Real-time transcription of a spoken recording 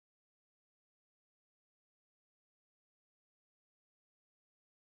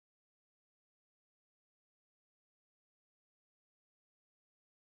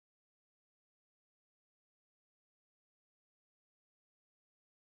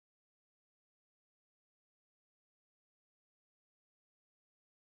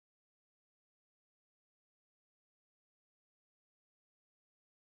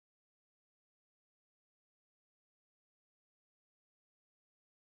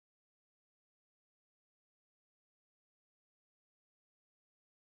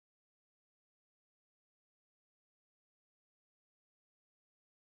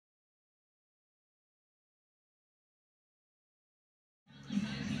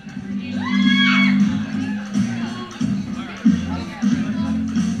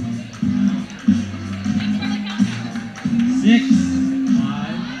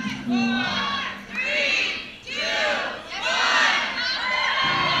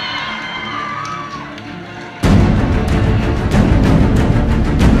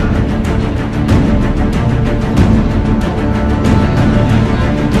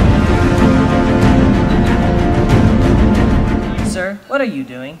what are you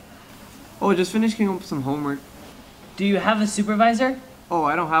doing? Oh, just finishing up some homework. Do you have a supervisor? Oh,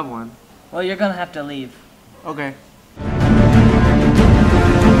 I don't have one. Well, you're gonna have to leave. Okay.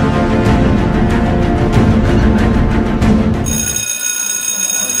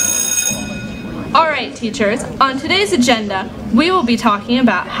 Alright teachers, on today's agenda, we will be talking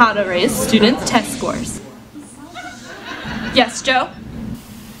about how to raise students' test scores. Yes, Joe?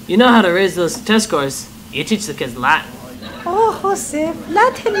 You know how to raise those test scores. You teach the kids Latin. Oh, Jose,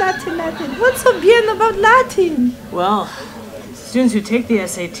 Latin. What's so bien about Latin? Well, students who take the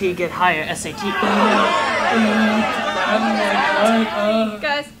SAT get higher SAT.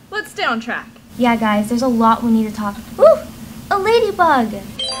 Guys, let's stay on track. Yeah, guys, there's a lot we need to talk. Ooh, a ladybug.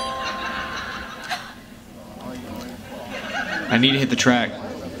 I need to hit the track.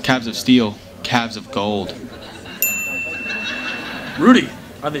 Calves of steel, calves of gold. Rudy,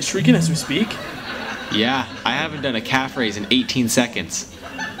 are they shrieking as we speak? Yeah, I haven't done a calf raise in 18 seconds.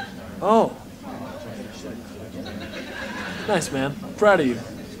 Oh. Nice, man. Proud of you.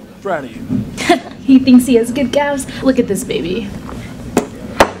 Proud of you. He thinks he has good calves. Look at this baby.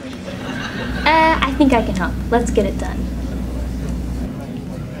 I think I can help. Let's get it done.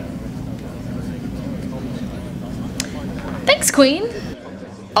 Thanks, Queen.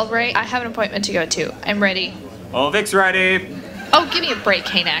 Alright, I have an appointment to go to. I'm ready. Oh, Vic's ready. Oh, give me a break,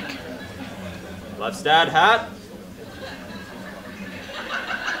 hey neck. Let's dad hat.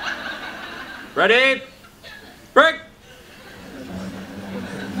 Ready? Break!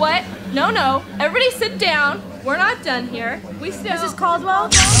 What? No. Everybody sit down. We're not done here. We still... Mrs. Caldwell?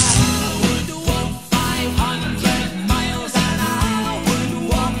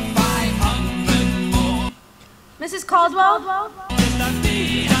 Mrs. Caldwell?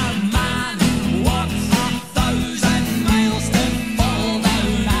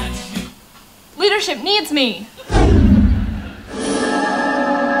 Leadership needs me.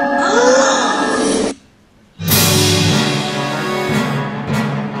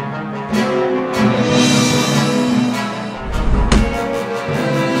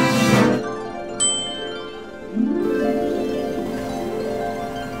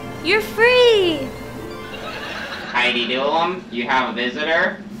 You're free. Heidi Dillum, you have a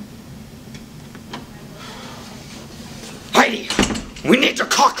visitor? Heidi, we need your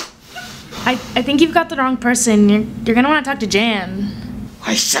cock. I think you've got the wrong person. You're gonna want to talk to Jan.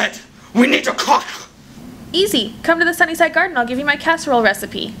 I said, we need your cock. Easy. Come to the Sunnyside Garden. I'll give you my casserole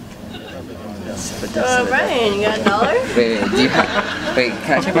recipe. Brian, you got $1? Wait,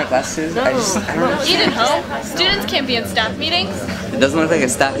 can I check my glasses? No. I don't know. Eat at home. Students can't be in staff meetings. It doesn't look like a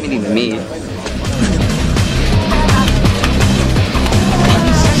staff meeting to me.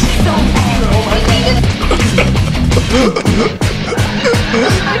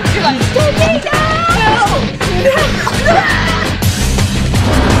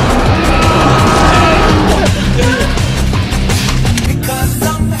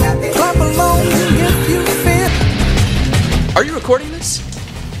 Are you recording this?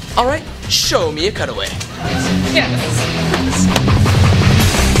 Alright, show me a cutaway. Yes.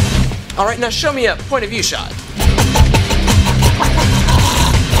 Alright, now show me a point of view shot.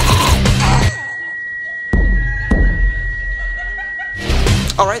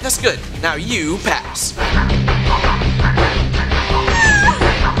 Alright, that's good. Now you pass.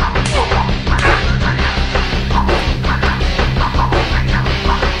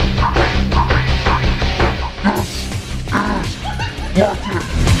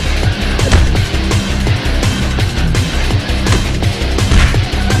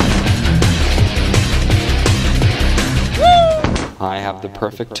 I have the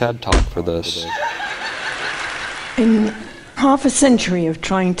perfect TED Talk for this. In half a century of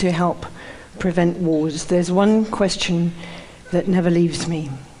trying to help prevent wars, there's one question that never leaves me.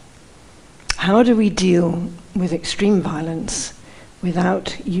 How do we deal with extreme violence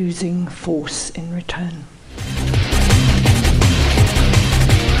without using force in return?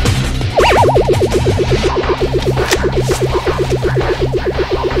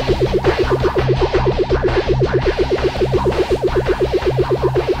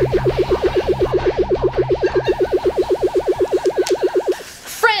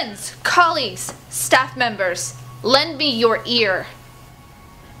 Friends, colleagues, staff members, lend me your ear.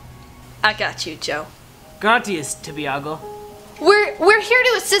 I got you, Joe. Gracias, Tibiago. We're here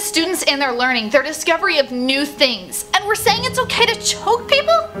to assist students in their learning, their discovery of new things. And we're saying it's okay to choke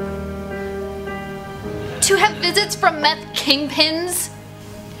people? To have visits from meth kingpins?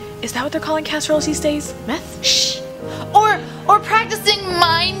 Is that what they're calling casseroles these days? Meth? Shh. Or practicing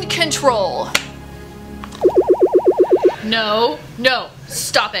mind control. No,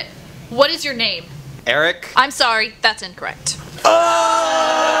 stop it. What is your name? Eric? I'm sorry, that's incorrect.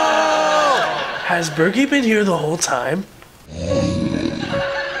 Has Berkey been here the whole time?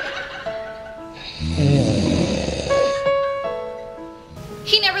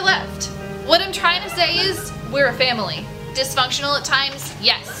 He never left. What I'm trying to say is, we're a family. Dysfunctional at times,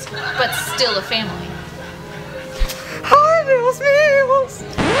 yes, but still a family. Hi, Meals.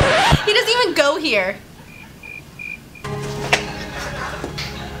 He doesn't even go here.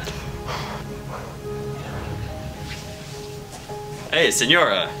 Hey,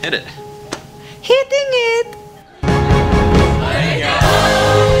 Senora, hit it. Hitting it. Let it go,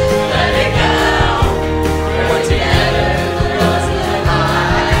 let it go. We're together, close to the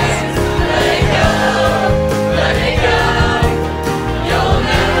eyes. Let it go, let it go. You'll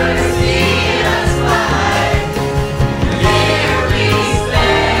never see us fight. Here we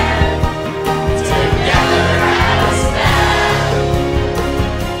stand, together as a stand.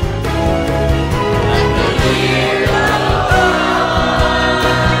 Let the year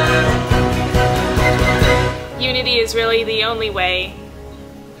Unity is really the only way.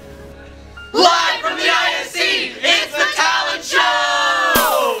 Live from the ISC, it's the Talent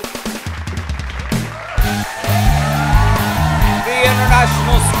Show! The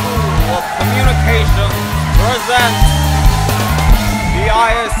International School of Communication presents the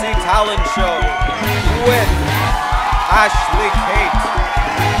ISC Talent Show with Ashley Cate,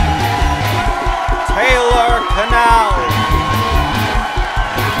 Taylor Cannal,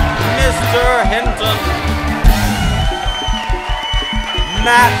 Mr. Hinton,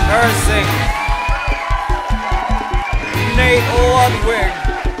 Matt Ircink, Nate Ludwig,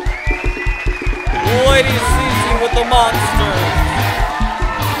 Lady CeeCee with the Monsters,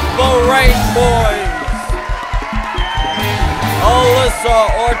 the Rainboyz, Alyssa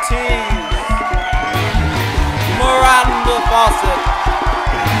Ortiz, Miranda Faucett,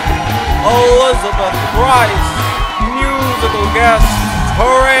 Elizabeth Bryce, musical guest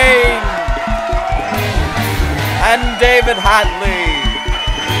Therraine, and David Hatley,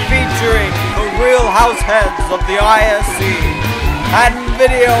 featuring the Real House Heads of the ISC and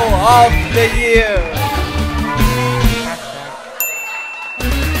Video of the Year.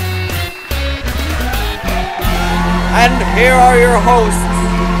 And here are your hosts,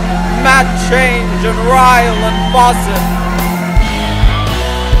 Matt Change and Rylan Faucett.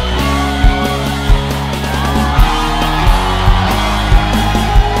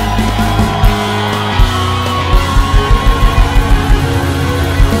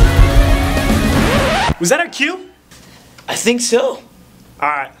 Was that our cue? I think so.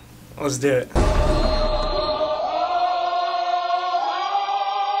 Alright, let's do it.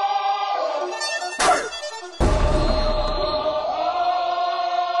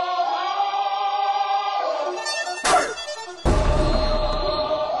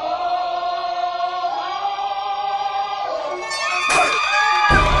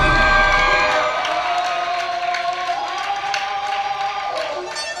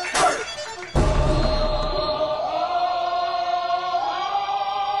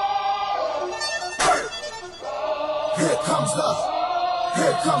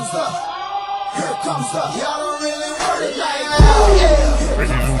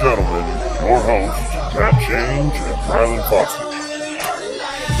 Ladies and gentlemen, your hosts, Matt Change and Rylan Faucett.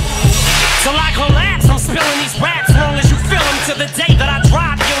 Till I collapse, I'm spilling these raps long as you feel them. To the day that I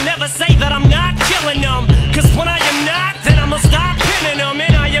drop, you'll never say that I'm not killing them. Cause when I am not, then I'ma stop pinning them.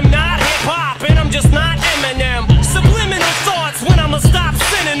 And I am not hip-hop, and I'm just not Eminem. Subliminal thoughts when I'ma stop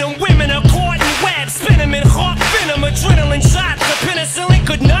sending them. Women are caught in webs, spin them in hawk venom. Adrenaline shots, the penicillin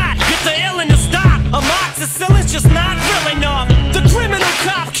could not get the illin to stop. Amoxicillin's just not real enough. The criminal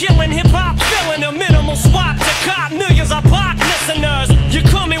cop killing hip-hop, filling a minimal swap to cop. Millions of pop listeners, you're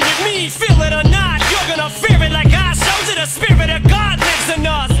coming with me, feel it or not. You're gonna fear it like I showed you. The spirit of God lives in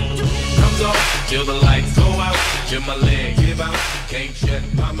us. Comes off till the lights go out, till my legs give out. Can't shut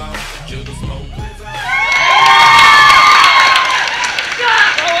my mouth till the smoke clears out.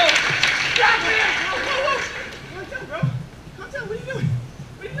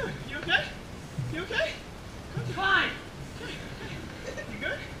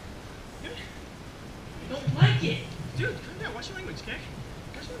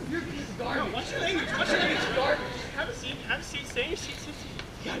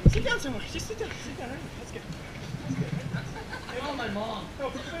 Sit down somewhere. Just sit down. Sit down. That's good. That's good. I call my mom. No,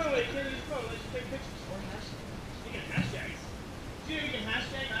 wait. You can't use your phone. Let's take pictures. Or hashtags. You can hashtags. You can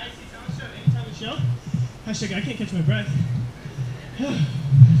hashtag ISC Talent Show anytime the show. Hashtag I can't catch my breath.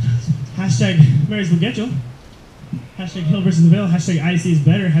 Hashtag Mary's Lugetto. Hashtag Hill versus the Veil. Hashtag ISC is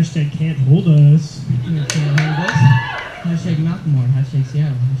better. Hashtag can't hold us. Can't hold us. Hashtag Malcolmore. Hashtag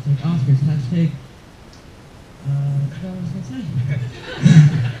Seattle. Hashtag Oscars. Hashtag forgot what I was gonna say.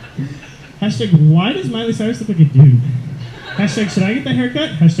 Hashtag, why does Miley Cyrus look like a dude? Hashtag, should I get that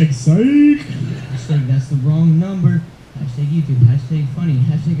haircut? Hashtag, psych. Hashtag, that's the wrong number. Hashtag YouTube. Hashtag, funny.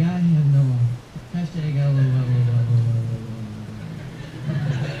 Hashtag, I have no. Hashtag,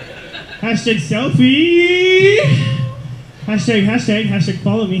 Hashtag, selfie. Hashtag,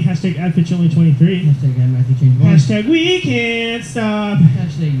 follow me. Hashtag, AdFitchOnly23. Hashtag, AdMatthewChange1. Hashtag, we can't stop.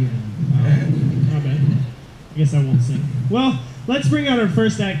 Hashtag, you're my bad. I guess I won't sing. Well, let's bring out our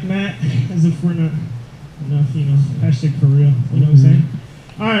first act, Matt, as if we're not enough, you know, hashtag for real, you know what I'm saying?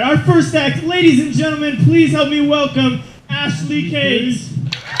 All right, our first act, ladies and gentlemen, please help me welcome Ashley Cate.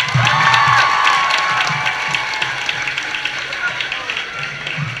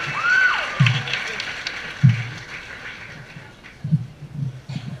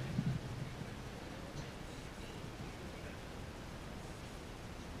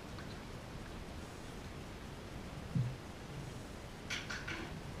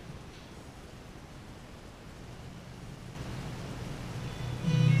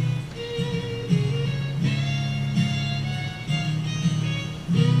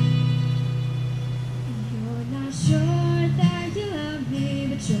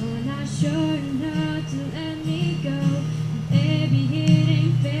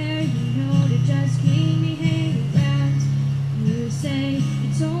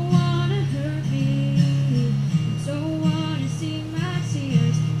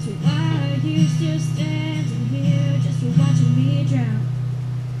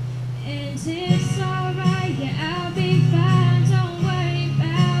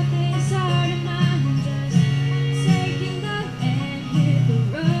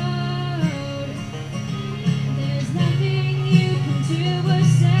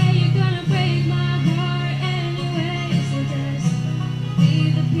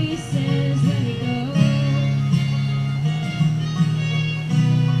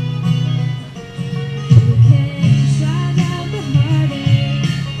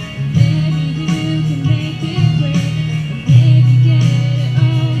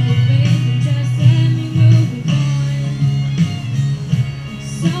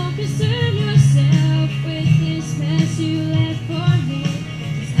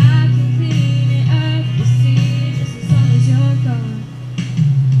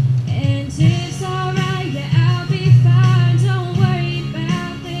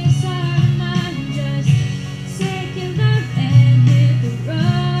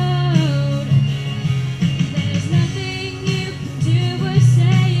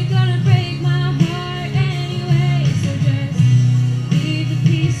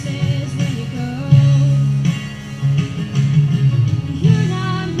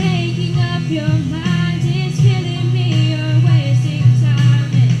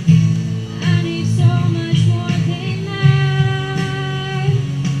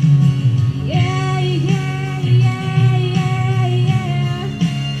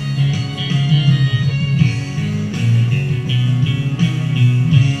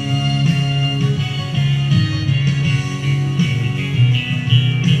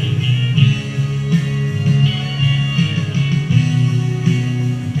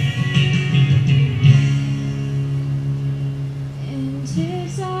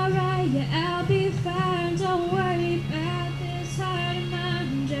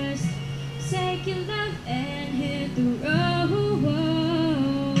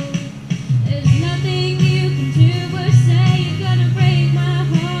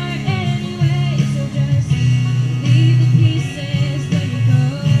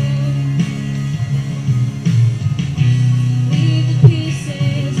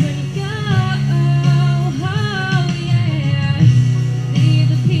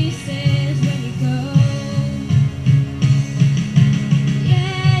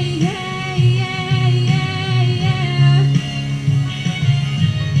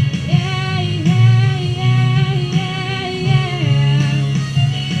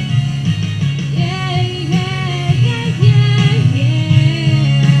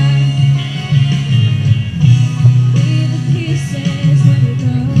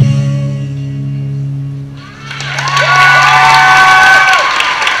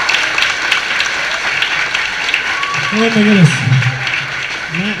 Oh my goodness.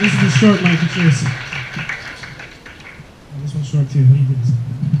 Matt, this is the short mic, it's yours. Oh, this one's short too. What do you do?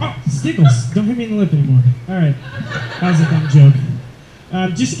 Oh, Stickles! Don't hit me in the lip anymore. Alright. That was a dumb joke.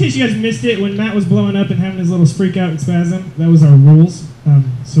 Just in case you guys missed it, when Matt was blowing up and having his little freak out and spasm, that was our rules.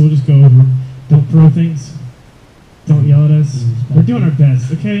 So we'll just go over. Don't throw things. Don't yell at us. We're doing our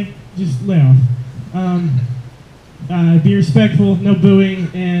best, okay? Just lay off. Be respectful, no booing,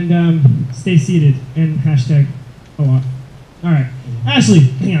 and stay seated, and hashtag a lot. All right, Ashley,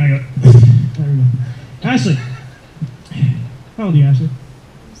 hang on, I got. There we go. Ashley, how old are you, Ashley?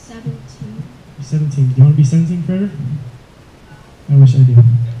 I'm 17. You're 17. Do you want to be 17 forever? I wish I do.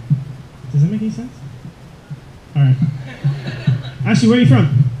 Does that make any sense? All right. Ashley, where are you from?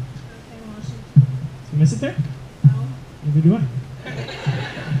 Washington. You miss it there? No. Neither do I.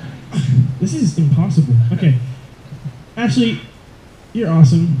 This is impossible. Okay. Ashley, you're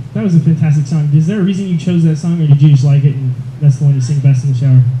awesome. That was a fantastic song. Is there a reason you chose that song, or did you just like it and that's the one you sing best in the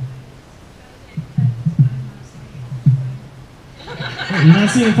shower? Oh, you're not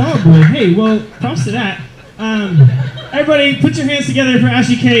singing Fall Out Boy. Hey, well, props to that. Everybody, put your hands together for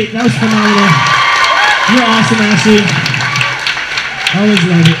Ashley Cate. That was phenomenal. You're awesome, Ashley. Always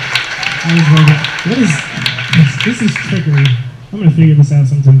love it. Always love it. What is this? This is trickery. I'm gonna figure this out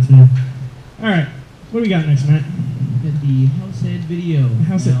sometime too. All right, what do we got next, Matt? At the Househead video.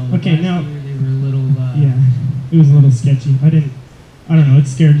 Househead. Okay, now. They were a little. Yeah, it was a little sketchy. I don't know. It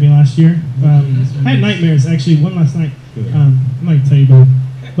scared me last year. I had nightmares actually. One last night. I might tell you about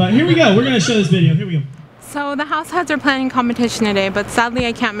it. But here we go. We're gonna show this video. Here we go. So the Househeads are planning competition today, but sadly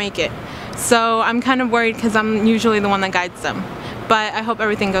I can't make it. So I'm kind of worried because I'm usually the one that guides them. But I hope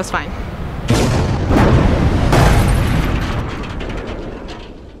everything goes fine.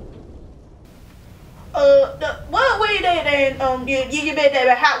 What way then? You bet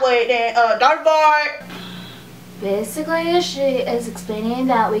that hot way then, dartboard. Basically, she is explaining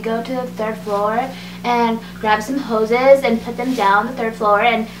that we go to the 3rd floor and grab some hoses and put them down the 3rd floor,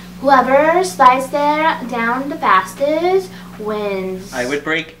 and whoever slides there down the fastest wins. I would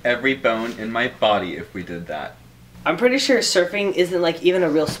break every bone in my body if we did that. I'm pretty sure surfing isn't like even a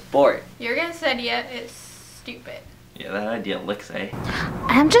real sport. Your guys' idea is stupid. Yeah, that idea licks, eh?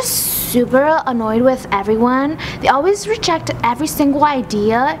 I'm just super annoyed with everyone. They always reject every single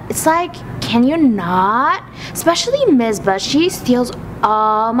idea. It's like, can you not? Especially Mizba. She steals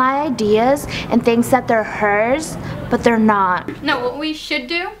all my ideas and thinks that they're hers, but they're not. No, what we should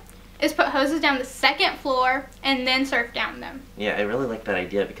do is put hoses down the 2nd floor and then surf down them. Yeah, I really like that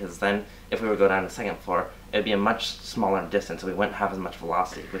idea because then if we were to go down the 2nd floor, it would be a much smaller distance, so we wouldn't have as much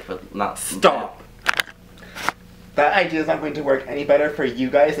velocity, which would not... Stop! That idea is not going to work any better for you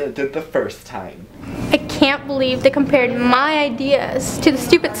guys than it did the first time. I can't believe they compared my ideas to the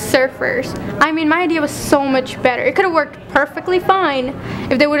stupid surfers. I mean, my idea was so much better. It could have worked perfectly fine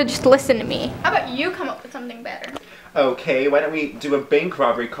if they would have just listened to me. How about you come up with something better? Okay, why don't we do a bank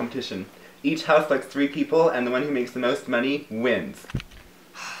robbery competition? Each house selects 3 people, and the one who makes the most money wins.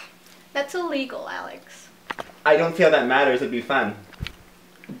 That's illegal, Alex. I don't see how that matters. It'd be fun.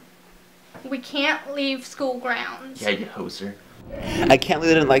 We can't leave school grounds. Yeah, you hoser. I can't believe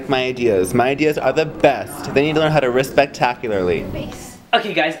they didn't like my ideas. My ideas are the best. They need to learn how to risk spectacularly.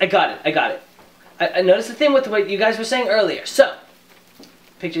 Okay, guys, I got it. I noticed the thing with what you guys were saying earlier. So,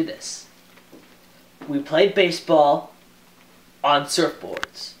 picture this. We played baseball on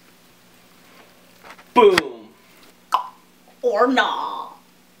surfboards. Boom. Or not.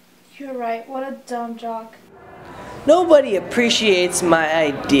 You're right, what a dumb jock. Nobody appreciates my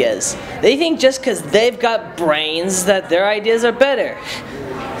ideas. They think just because they've got brains that their ideas are better.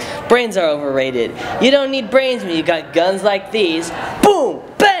 Brains are overrated. You don't need brains when you got guns like these. Boom!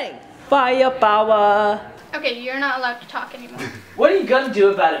 Bang! Firepower! Okay, you're not allowed to talk anymore. What are you gonna do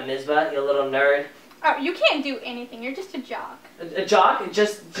about it, Mizba, you little nerd? Oh, you can't do anything. You're just a jock. A jock?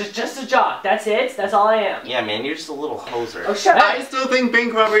 Just a jock. That's it? That's all I am. Yeah, man, you're just a little hoser. Oh, shut up. I still think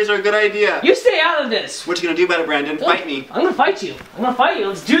bank robberies are a good idea. You stay out of this. What you gonna do about it, Brandon? Fight me. I'm gonna fight you.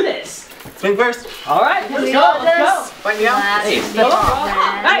 Let's do this. Swing first. All right, let's go. Fight me out. Hey, stop.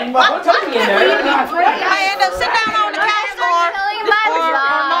 Hey, don't talk to me in there. Miranda, sit down on the couch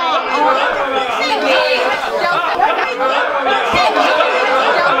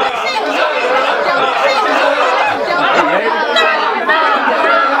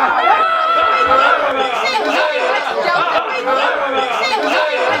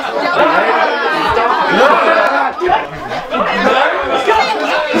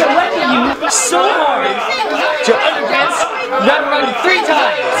So hard. Your underpants run around 3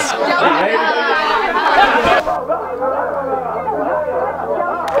 times.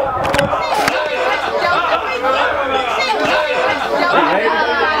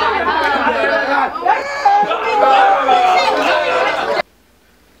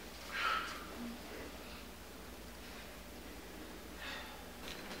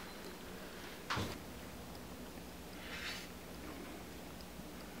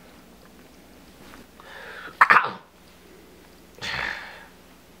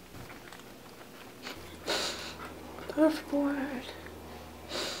 Surfboard.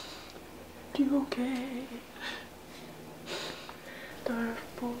 You okay?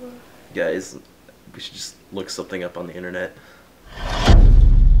 Surfboard. Guys, we should just look something up on the internet.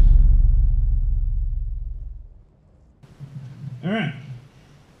 Alright.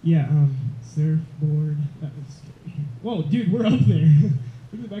 Yeah, surfboard. That was scary. Whoa, dude, we're up there. Look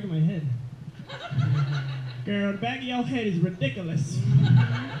at the back of my head. Girl, the back of your head is ridiculous.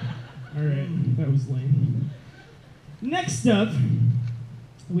 Alright, that was lame. Next up,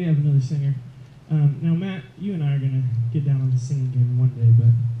 we have another singer. Now, Matt, you and I are going to get down on the singing game one day,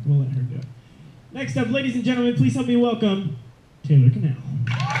 but we'll let her do it. Next up, ladies and gentlemen, please help me welcome Taylor Cannal.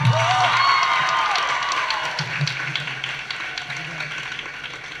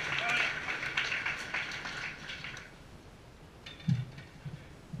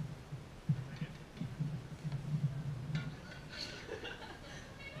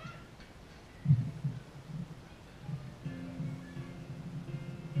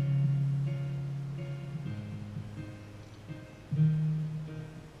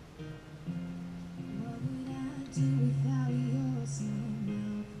 Without your smile.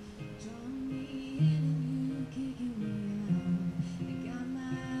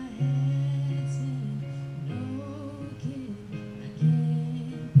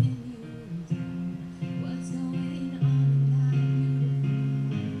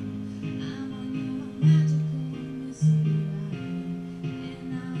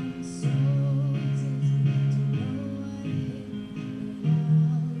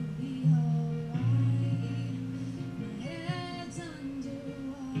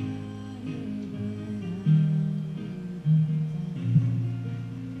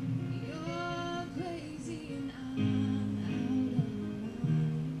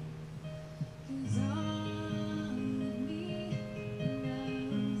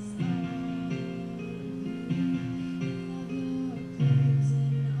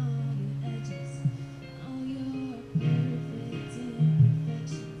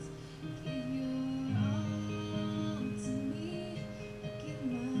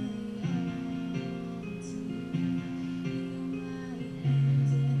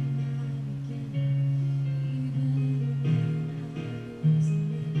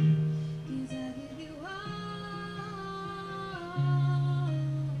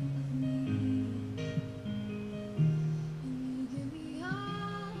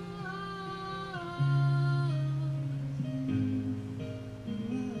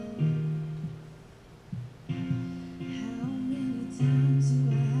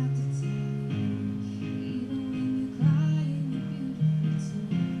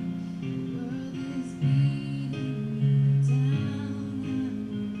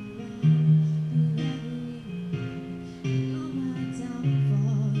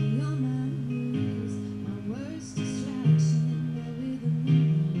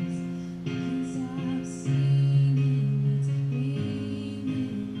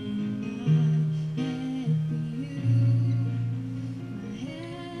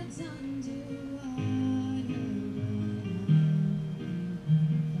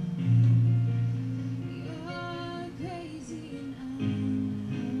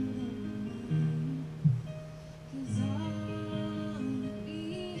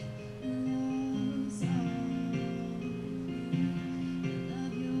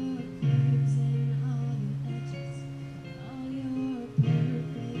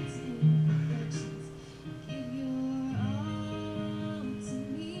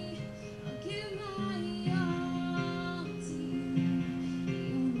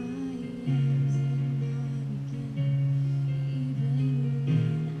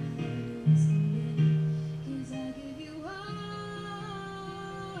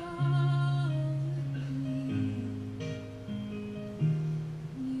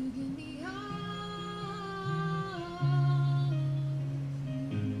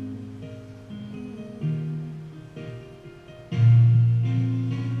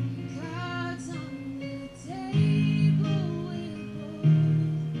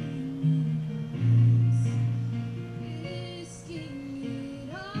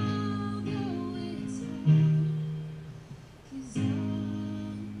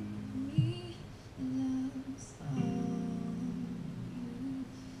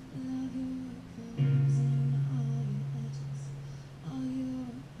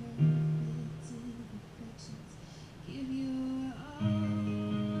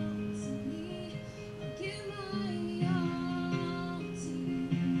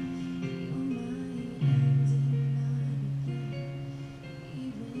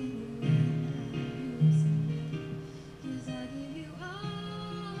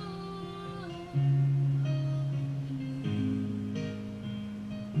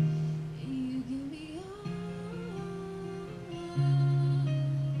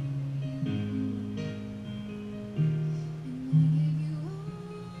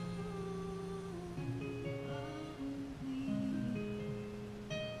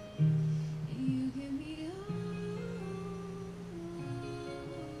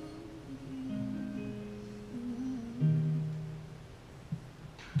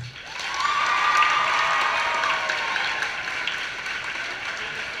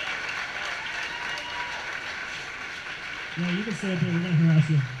 just stay up here. We're going to harass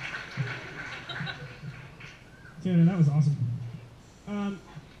you. Taylor, that was awesome.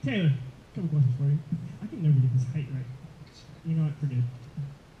 Taylor, a couple questions for you. I can never get this height right. You know what? Forget it.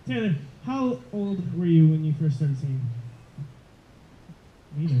 Taylor, how old were you when you first started singing?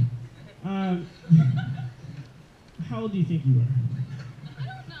 Me neither. How old do you think you were? I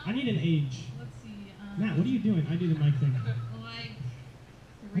don't know. I need an age. Let's see. Matt, what are you doing? I do the mic thing. Like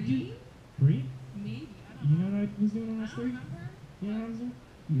I do 3? Maybe. You know what I was doing when I was 3? You know what I was doing?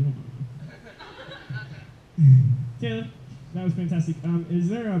 You don't know. Taylor, that was fantastic. Is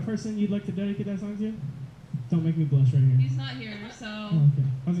there a person you'd like to dedicate that song to? Don't make me blush right here. He's not here, so. Oh, okay.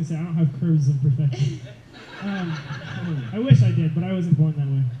 I was gonna say I don't have curves of perfection. I wish I did, but I wasn't born that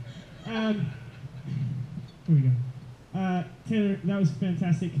way. Here we go. Taylor, that was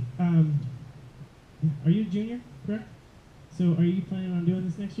fantastic. Are you a junior, correct? So are you planning on doing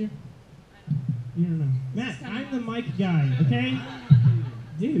this next year? You don't know. Matt, I'm the mic guy, okay?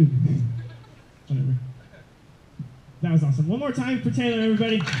 Dude. Whatever. That was awesome. One more time for Taylor,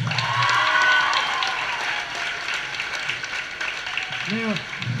 everybody.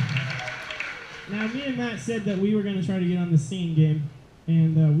 Now, me and Matt said that we were going to try to get on the singing game,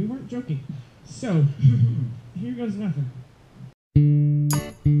 and we weren't joking. So, here goes nothing.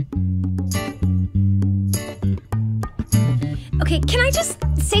 Okay, can I just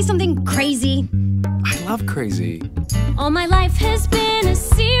say something crazy? I love crazy. All my life has been a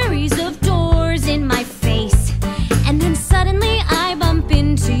series of doors in my face, and then suddenly I bump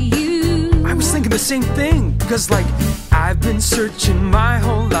into you. I was thinking the same thing, because like, I've been searching my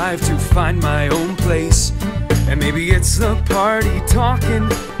whole life to find my own place. And maybe it's the party talking,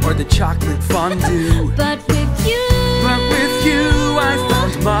 or the chocolate fondue. But with you, I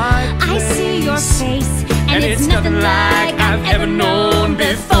found my place. I see your face, and it's nothing like I've ever known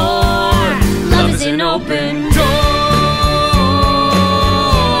before. Love is an open door.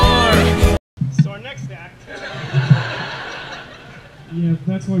 So our next act. Yeah,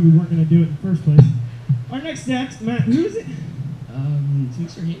 that's why we weren't going to do it in the first place. Our next act, Matt, who is it? It's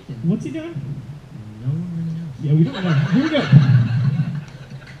Mr. Hinton. What's he doing? No one really knows. Yeah, we don't know. Here we go.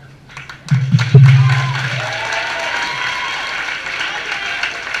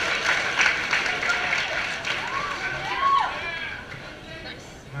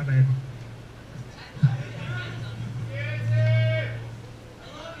 My bad.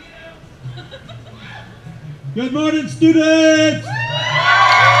 Good morning, students!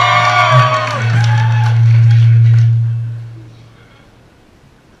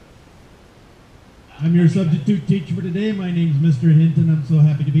 I'm your substitute teacher for today. My name's Mr. Hinton. I'm so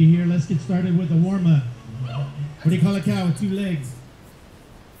happy to be here. Let's get started with a warm-up. What do you call a cow with 2 legs?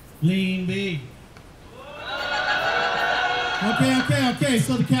 Lean beef. Okay.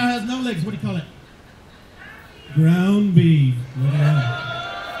 So the cow has no legs. What do you call it? Ground beef.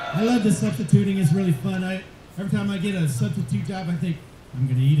 Yeah. I love the substituting. It's really fun. Every time I get a substitute job, I think, I'm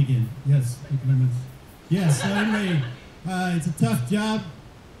going to eat again. Yes, thank you very much. Yes, so anyway, it's a tough job.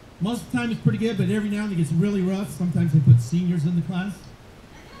 Most of the time it's pretty good, but every now and then it gets really rough. Sometimes they put seniors in the class.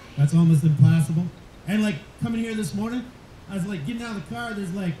 That's almost impossible. And like coming here this morning, I was like getting out of the car,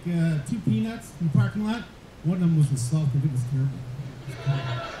 there's like 2 peanuts in the parking lot. One of them was salted, it was terrible.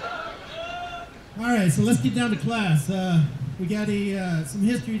 All right, so let's get down to class. We got some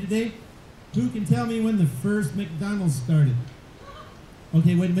history today. Who can tell me when the first McDonald's started?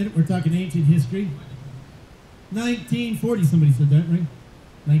 Okay, wait a minute, we're talking ancient history. 1940, somebody said that, right?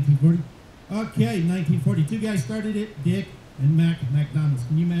 1940? Okay, 1940. 2 guys started it, Dick and Mac McDonald's.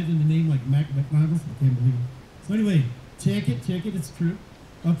 Can you imagine the name like Mac McDonald's? I can't believe it. So anyway, check it, it's true.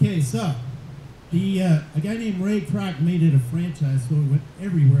 Okay, so a guy named Ray Kroc made it a franchise, so it went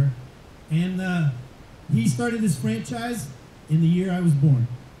everywhere. And he started this franchise in the year I was born.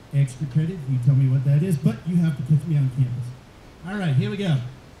 Extra credit, you tell me what that is, but you have to catch me on campus. All right, here we go.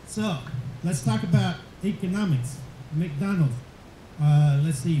 So, let's talk about economics. McDonald's.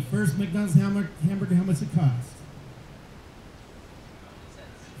 Let's see, first McDonald's hamburger, how much it cost?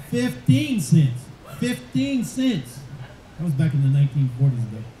 15 cents. 15 cents. That was back in the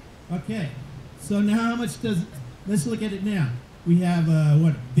 1940s, though. Okay, so now how much does, let's look at it now. We have,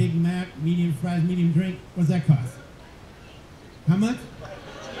 what, Big Mac, medium fries, medium drink. What does that cost? How much?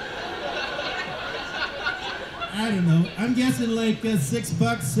 I don't know. I'm guessing like $6,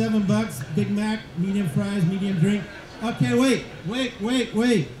 $7. Big Mac, medium fries, medium drink. Okay, wait.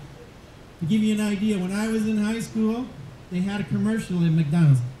 To give you an idea, when I was in high school, they had a commercial in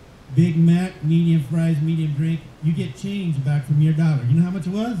McDonald's. Big Mac, medium fries, medium drink. You get change back from your dollar. You know how much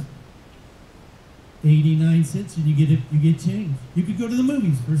it was? 89 cents, and you get change. You could go to the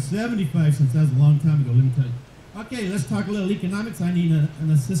movies for 75 cents. That was a long time ago, let me tell you. Okay, let's talk a little economics. I need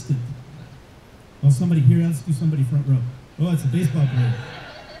an assistant. Oh, somebody here. Let's do somebody front row. Oh, it's a baseball player.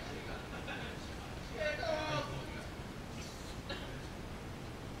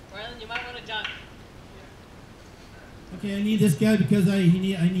 Rylan, you might want to duck. Okay, I need this guy because I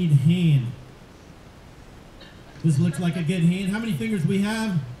need hand. This looks like a good hand. How many fingers we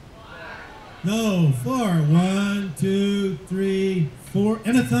have? No, 4. 1, 2, 3, 4,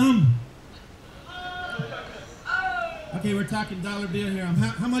 and a thumb. Okay, we're talking dollar bill here.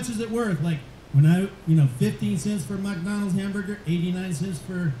 How much is it worth? Like when 15 cents for McDonald's hamburger, 89 cents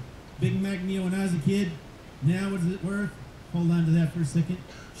for Big Mac meal when I was a kid. Now what is it worth? Hold on to that for a second.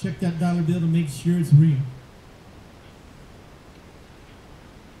 Check that dollar bill to make sure it's real.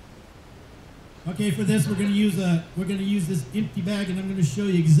 Okay, for this we're gonna use this empty bag, and I'm gonna show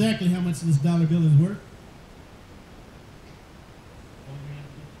you exactly how much this dollar bill is worth.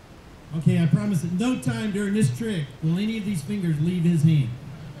 Okay, I promise at no time during this trick will any of these fingers leave his hand.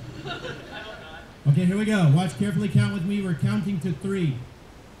 Okay, here we go. Watch carefully, count with me. We're counting to 3.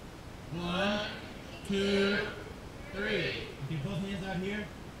 1, 2, 3. Okay, both hands out here.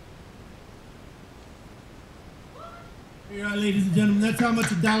 Here you are, ladies and gentlemen. That's how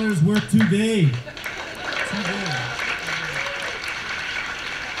much a dollar is worth today.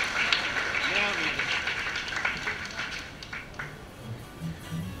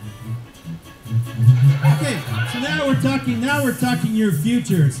 Okay, so now we're talking your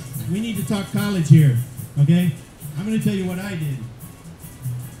futures. We need to talk college here, okay? I'm going to tell you what I did.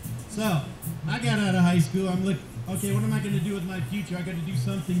 So, I got out of high school. I'm like, okay, what am I going to do with my future? I got to do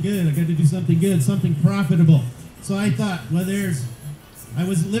something good. I got to do something good, something profitable. So I thought, well, I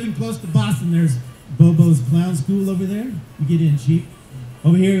was living close to Boston. There's Bobo's Clown School over there. You get in cheap.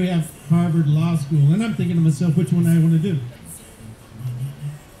 Over here we have Harvard Law School. And I'm thinking to myself, which one I want to do.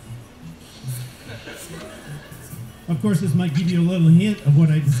 Of course, this might give you a little hint of what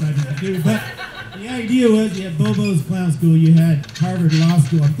I decided to do, but the idea was you had Bobo's Clown School, you had Harvard Law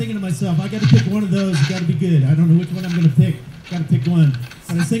School. I'm thinking to myself, I got to pick one of those, it's got to be good. I don't know which one I'm going to pick, got to pick one.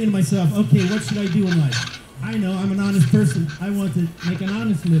 But I was thinking to myself, okay, what should I do in life? I know, I'm an honest person. I want to make an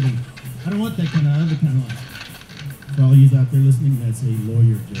honest living. I don't want that kind of other kind of life. For all you out there listening, that's a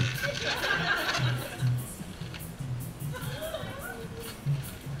lawyer joke.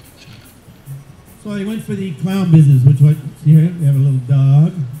 So I went for the clown business, which what here we have a little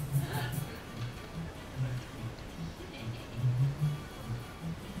dog.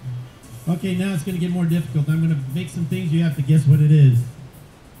 Okay, now it's going to get more difficult. I'm going to make some things you have to guess what it is.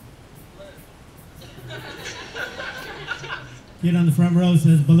 Kid on the front row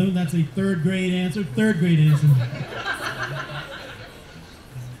says balloon. That's a 3rd grade answer. 3rd grade answer.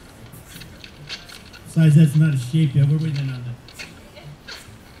 Besides, that's not a shape yet. We're waiting on that.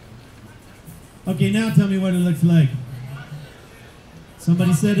 Okay, now tell me what it looks like.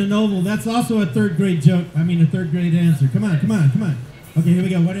 Somebody said an oval. That's also a 3rd grade joke. I mean a 3rd grade answer. Come on, come on, come on. Okay, here we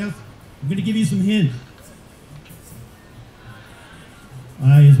go. What else? I'm going to give you some hints.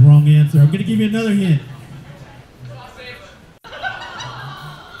 I is wrong answer. I'm going to give you another hint.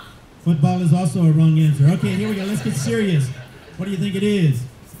 Football is also a wrong answer. Okay, here we go. Let's get serious. What do you think it is?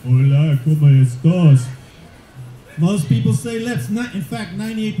 Hola, ¿cómo estás? Most people say lips. In fact,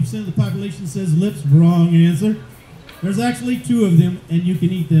 98% of the population says lips. Wrong answer. There's actually 2 of them, and you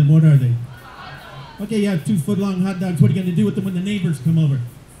can eat them. What are they? Okay, you have 2 foot-long hot dogs. What are you going to do with them when the neighbors come over?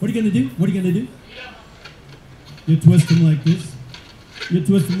 What are you going to do? What are you going to do? You twist them like this. You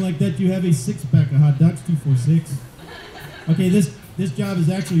twist them like that. You have a 6-pack of hot dogs. 2, 4, 6. Okay, this job is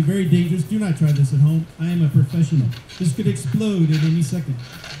actually very dangerous. Do not try this at home. I am a professional. This could explode at any second.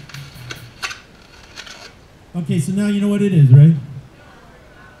 Okay, so now you know what it is, right?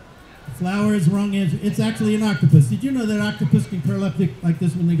 Flower is wrong answer. It's actually an octopus. Did you know that octopus can curl up like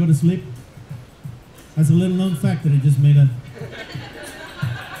this when they go to sleep? That's a little known fact that I just made up.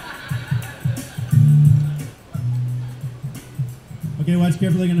 Okay, watch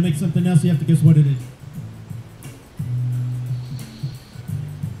carefully. I'm going to make something else. You have to guess what it is.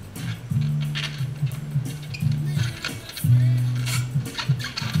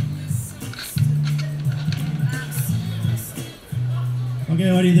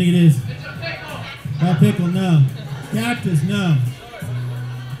 Okay, what do you think it is? A pickle, no. Cactus, no.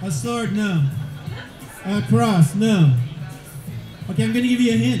 A sword, no. A cross, no. Okay, I'm going to give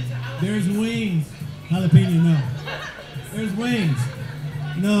you a hint. There's wings. Jalapeno, no. There's wings.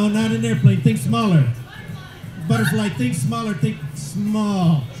 No, not an airplane. Think smaller. Butterfly, think smaller. Think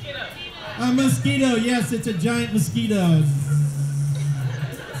small. A mosquito. Yes, it's a giant mosquito.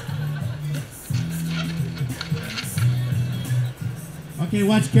 Okay,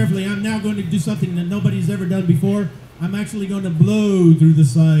 watch carefully. I'm now going to do something that nobody's ever done before. I'm actually going to blow through the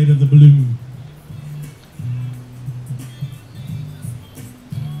side of the balloon.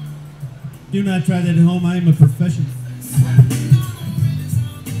 Do not try that at home. I am a professional.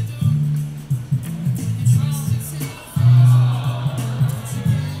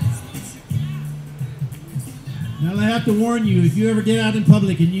 Now I have to warn you, if you ever get out in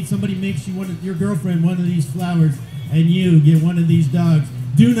public and somebody makes you your girlfriend one of these flowers and you get one of these dogs,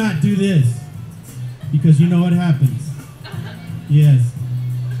 do not do this. Because you know what happens. Yes.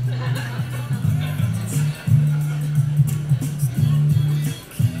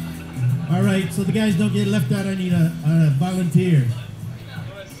 All right, so the guys don't get left out. I need a volunteer.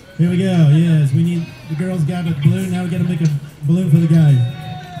 Here we go. Yes, we need, the girls got a balloon. Now we got to make a balloon for the guys.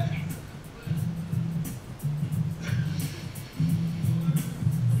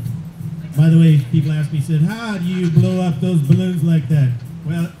 By the way, people ask me, said, how do you blow up those balloons like that?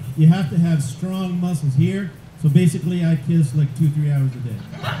 Well, you have to have strong muscles here. So basically, I kiss like 2-3 hours a day.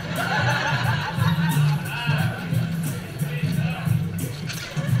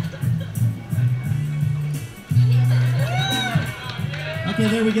 Okay,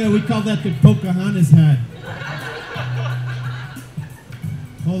 there we go. We call that the Pocahontas hat.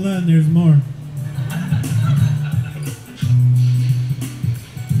 Hold on, there's more.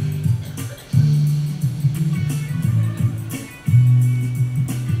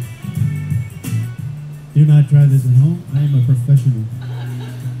 Do not try this at home. I am a professional.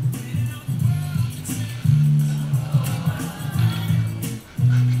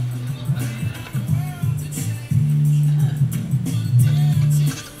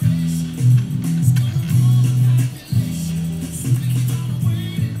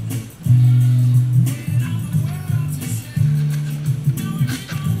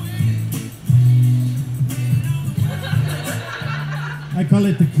 I call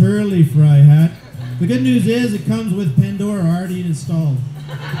it the curly fry hat. The good news is it comes with Pandora already installed.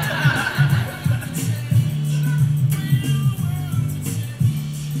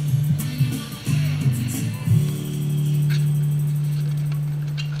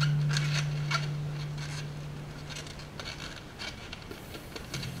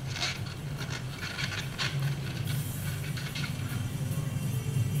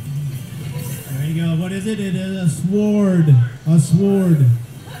 There you go. What is it? It is a sword. A sword.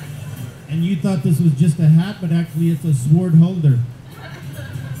 And you thought this was just a hat, but actually it's a sword holder.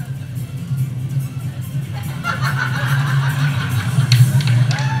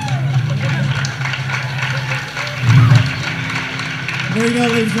 There you go,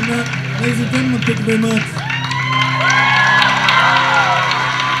 ladies and gentlemen. Thank you very much.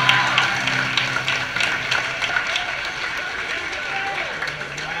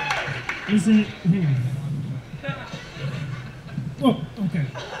 Listen, hang on. Whoa, okay.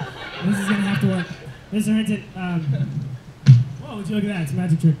 This is gonna have to work. Mr. Hinton, whoa, would you look at that? It's a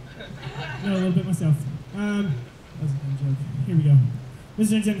magic trick. I know a little bit myself. That was a dumb joke. Here we go.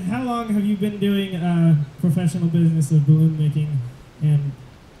 Mr. Hinton, how long have you been doing professional business of balloon making and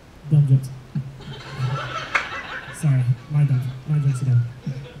dumb jokes? Sorry, my jokes are dumb.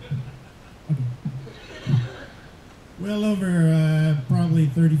 Okay. Well over probably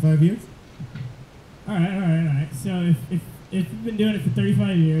 35 years. All right. So if you've been doing it for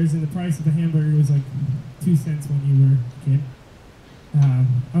 35 years and the price of the hamburger was like 2 cents when you were a kid,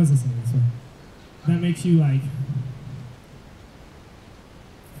 I was listening this way. That makes you like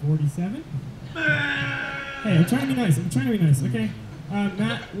 47? Hey, I'm trying to be nice. Okay?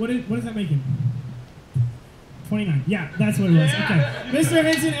 Matt, what is that making? 29. Yeah, that's what it was. Okay. Mr.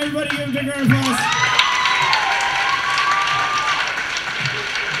 Hansen, everybody give a big round of applause.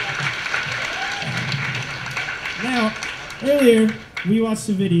 Now, earlier, we watched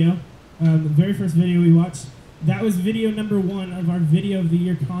a video, the very first video we watched. That was video number 1 of our Video of the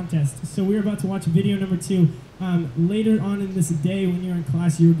Year contest. So we're about to watch video number 2. Later on in this day, when you're in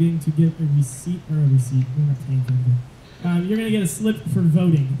class, you're going to get a receipt. We're not paying for anything. You're going to get a slip for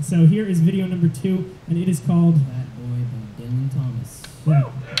voting. So here is video number 2, and it is called Batboy by Dylan Thomas. Yeah.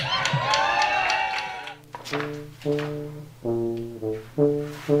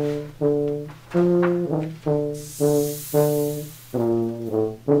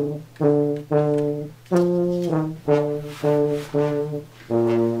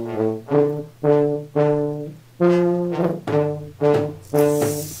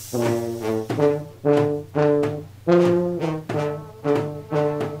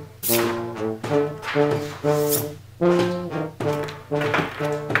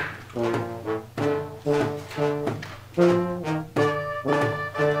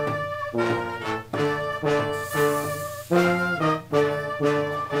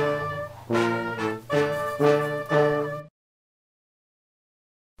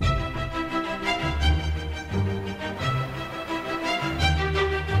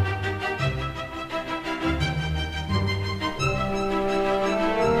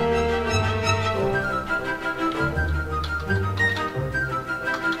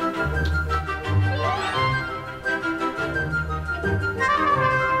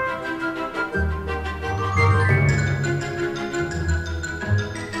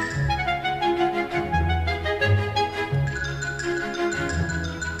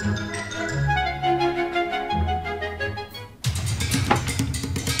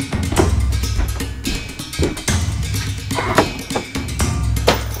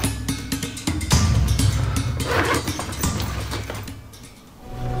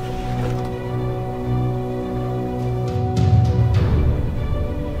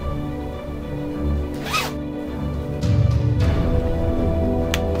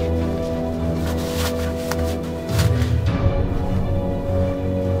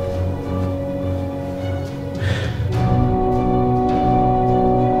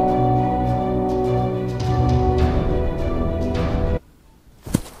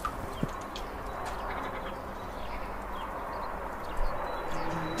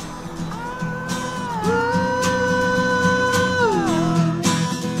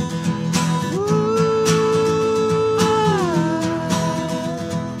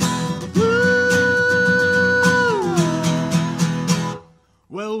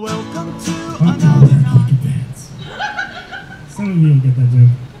 Well, welcome to another night. Some of you will get that joke.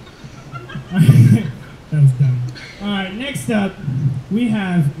 That was dumb. Alright, next up, we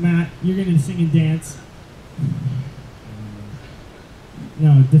have Matt. You're going to sing and dance.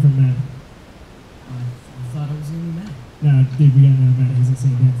 No, different Matt. I thought I was going to be Matt. No, dude, we got another Matt. He's going to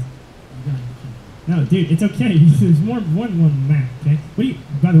sing and dance. No, dude, it's okay. There's more than one Matt, okay? What do you,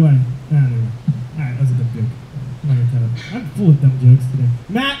 by the way, no. Alright, that was a dumb joke. I'm not gonna tell it. I'm full of dumb jokes today.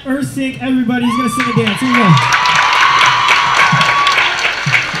 Matt Ircink, everybody's gonna sing and dance. Here we go.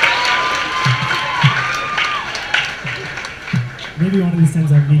 Maybe one of these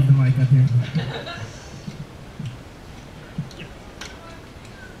times I'll leave the mic up here.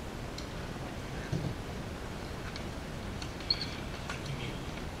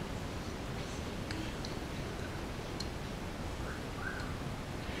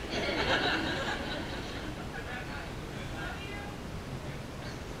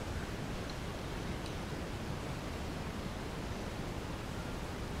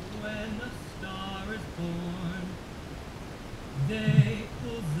 When the star is born, they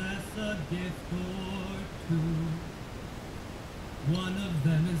possess a gift or two. One of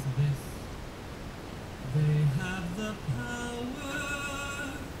them is this: they have the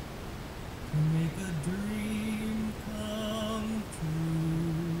power to make a dream come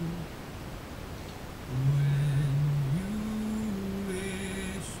true. When you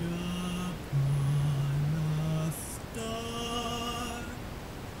wish upon a star,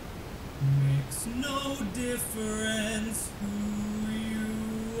 makes no difference who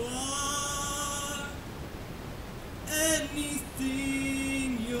you are. Anything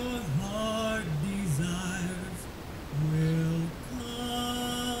your heart desires will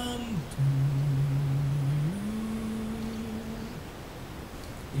come to you.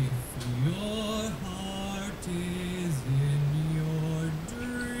 If your heart is in your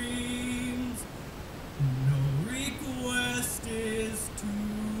dreams, no request is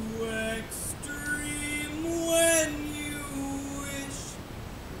too extreme. When you wish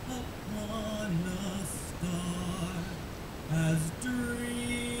upon a star, as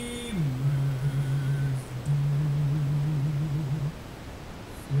dreamers do,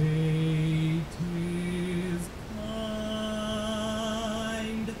 fate is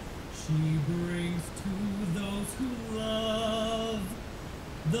kind. She brings to those who love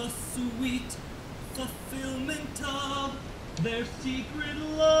the sweet fulfillment of their secret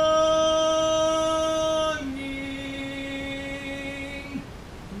longing,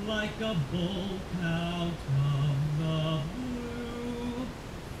 like a bolt out of the blue.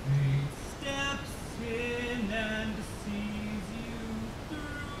 Fate steps in and sees you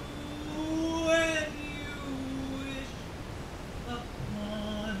through. When you wish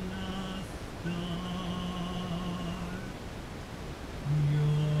upon a star,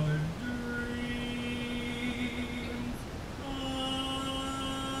 your dreams come.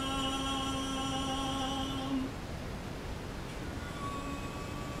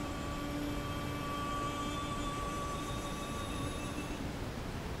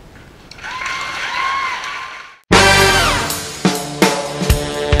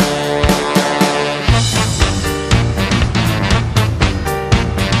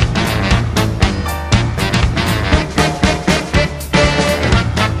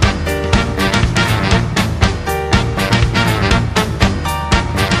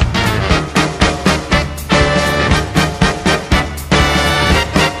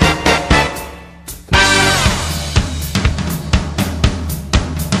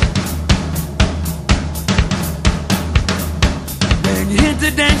 When you hit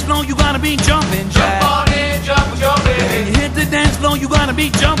the dance floor, you gotta be jumping jack. Jump on in, jump in. When you hit the dance floor, you gotta be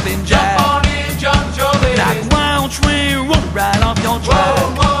jumping jack. Jump on in, jump in. Like a wild train rolling right off your track.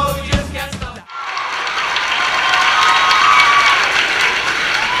 Whoa, whoa, you just can't stop.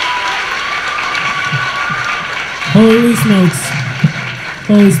 Holy smokes.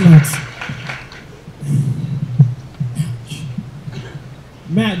 Holy smokes.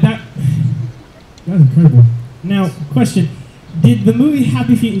 Matt, that was incredible. Now, question. Did the movie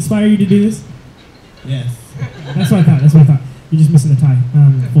Happy Feet inspire you to do this? Yes. That's what I thought. That's what I thought. You're just missing the tie.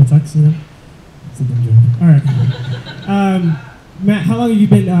 Full tux, you know? It's a dumb joke. All right. Matt, how long have you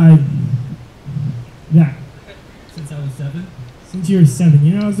been that? Since I was 7. Since you were 7.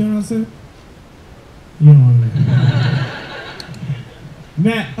 You know what I was doing also? You don't want to know.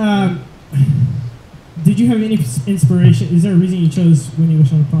 Matt, did you have any inspiration? Is there a reason you chose When You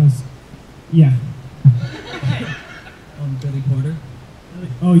Wish on a Pause? Yeah. Billy Porter.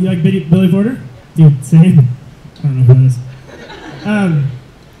 Oh, you like Billy Porter? Dude, same. I don't know who that is.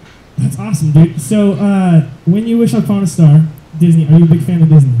 That's awesome, dude. So, When You Wish Upon a Star, Disney. Are you a big fan of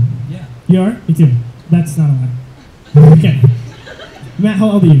Disney? Yeah. You are? Me too. That's not a lie. Okay. Matt,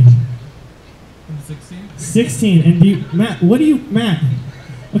 how old are you? I'm 16. 16. And do you, Matt, what do you, Matt?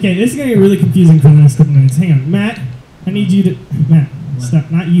 Okay, this is going to get really confusing for the next couple minutes. Hang on. Matt, I need you to, Matt, what?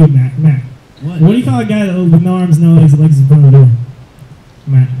 Stop. Not you, Matt. Matt. What? What do you call a guy that with no arms, no legs, that legs in front of the door?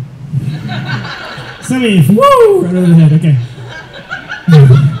 Matt. Somebody, woo! Right over the head, okay.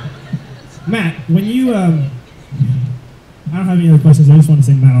 Matt, when you, I don't have any other questions, I just want to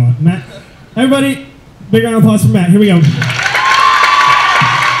say Matt a lot. Matt, everybody, big round of applause for Matt. Here we go.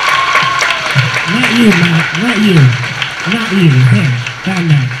 Not you, Matt. Not you. Not you. Him. That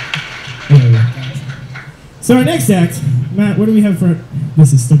Matt. So our next act, Matt, what do we have for,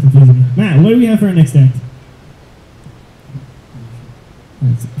 this is still confusing me. Matt, what do we have for our next act?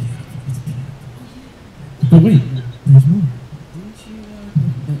 But wait, there's more.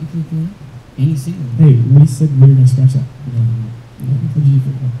 Any single? Hey, we said we were going to scratch that. What did you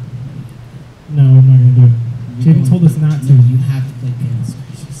think? No, I'm not going to do it. Jaden told us not to. No, you have to play piano.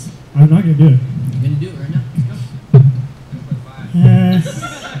 I'm not going to do it. You're going to do it right now.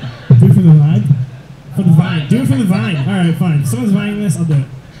 Do it for the vine? For the vine. Do it for the vine. Alright, fine. If someone's vining this, I'll do it.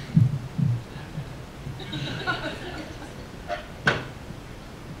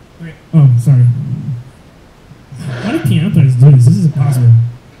 Oh, sorry. Why do piano players do this? This is impossible.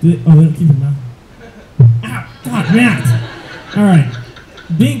 They don't keep it now. Ow! God, Matt! Alright.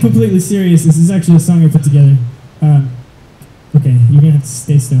 Being completely serious, this is actually a song I put together. Okay, you're gonna have to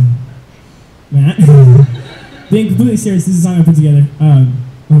stay still. Matt? Being completely serious, this is a song I put together. I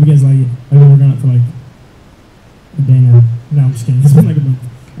hope you guys like it. I've been working on it for like a day now. No, I'm just kidding. It's been like a month.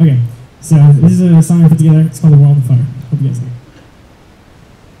 Okay, so this is a song I put together. It's called The World on Fire. Hope you guys like it.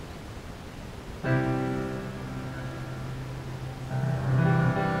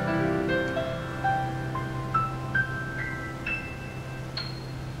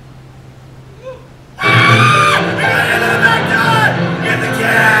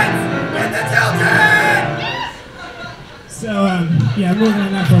 Yeah, I've been working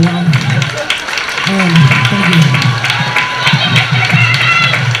on that for a while. Thank you.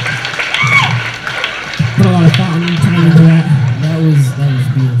 Put a lot of thought and time into that. That was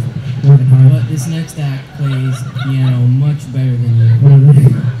beautiful. Working hard. But this next act plays piano much better than you. Whatever.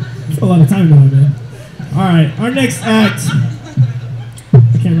 Put a lot of time into that, man. Alright, our next act.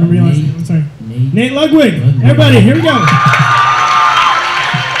 I can't remember your last name. I'm sorry. Nate Ludwig. Everybody, here we go.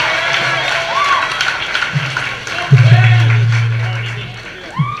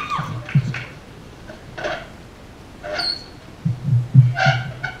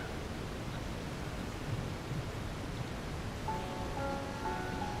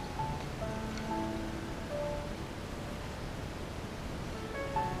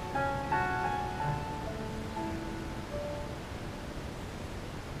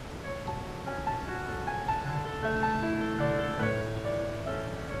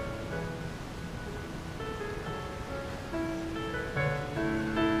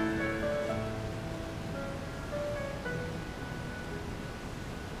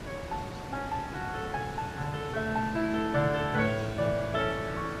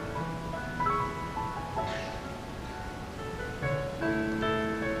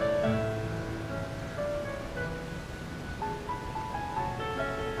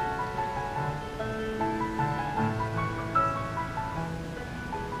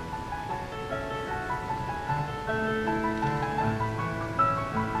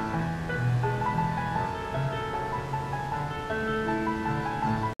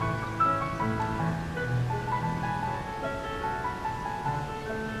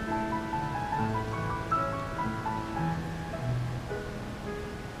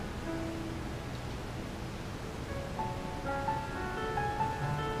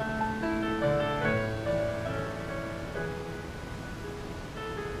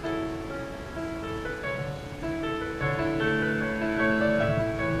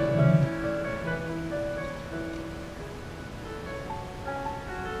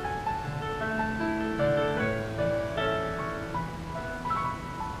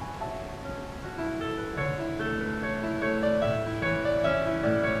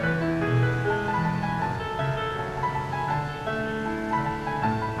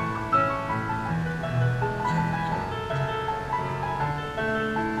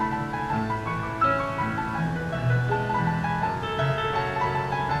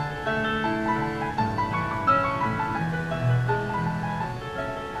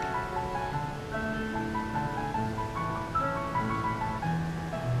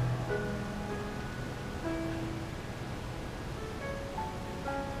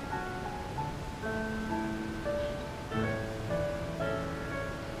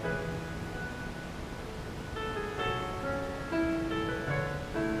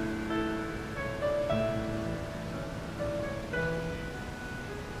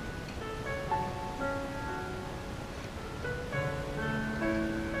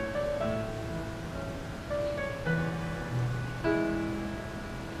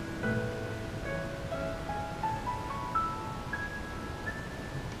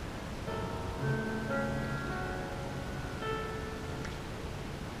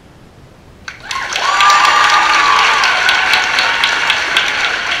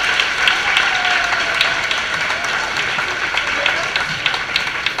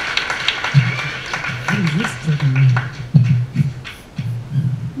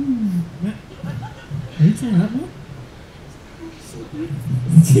 Are you trying that one?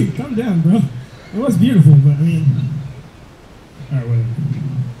 Dude, calm down, bro. It was beautiful, but I mean... Alright, whatever.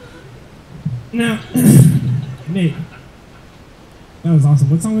 Now, Nate. That was awesome.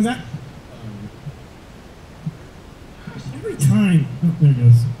 What song was that? Every time... Oh, there it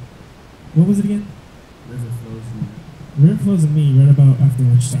goes. What was it again? River Flows in Me. River Flows in Me, right about after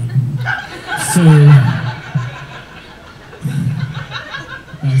lunchtime. So...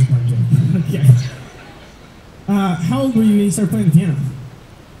 That was a bad joke. Okay. How old were you when you started playing the piano? 15.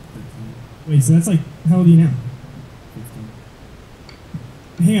 Wait, so that's like, how old are you now?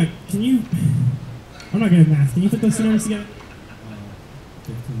 15. Hang on, can you... I'm not good at math. Can you put those two numbers together?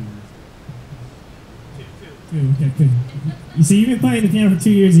 15 years. 2, okay, good. You see, you've been playing the piano for 2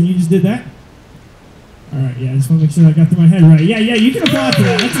 years and you just did that? Alright, yeah, I just want to make sure I got through my head right. Yeah, you can applaud for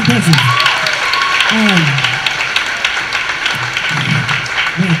that. That's impressive.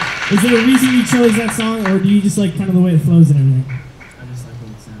 Yeah. Is there a reason you chose that song, or do you just like kind of the way it flows and everything? I just like the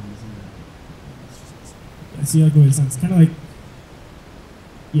way it sounds. Yeah, so you like the way it sounds. Kind of like...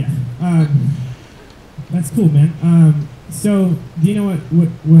 Yeah. That's cool, man. So, do you know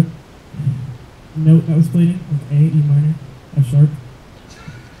what note that was played in? Like A, E minor, F sharp?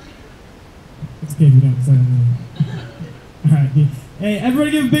 It's okay if you don't, because I don't know. Alright, dude. Hey,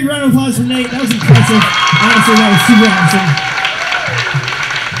 everybody give a big round of applause for Nate. That was impressive. Honestly, that was super awesome.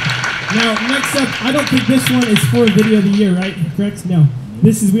 Now, next up, I don't think this one is for Video of the Year, right? Correct? No.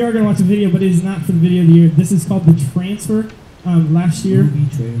 This is, we are going to watch a video, but it is not for the Video of the Year. This is called The Transfer. Last year. Movie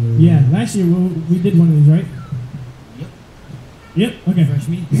trailer. Yeah, last year we did one of these, right? Yep, okay. Fresh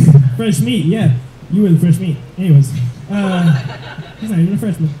meat. Fresh meat, yeah. You were the fresh meat. Anyways. He's not even a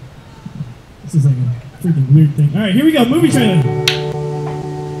freshman. This is like a freaking weird thing. Alright, here we go. Movie trailer.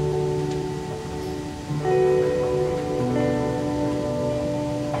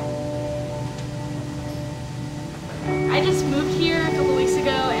 I just moved here a couple weeks ago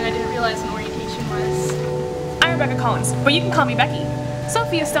and I didn't realize when orientation was. I'm Rebecca Collins, but you can call me Becky.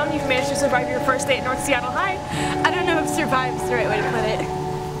 Sophia Stone, you've managed to survive your first day at North Seattle High. I don't know if survive is the right way to put it.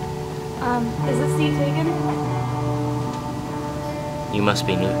 Is this seat taken? You must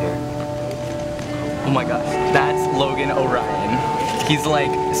be new here. Oh my gosh, that's Logan O'Ryan. He's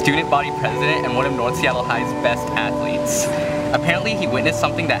like student body president and one of North Seattle High's best athletes. Apparently he witnessed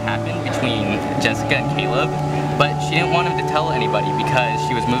something that happened between Jessica and Caleb, but she didn't want him to tell anybody because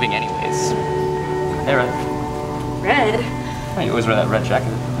she was moving anyways. Hey, Red. Red? Oh, you always wear that red jacket.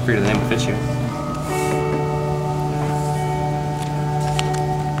 I figured the name would fit you.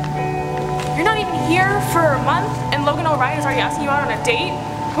 You're not even here for a month and Logan O'Ryan is already asking you out on a date?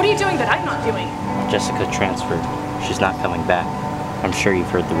 What are you doing that I'm not doing? Jessica transferred. She's not coming back. I'm sure you've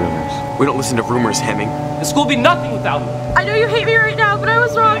heard the rumors. We don't listen to rumors, Hemming. The school would be nothing without me. I know you hate me right now, but I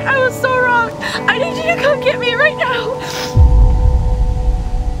was wrong. I was so wrong. I need you to come get me right now.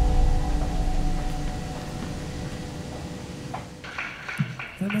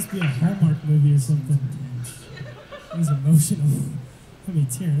 That must be a Hallmark movie or something. It was emotional. Had me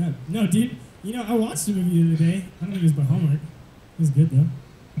tearing up. No, dude. You know, I watched the movie the other day. I don't think it was by Hallmark. It was good, though. You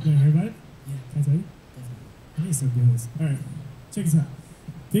want to hear about it? Yeah. Can I tell you? Definitely. I need to start doing this. Alright. Check this out.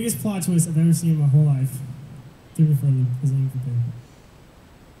 Biggest plot twist I've ever seen in my whole life. Do me for a loop, because I'm prepared.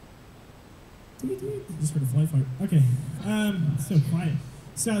 Just heard a fly fart. Okay. So quiet.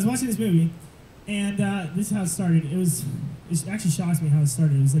 So I was watching this movie, and this is how it started. It actually shocks me how it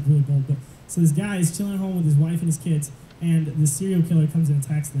started. It was like really bold. But so this guy is chilling at home with his wife and his kids, and the serial killer comes and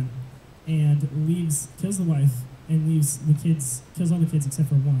attacks them, and kills the wife, and leaves the kids, kills all the kids except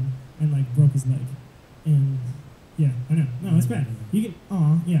for one, and like broke his leg. And yeah, I know. No, it's bad. You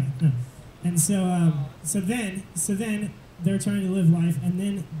can. Yeah, no. And so then they're trying to live life, and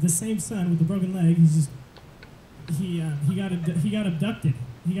then the same son with the broken leg, he got abducted.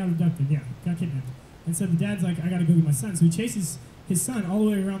 Yeah, got kidnapped. And so the dad's like, I gotta go get my son. So he chases his son all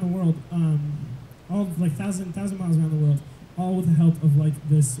the way around the world, all like thousand miles around the world, all with the help of like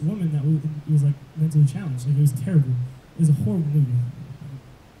this woman that was like mentally challenged. Like it was terrible. It was a horrible movie.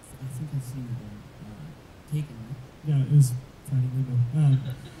 I think I've seen it. Taken, right? Yeah, it was Finding Nemo.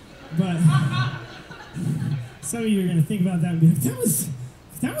 But some of you are gonna think about that and be like,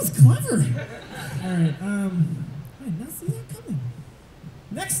 that was clever. All right, I did not see that coming.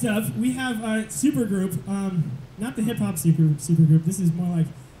 Next up, we have a supergroup. Not the hip hop supergroup. This is more like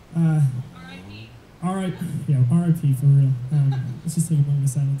R.I.P. Yeah, R.I.P. for real. Let's just take a moment of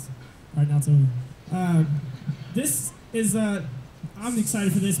silence. All right, now it's over. This is I'm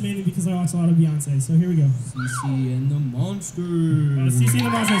excited for this mainly because I watch a lot of Beyonce. So here we go. CeeCee and the Monsters. CeeCee and the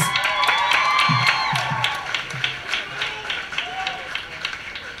Monsters.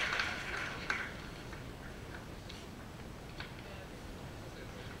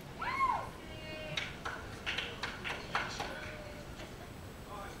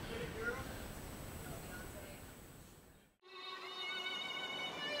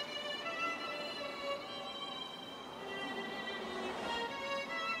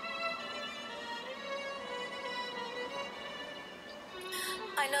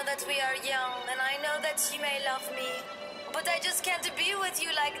 know that we are young, and I know that you may love me, but I just can't be with you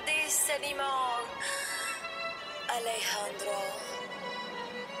like this anymore. Alejandro.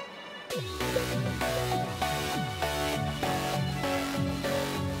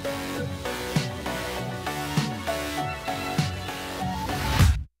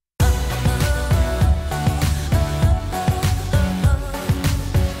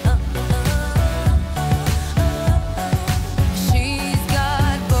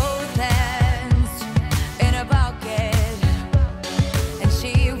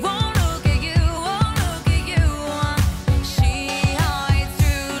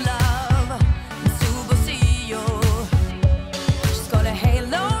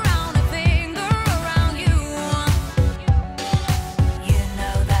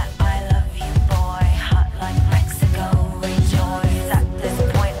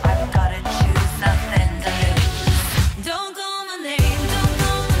 Don't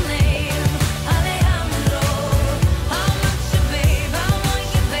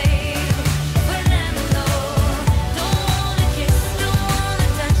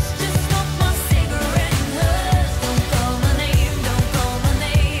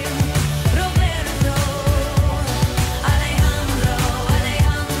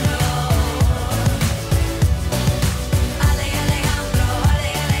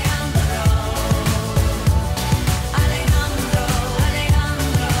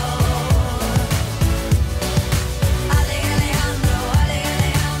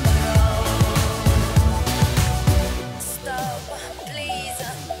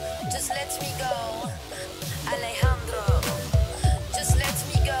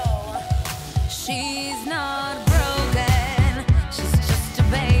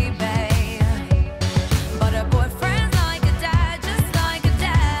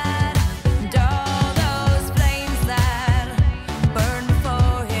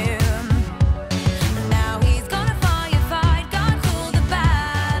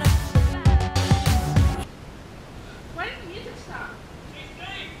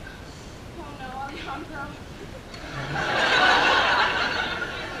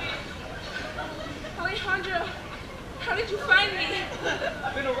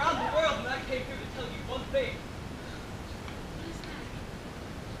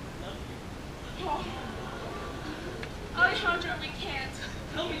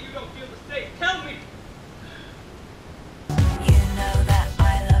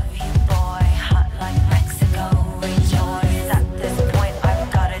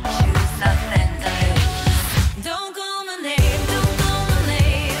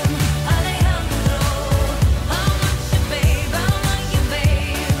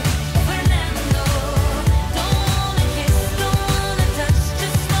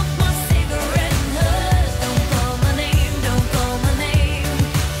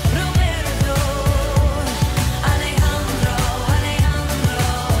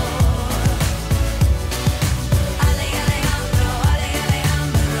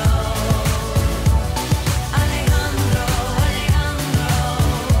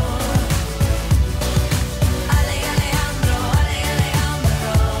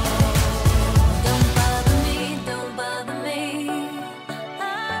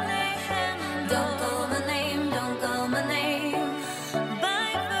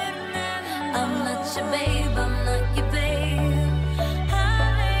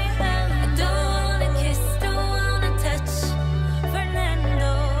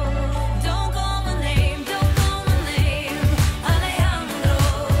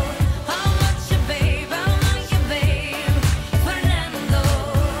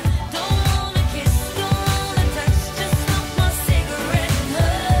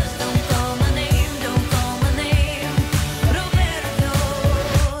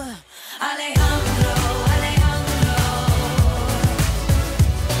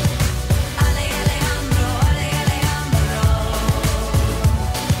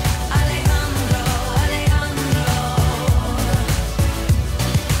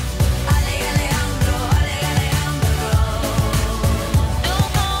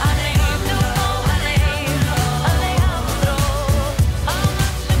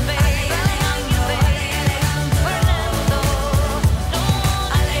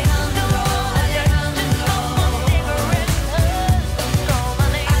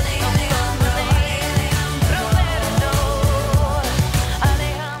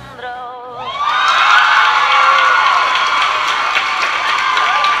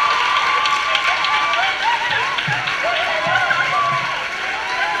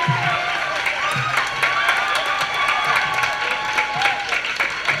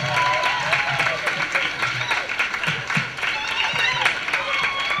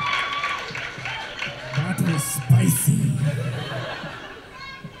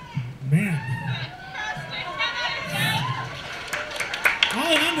Man.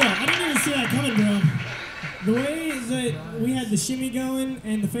 Alejandro, I didn't even see that coming, bro. The way that we had the shimmy going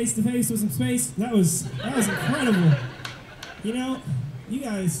and the face-to-face with some space, that was incredible. You know, you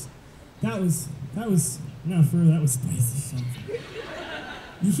guys, that was no, for real, that was spicy.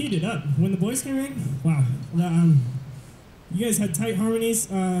 You heated up. When the boys came in, wow. You guys had tight harmonies.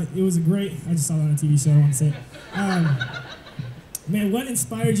 It was a great, I just saw that on a TV show, I want to say it. Man, what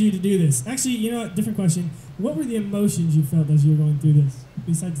inspired you to do this? Actually, you know what, different question. What were the emotions you felt as you were going through this,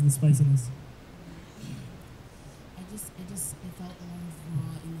 besides the spiciness? I felt a lot of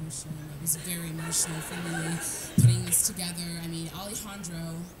raw emotion. It was very emotional for me, putting this together. I mean,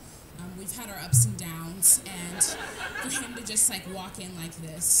 Alejandro, we've had our ups and downs, and for him to just like walk in like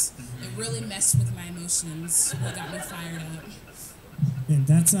this, it really messed with my emotions. It got me fired up. And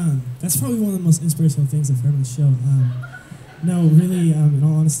that's probably one of the most inspirational things I've heard on the show. No, really, in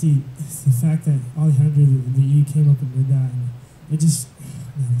all honesty, the fact that Alejandro, that you came up and did that, and it just,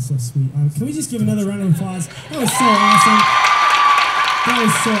 man, it's so sweet. Can we just give another round of applause? That was so awesome. That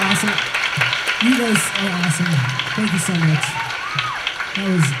was so awesome. You guys are awesome. Thank you so much. That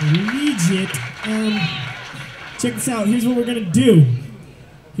was legit. Check this out. Here's what we're gonna do.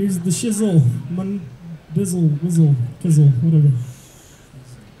 Here's the shizzle, bizzle, whizzle, kizzle, whatever.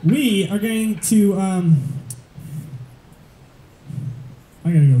 We are going to, I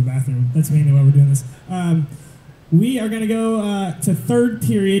gotta go to the bathroom. That's mainly why we're doing this. We are gonna go to third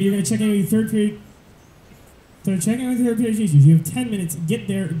period. You're gonna check in with your third period. So check in with your third period teachers. You have 10 minutes. Get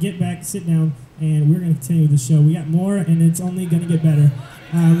there, get back, sit down, and we're gonna continue with the show. We got more, and it's only gonna get better.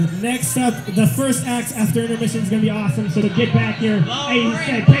 Next up, the first act after intermission is gonna be awesome. So to get back here, hey, he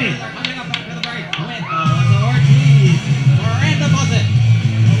said, hey. Coming up after the break with Alyssa Ortiz, Miranda Faucett.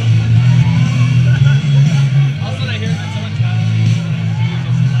 Also, I hear that someone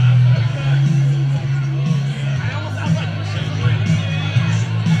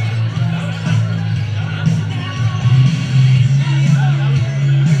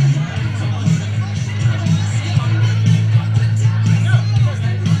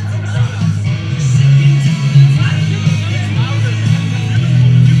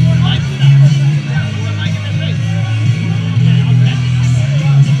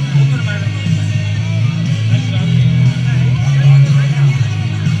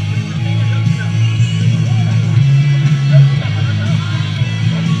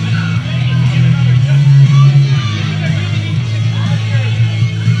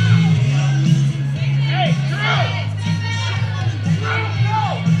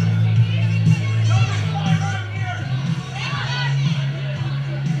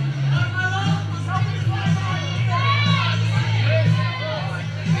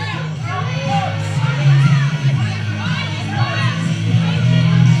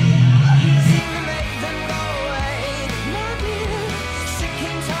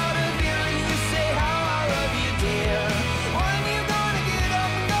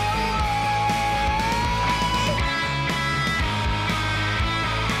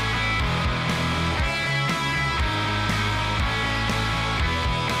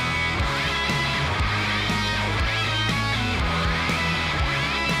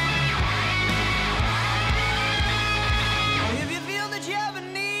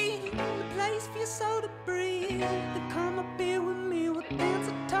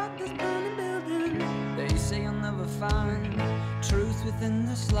within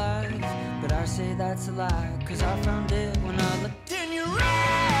this life, but I say that's a lie, 'cause I found it when I looked in your eyes.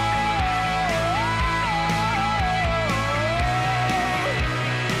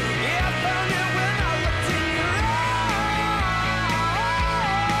 Yeah, I found it when I looked in your eyes.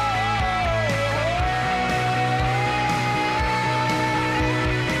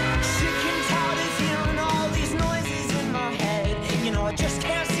 Sick and tired of hearing all these noises in my head. You know, I just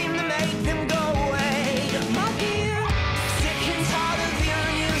can't seem to make them go away. My dear, sick and tired of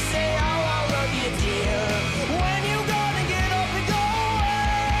hearing you say, oh, I love you, dear. When you gonna get up and go away?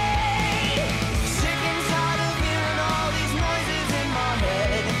 Sick and tired of hearing all these noises in my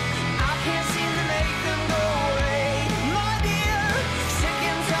head. I can't seem to make them go away. My dear, sick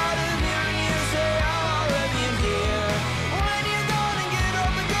and tired of hearing you say, oh, I love you, dear. When you gonna get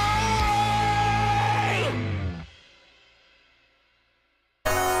up and go away?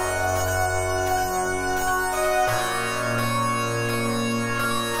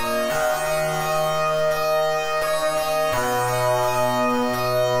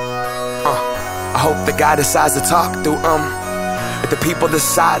 I hope the guy decides to talk through If the people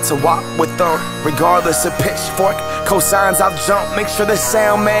decide to walk with them, regardless of pitchfork, cosigns I'll jump. Make sure the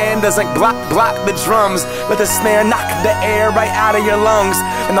sound man doesn't block the drums. Let the snare knock the air right out of your lungs.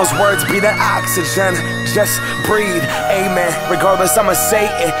 And those words be the oxygen. Just breathe, amen. Regardless, I'ma say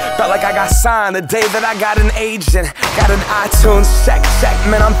it. Felt like I got signed the day that I got an agent. Got an iTunes check,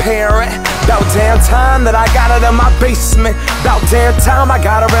 man, I'm paying rent. About damn time that I got it in my basement. About damn time I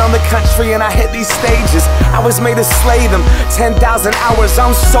got around the country and I hit these stages. I was made to slay them. 10,000 hours,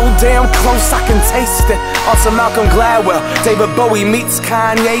 I'm so damn close I can taste it. On some Malcolm Gladwell, David Bowie meets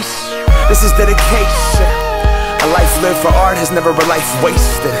Kanye. This is dedication. A life lived for art has never a life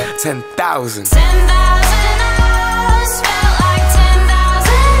wasted. 10,000. 10,000 hours felt like 10,000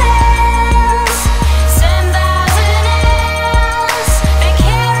 hands. 10,000 hands they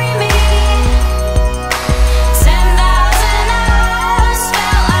carry me. 10,000 hours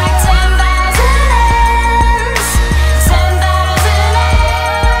felt like 10,000 hands. 10,000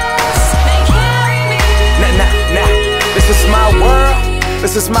 hands they carry me. Nah. This is my world.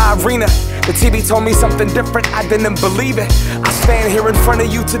 This is my arena. The TV told me something different, I didn't believe it. I stand here in front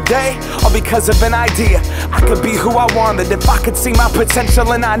of you today, all because of an idea. I could be who I wanted if I could see my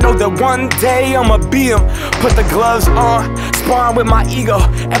potential, and I know that one day I'ma be him. Put the gloves on, sparring with my ego.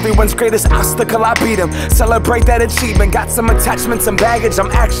 Everyone's greatest obstacle, I beat him. Celebrate that achievement, got some attachments and baggage I'm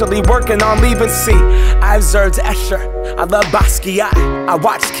actually working on leaving. See, I observed Escher, I love Basquiat, I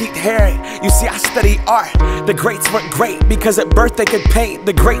watched Keith Haring. You see, I study art. The greats weren't great because at birth they could paint.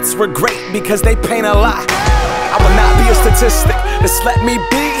 The greats were great because they paint a lot. I will not be a statistic, just let me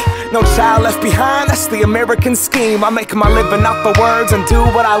be. No child left behind, that's the American scheme. I make my living off the words and do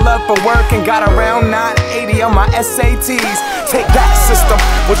what I love for work. And got around 980 on my SATs. Take that system,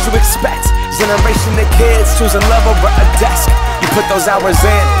 what you expect? Generation of kids choosing love over a desk. You put those hours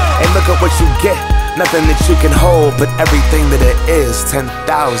in and look at what you get. Nothing that you can hold, but everything that it is. 10,000.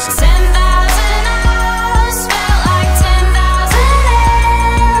 10,000 hours felt like 10,000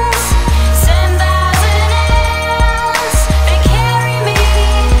 hands. 10,000 hands they carry me.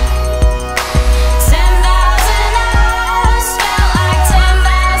 10,000 hours felt like 10,000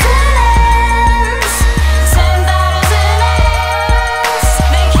 hands. 10,000 hands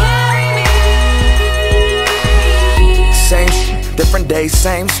they carry me. Same shit, different days,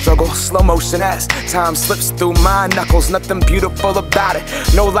 same struggle. Slow motion as time slips through my knuckles. Nothing beautiful about it.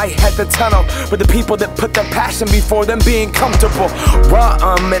 No light at the tunnel. But the people that put their passion before them being comfortable. Raw,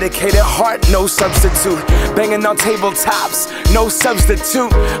 unmedicated heart, no substitute. Banging on tabletops, no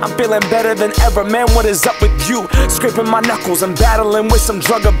substitute. I'm feeling better than ever, man, what is up with you? Scraping my knuckles and battling with some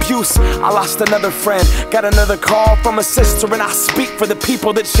drug abuse. I lost another friend, got another call from a sister. And I speak for the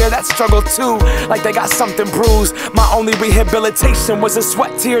people that share that struggle too. Like they got something bruised. My only rehabilitation was the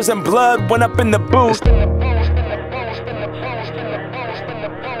sweat, tears, and blood went up in the booth.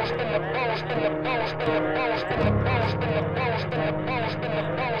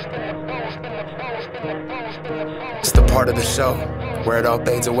 It's the part of the show where it all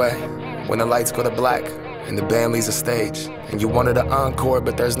fades away, when the lights go to black and the band leaves the stage. And you wanted an encore,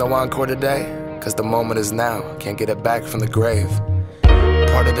 but there's no encore today, cause the moment is now, can't get it back from the grave.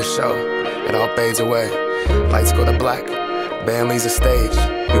 Part of the show, it all fades away, lights go to black, band leaves the stage.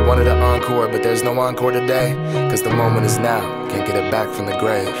 We wanted an encore, but there's no encore today, cause the moment is now, can't get it back from the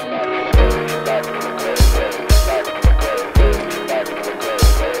grave.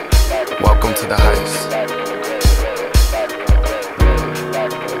 Welcome to the heist.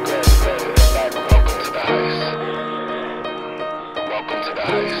 Welcome to the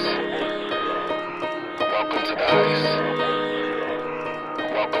heist. Welcome to the heist.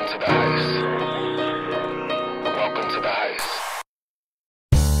 Welcome to the heist. Welcome to the heist.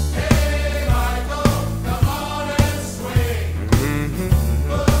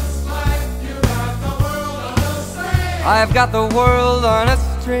 I've got the world on a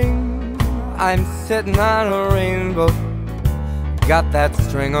string. I'm sitting on a rainbow. Got that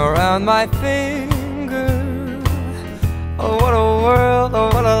string around my finger. Oh, what a world, oh,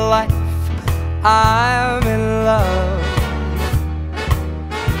 what a life. I'm in love.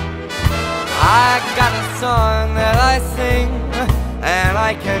 I got a song that I sing, and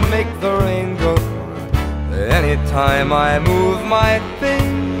I can make the rain go anytime I move my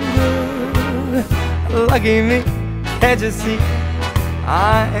finger. Lucky me. Can't you see,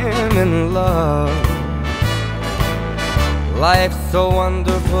 I'm in love. Life's a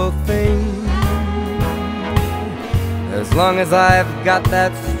wonderful thing, as long as I've got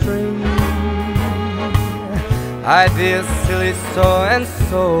that string. I'd be a silly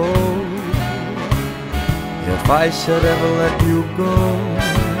so-and-so if I should ever let you go.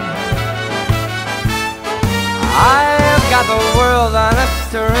 I've got the world world on a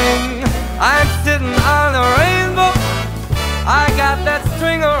string. I'm sitting on a rainbow. I got that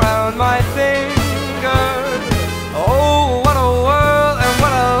string around my finger. Oh, what a world and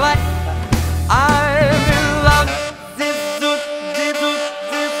what a life. I'm in love.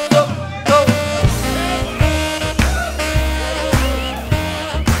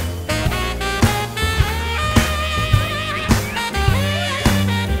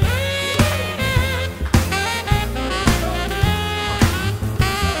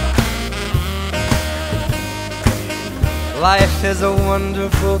 Life is a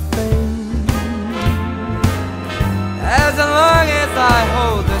wonderful thing, as long as I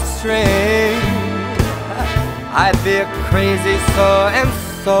hold the string. I'd be a crazy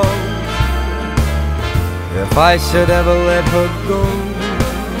so-and-so if I should ever let her go.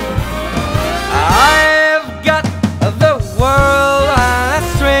 I've got the world on a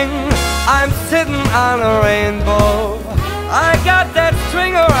string. I'm sitting on a rainbow. I got that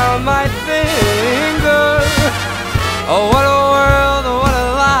string around my finger. Oh, what a world, what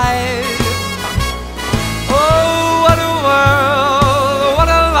a life. Oh, what a world, what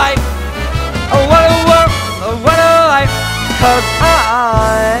a life. Oh, what a world, what a life. 'Cause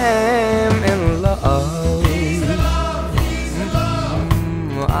I'm in love.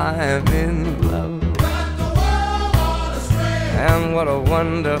 I'm in love. And what a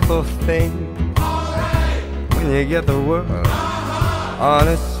wonderful thing when you get the world on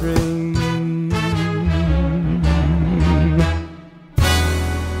a string.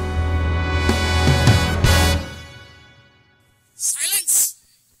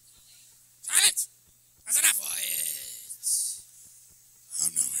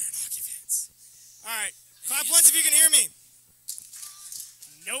 Once if you can hear me.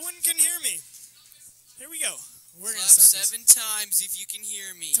 No one can hear me. Here we go. We're gonna start 7 times if you can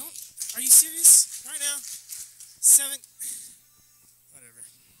hear me. Are you serious? Right now? 7. Whatever.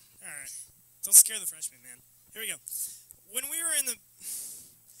 All right. Don't scare the freshmen, man. Here we go. When we were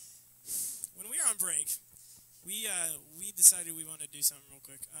on break, we decided we wanted to do something real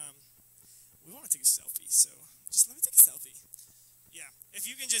quick. We want to take a selfie, so just let me take a selfie. Yeah. If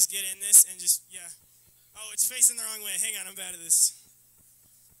you can just get in this and just Oh, it's facing the wrong way. Hang on, I'm bad at this.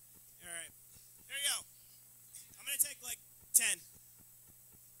 All right. Here we go. I'm going to take like 10.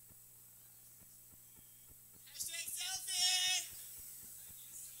 Hashtag selfie!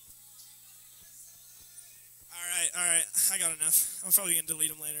 All right. I got enough. I'm probably going to delete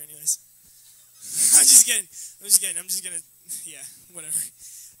them later anyways. I'm just kidding. I'm just going to, whatever.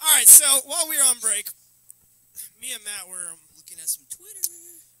 All right, so while we were on break, me and Matt were looking at some Twitter.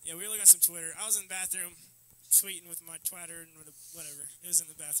 Yeah, we were looking at some Twitter. I was in the bathroom tweeting with my Twitter and whatever. It was in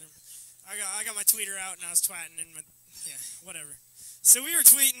the bathroom. I got my tweeter out and I was twatting and whatever. So we were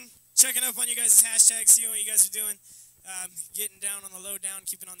tweeting, checking up on you guys' hashtags, seeing what you guys are doing, getting down on the low down,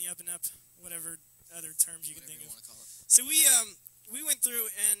 keeping on the up and up, whatever other terms you can think of. So we went through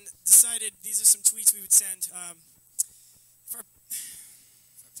and decided these are some tweets we would send. If our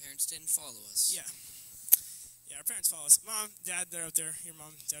parents didn't follow us. Yeah, our parents follow us. Mom, Dad, they're out there. Your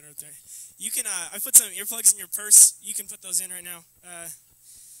mom, Dad are out there. You can, I put some earplugs in your purse. You can put those in right now.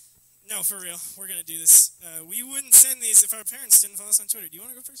 No, for real. We're going to do this. We wouldn't send these if our parents didn't follow us on Twitter. Do you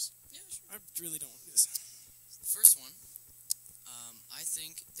want to go first? Yeah, sure. I really don't want to do this. The first one, I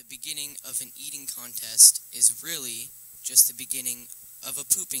think the beginning of an eating contest is really just the beginning of a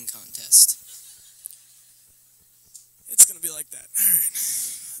pooping contest. It's going to be like that. All right.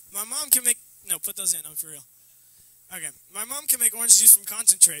 My mom can make... No, put those in. I'm for real. Okay. My mom can make orange juice from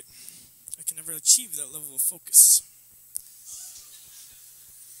concentrate. I can never achieve that level of focus.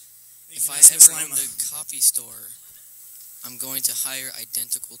 If I ever own the copy store, I'm going to hire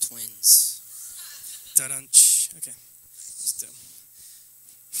identical twins. Da-dunch. Okay. Just dumb.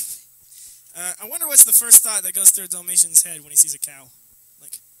 I wonder what's the first thought that goes through a Dalmatian's head when he sees a cow.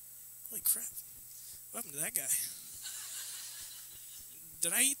 Like, holy crap. What happened to that guy?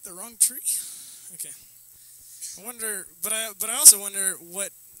 Did I eat the wrong tree? Okay. I wonder, but I also wonder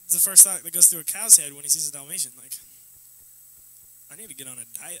what the first thought that goes through a cow's head when he sees a Dalmatian. Like, I need to get on a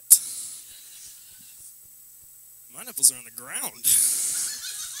diet. My nipples are on the ground.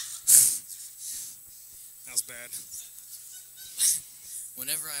 That was bad.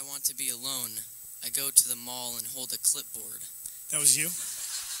 Whenever I want to be alone, I go to the mall and hold a clipboard. That was you?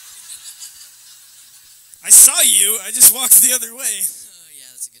 I saw you. I just walked the other way. Yeah,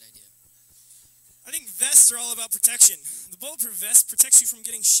 that's a good idea. I think vests are all about protection. The bulletproof vest protects you from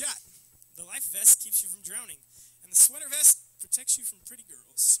getting shot. The life vest keeps you from drowning. And the sweater vest protects you from pretty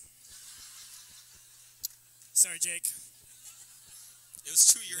girls. Sorry, Jake. It was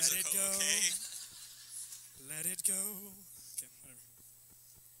 2 years ago, okay? Let it go. Okay, whatever.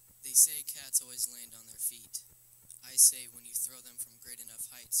 They say cats always land on their feet. I say when you throw them from great enough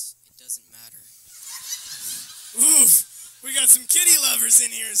heights, it doesn't matter. Ooh, we got some kitty lovers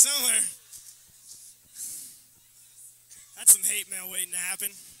in here somewhere. That's some hate mail waiting to happen.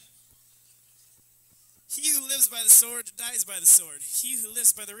 He who lives by the sword dies by the sword. He who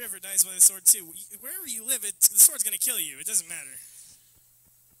lives by the river dies by the sword too. Wherever you live, the sword's gonna kill you. It doesn't matter.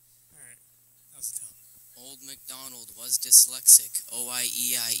 Alright, that was dumb. Old MacDonald was dyslexic.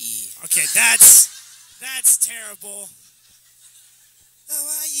 O-I-E-I-E. Okay, that's terrible.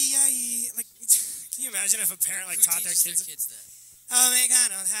 O-I-E-I-E. Like, can you imagine if a parent like taught their kids that? Oh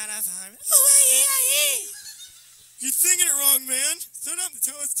MacDonald had a farm. O-I-E-I-E. You're thinking it wrong, man. Sit up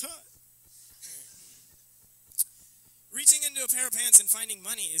until it's taught. Reaching into a pair of pants and finding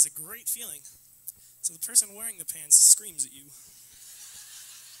money is a great feeling. So the person wearing the pants screams at you.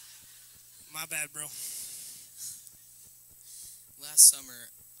 My bad, bro. Last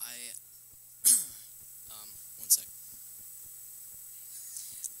summer, one sec.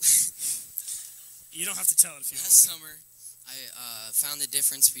 You don't have to tell it if you want. Last summer, I found the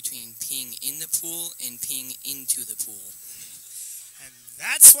difference between peeing in the pool and peeing into the pool. And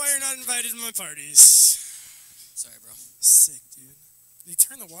that's why you're not invited to my parties. Sorry, bro. Sick, dude. They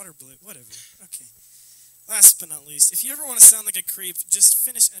turn the water blue. Whatever. Okay. Last but not least, if you ever want to sound like a creep, just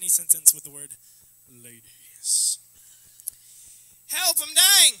finish any sentence with the word ladies. Help, I'm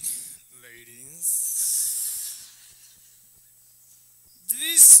dying! Ladies.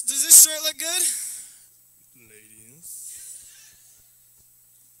 Does this shirt look good? Ladies.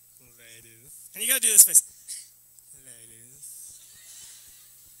 Ladies. And you gotta do this face. Ladies.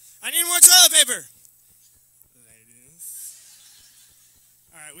 I need more toilet paper!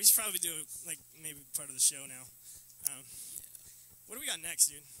 Alright, we should probably do, like, maybe part of the show now. What do we got next,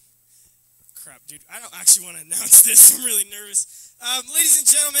 dude? Crap, dude. I don't actually want to announce this. I'm really nervous. Ladies and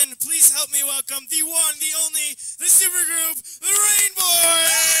gentlemen, please help me welcome the one, the only, the supergroup, the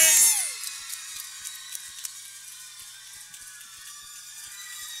Rainboyz!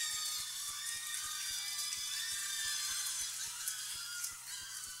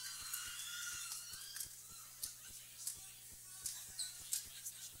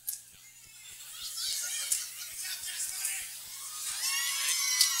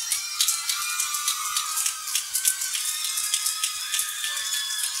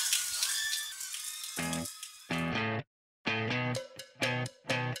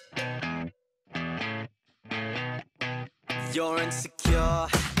 You're insecure,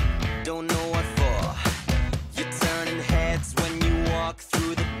 don't know what for. You're turning heads when you walk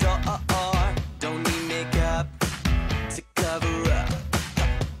through the door. Don't need makeup to cover up.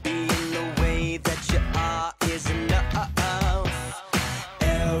 Being the way that you are is enough.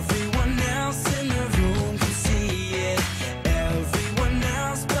 Everyone else in the room can see it. Everyone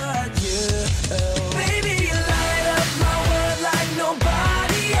else but you. Baby, you light up my world like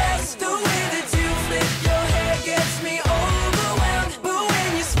nobody else. The way that you flip your hair gets me overwhelmed. But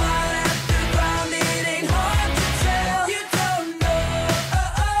when you smile at the ground, it ain't hard to tell. You don't know,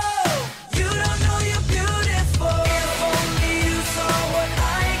 you don't know you're beautiful. If only you saw what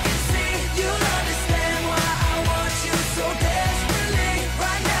I can see, you'll understand why I want you so desperately.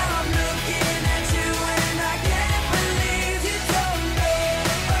 Right now I'm looking at you and I can't believe you don't know,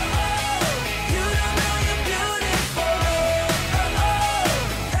 you don't know you're beautiful.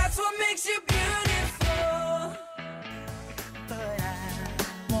 That's what makes you beautiful. But I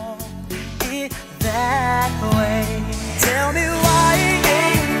want it that way. Tell me why it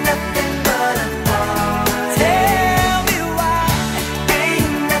ain't nothing but a thought. Tell me why it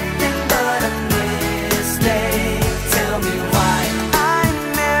ain't nothing but a mistake. Tell me why I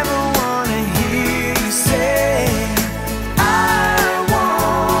never wanna hear you say I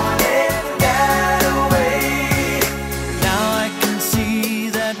want it that way. Now I can see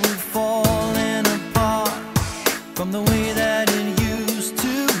that we've fallen apart from the way that it used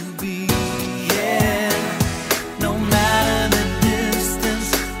to be. Yeah, no matter the distance,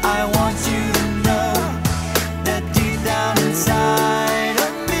 I want you to know that deep down inside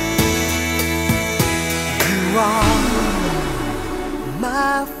of me, you are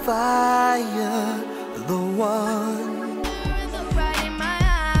my fire, the one. Right in my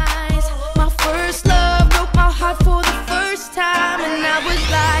eyes, my first love broke my heart for the first time, and I was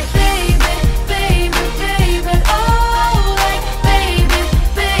like, baby, baby, baby, oh, like, baby,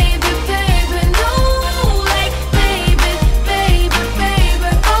 baby, baby, no, like, baby, baby,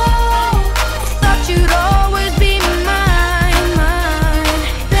 baby, oh, thought you'd always be mine, mine,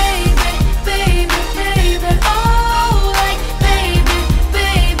 baby, baby, baby, oh, like, baby,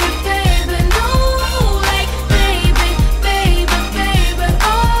 baby, baby, no, like, baby, baby,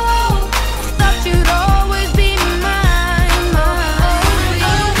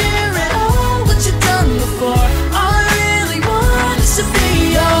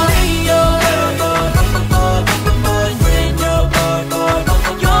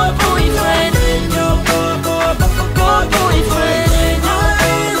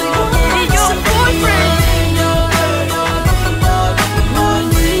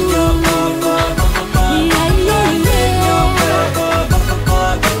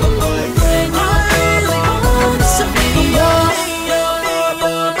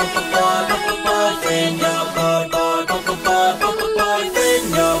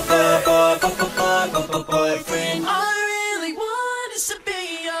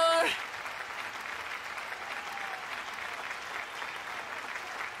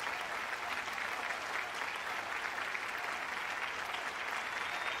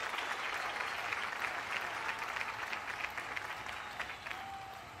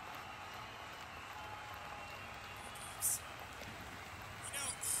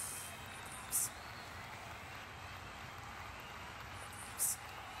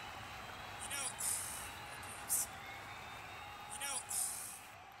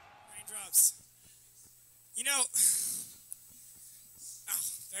 You know, oh,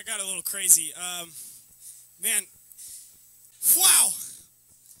 that got a little crazy. Man, wow,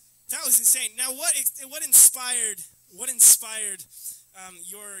 that was insane. Now, what inspired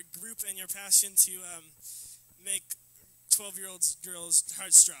your group and your passion to make 12-year-old girls'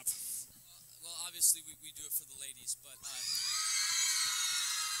 hearts drop? Well, obviously we do it for the ladies, but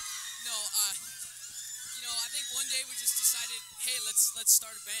no, you know, I think one day we just decided, hey, let's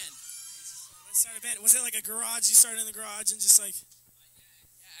start a band. Let's start a band. Was it like a garage? You started in the garage and just like?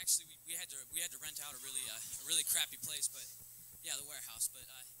 Yeah, actually we had to rent out a really crappy place, but yeah, the warehouse. But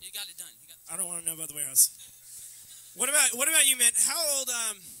it got it done. I don't want to know about the warehouse. What about you, man? How old?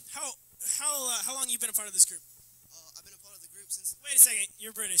 How long you been a part of this group? I've been a part of the group since. Wait a second.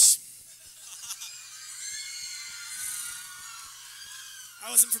 You're British.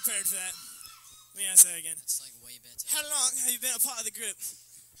 I wasn't prepared for that. Let me ask that again. It's like way better. How long have you been a part of the group?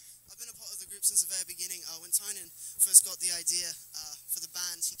 I've been a part of the group since the very beginning. When Tynan first got the idea for the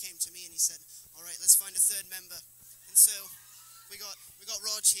band, he came to me and he said, "All right, let's find a third member." And so we got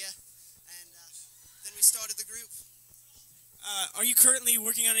Raj here, and then we started the group. Are you currently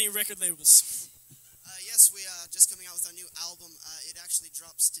working on any record labels? Yes, we are just coming out with our new album. It actually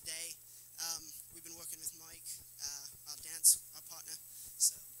drops today. We've been working with Mike, our partner.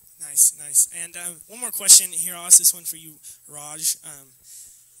 So. Nice. And one more question here. I'll ask this one for you, Raj.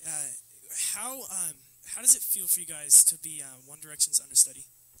 How does it feel for you guys to be One Direction's understudy?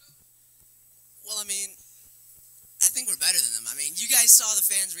 Well, I mean, I think we're better than them. I mean, you guys saw the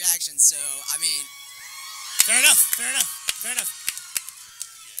fans' reaction, so, I mean... Fair enough.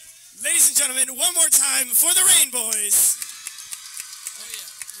 Ladies and gentlemen, one more time for the Rainboyz. Oh, yeah.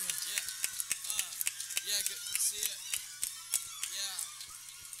 Yeah, good. See ya. Yeah.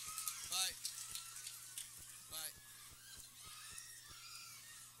 Bye.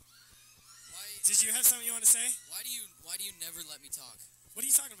 Did you have something you want to say? Why do you never let me talk? What are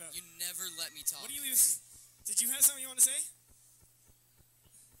you talking about? You never let me talk. What do you even... Did you have something you want to say?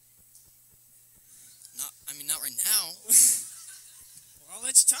 Not right now. Well, I'll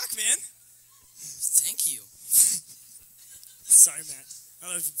let you talk, man. Thank you. Sorry, Matt.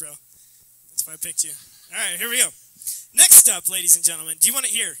 I love you, bro. That's why I picked you. All right, here we go. Next up, ladies and gentlemen, do you want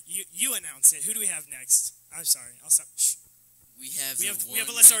to hear? You announce it. Who do we have next? I'm sorry. I'll stop. Shh. We have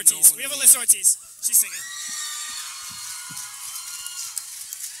Alyssa Ortiz. We have Alyssa Ortiz. She's singing.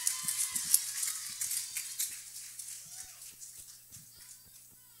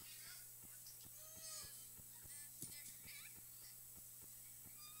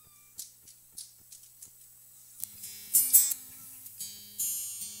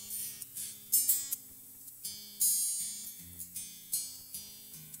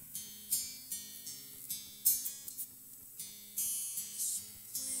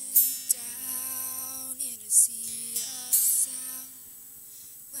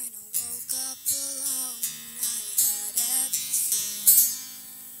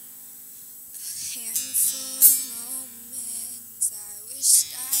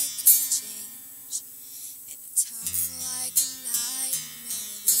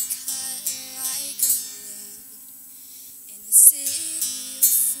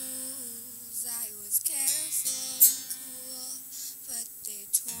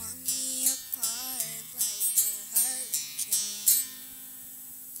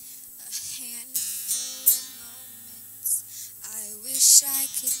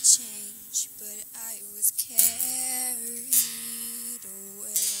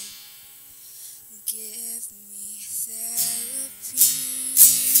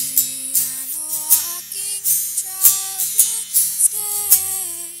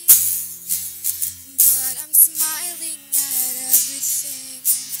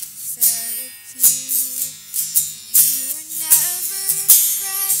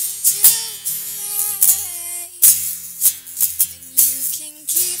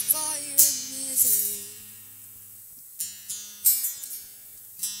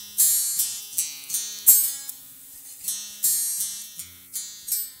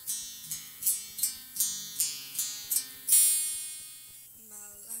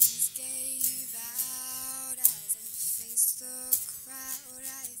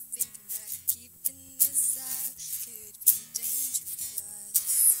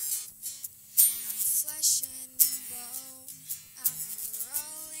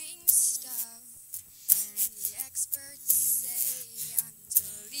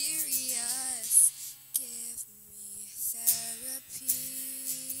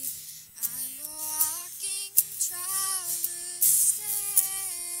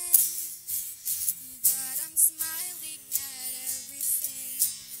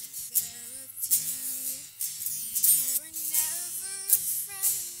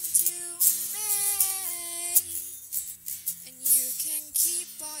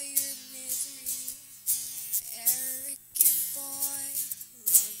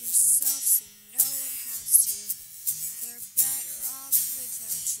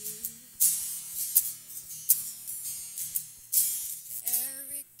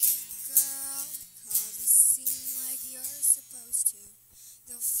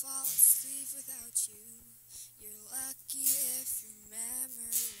 without you. You're lucky if your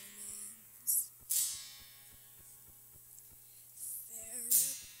memory remains.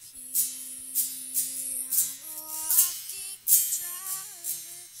 Therapy, I'm a walking travesty,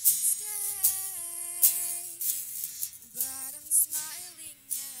 but I'm smiling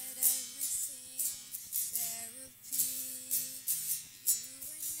at everything. Therapy, you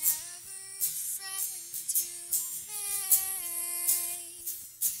were never a friend to me,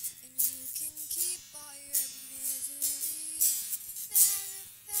 and you can keep all your misery.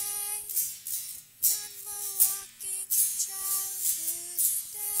 Therapy, I'm a walking travesty,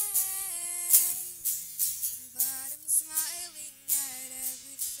 but I'm smiling at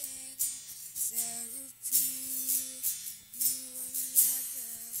everything. Therapy, you were never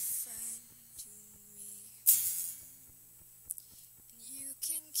a friend to me, and you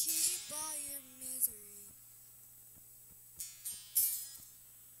can keep all your misery.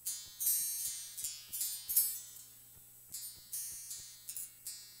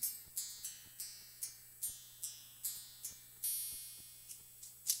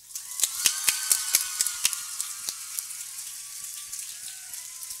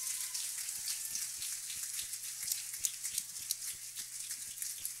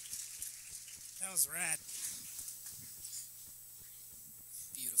 That was rad.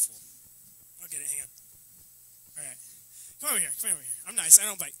 Beautiful. I'll get it. Hang on. All right. Come over here. Come over here. I'm nice. I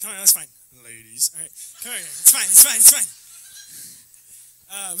don't bite. Come on. That's fine. Ladies. All right. Come over here. It's fine. It's fine. It's fine.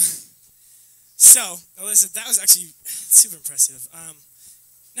 So, Alyssa, that was actually super impressive.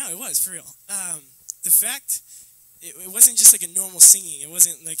 No, it was, for real. The fact, it wasn't just like a normal singing. It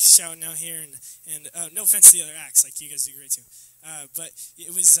wasn't like shouting out here and no offense to the other acts, like you guys do great too. But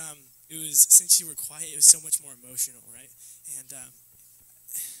it was, since you were quiet, it was so much more emotional, right? And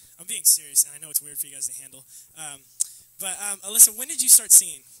I'm being serious, and I know it's weird for you guys to handle. But Alyssa, when did you start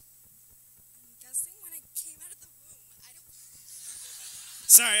singing? I'm guessing when I came out of the womb.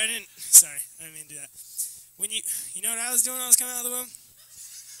 Sorry, I didn't mean to do that. When you know what I was doing when I was coming out of the womb?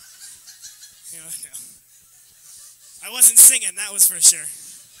 No. I wasn't singing, that was for sure.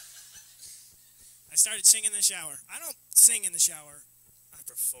 I started singing in the shower. I don't sing in the shower, I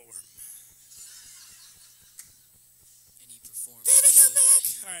perform. And he performs. Baby, come back!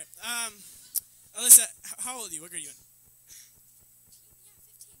 Alright, Alyssa, how old are you? What grade are you in?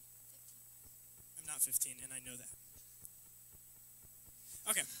 I'm not 15, and I know that.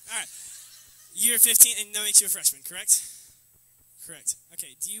 Okay, alright. You're 15, and that makes you a freshman, correct? Correct.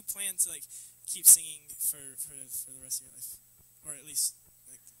 Okay, do you plan to, like, keep singing for the rest of your life? Or at least,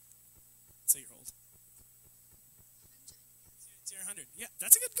 like, until you're old? To your 100. Yeah,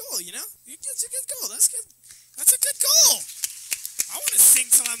 that's a good goal, you know? That's a good goal. That's good. That's a good goal. I want to sing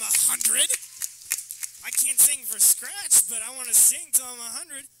till I'm 100. I can't sing for scratch, but I want to sing till I'm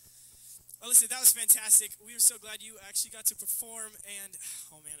 100. Alyssa, that was fantastic. We were so glad you actually got to perform, and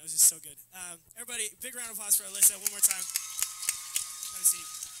oh man, it was just so good. Everybody, big round of applause for Alyssa one more time. Have a seat.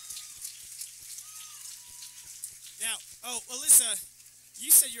 Now, Alyssa,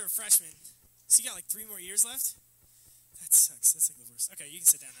 you said you're a freshman, so you got like 3 more years left? That sucks. That's like the worst. Okay, you can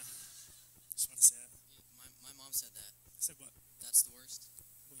sit down now. Just want to say that. My mom said that. Said what? That's the worst.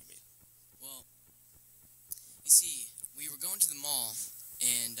 What do you mean? Well, you see, we were going to the mall,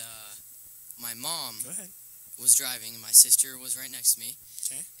 and my mom was driving, and my sister was right next to me.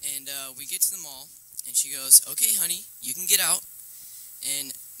 Okay. And we get to the mall, and she goes, "Okay, honey, you can get out."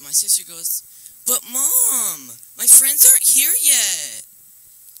 And my sister goes, "But Mom, my friends aren't here yet.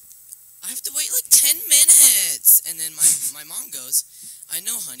 I have to wait like 10 minutes. And then my mom goes, "I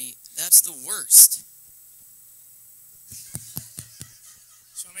know, honey, that's the worst."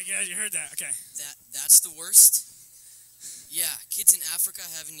 Just want to make sure you heard that. Okay. That's the worst? Yeah, kids in Africa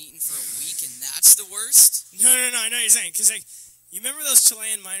haven't eaten for a week, and that's the worst? No, I know what you're saying. Because, like, you remember those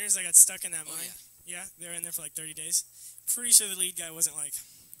Chilean miners that got stuck in that mine? Yeah, they were in there for like 30 days. Pretty sure the lead guy wasn't like,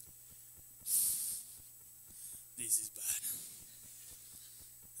 "This is bad.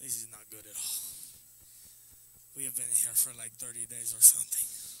 This is not good at all. We have been here for like 30 days or something.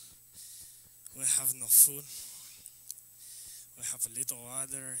 We have no food. We have a little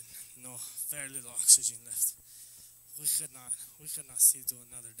water and very little oxygen left. We could not see to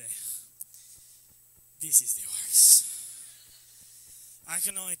another day. This is the worst. I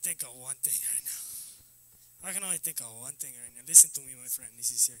can only think of one thing right now. Listen to me, my friend.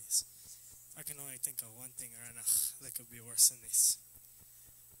 This is serious. I can only think of one thing right now that could be worse than this.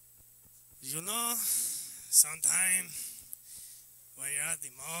 You know, sometime when you're at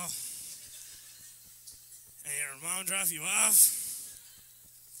the mall and your mom drops you off,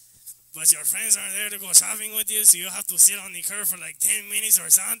 but your friends aren't there to go shopping with you, so you have to sit on the curb for like 10 minutes or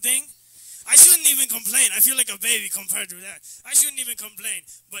something. I shouldn't even complain. I feel like a baby compared to that. I shouldn't even complain.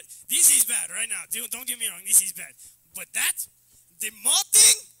 But DC's bad right now. Don't get me wrong. DC's bad. But that, the mall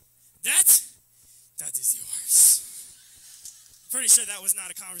thing, that is yours. Pretty sure that was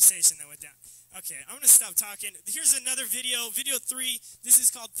not a conversation that went down. Okay, I'm going to stop talking. Here's another video. Video 3. This is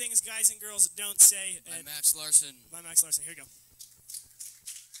called Things Guys and Girls Don't Say. By Max Larsen. By Max Larsen. Here we go.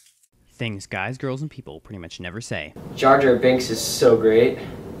 Things guys, girls, and people pretty much never say. Jar Jar Binks is so great.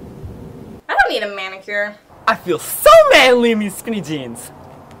 I don't need a manicure. I feel so manly in these skinny jeans.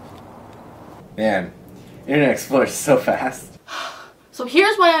 Man, Internet Explorer is so fast. So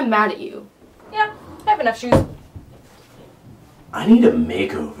here's why I'm mad at you. Yeah, I have enough shoes. I need a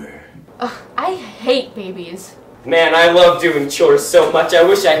makeover. Ugh, I hate babies. Man, I love doing chores so much. I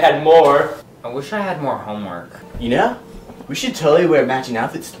wish I had more. I wish I had more homework. You know, we should totally wear matching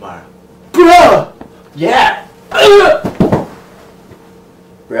outfits tomorrow. Bro! Yeah!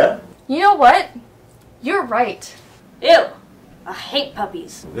 Bro? You know what? You're right. Ew. I hate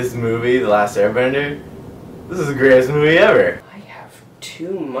puppies. This movie, The Last Airbender, this is the greatest movie ever. I have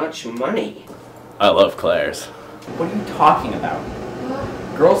too much money. I love Claire's. What are you talking about?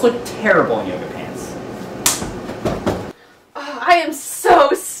 Girls look terrible in yoga pants. I am so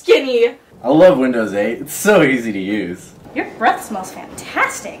skinny. I love Windows 8. It's so easy to use. Your breath smells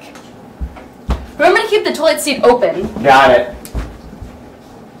fantastic. Remember to keep the toilet seat open. Got it.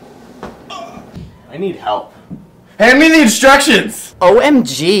 I need help. Hand me the instructions!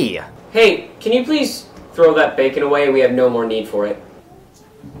 OMG! Hey, can you please throw that bacon away? We have no more need for it.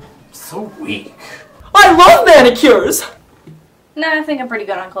 So weak. I love manicures! Nah, I think I'm pretty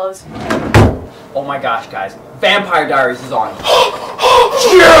good on clothes. Oh my gosh, guys. Vampire Diaries is on.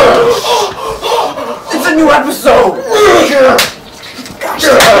 It's a new episode!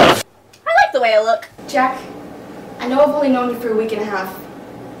 I like the way I look. Jack, I know I've only known you for a week and a half.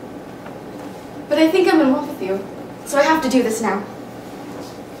 But I think I'm in love with you. So I have to do this now.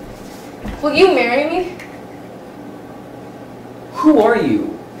 Will you marry me? Who are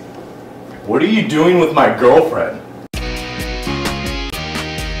you? What are you doing with my girlfriend?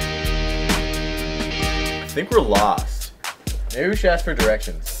 I think we're lost. Maybe we should ask for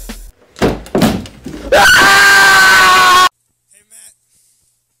directions. Ah! Hey, Matt.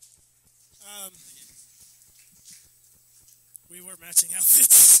 We wear matching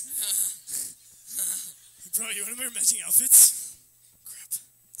outfits. Bro, you want to wear matching outfits? Crap.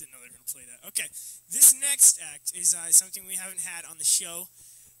 Didn't know they were going to play that. Okay. This next act is something we haven't had on the show.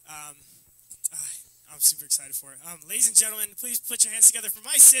 I'm super excited for it. Ladies and gentlemen, please put your hands together for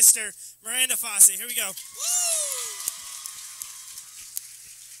my sister, Miranda Faucett. Here we go.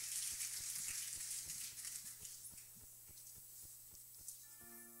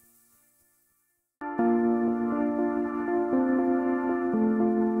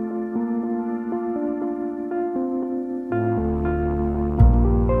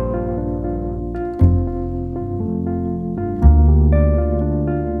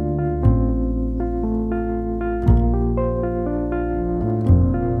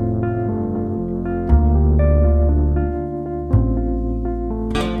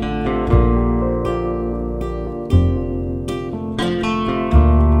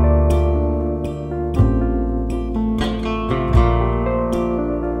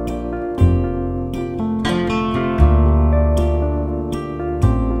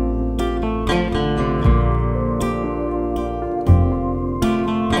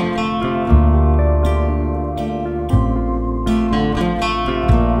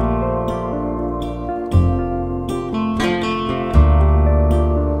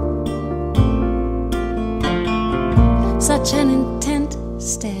 Such an intent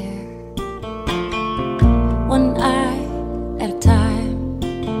stare, one eye at a time,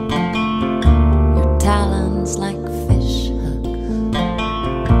 your talons like fish hooks.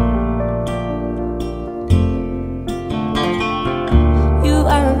 You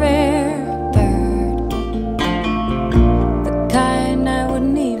are a rare bird, the kind I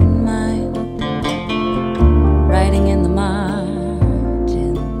wouldn't even mind writing in the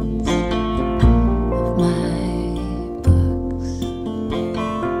margins of my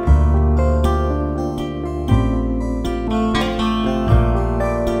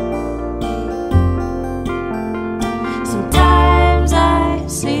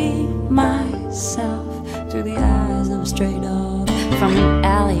from an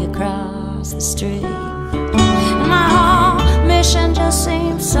alley across the street. My whole mission just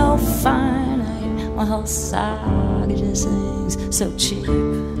seems so finite. My whole saga just seems so cheap.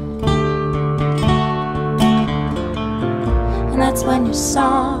 And that's when your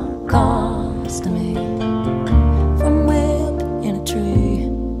song calls to me from whip in a tree.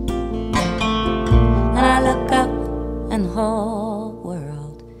 whole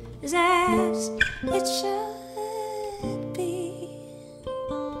world is as it should be.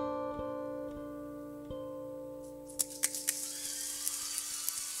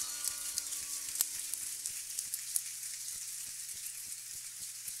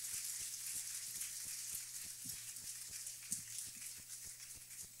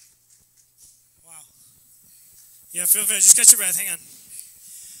 Yeah, feel free. Just catch your breath. Hang on.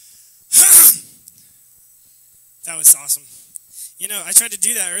 That was awesome. You know, I tried to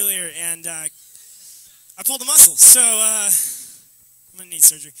do that earlier, and I pulled a muscle, so I'm going to need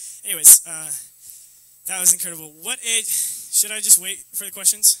surgery. Anyways, that was incredible. What age... Should I just wait for the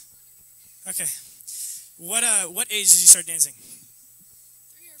questions? Okay. What age did you start dancing?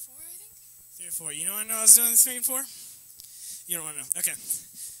 3 or 4, I think. 3 or 4. You know what I was doing 3 and 4? You don't want to know. Okay.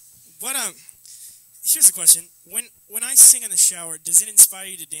 What, here's a question. When I sing in the shower, does it inspire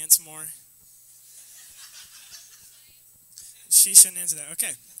you to dance more? She shouldn't answer that.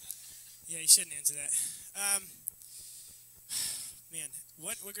 Okay. Yeah, you shouldn't answer that. Man,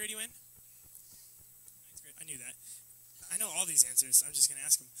 what grade are you in? 9th grade. I knew that. I know all these answers. I'm just gonna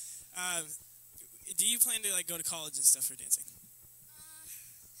ask them. Do you plan to like go to college and stuff for dancing?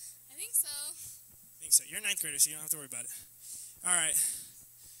 I think so. I think so. You're a 9th grader, so you don't have to worry about it. All right.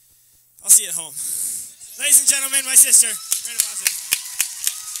 I'll see you at home. Ladies and gentlemen, my sister, Miranda Faucett.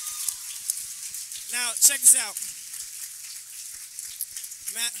 Now, check this out.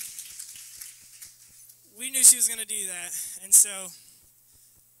 Matt, we knew she was going to do that, and so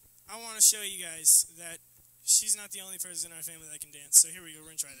I want to show you guys that she's not the only person in our family that can dance. So here we go. We're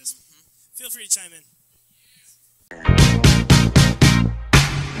going to try this. Feel free to chime in.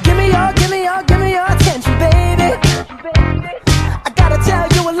 Give me your attention, baby. I gotta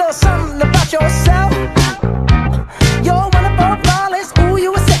tell you a little something about yourself. You're wonderful, flawless, ooh,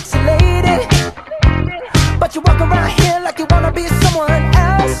 you a sexy lady. But you walk around here like you wanna be someone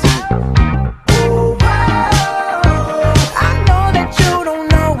else. Ooh, whoa. I know that you don't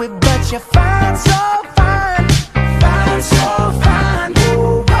know it, but you're fine, so fine. Fine, so fine.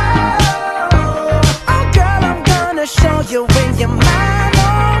 Ooh, whoa. Oh, girl, I'm gonna show you when you're mine,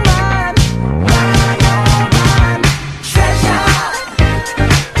 oh, mine. Mine, oh, mine. Treasure.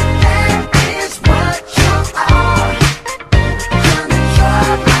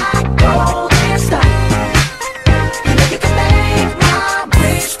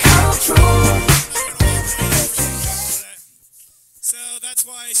 That's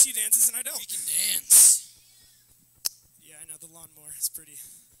why she dances and I don't. You can dance. Yeah, I know, the lawnmower is pretty.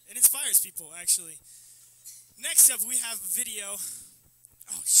 It inspires people, actually. Next up, we have a video.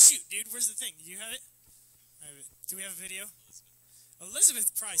 Oh, shoot, dude, where's the thing? Do you have it? I have it. Do we have a video?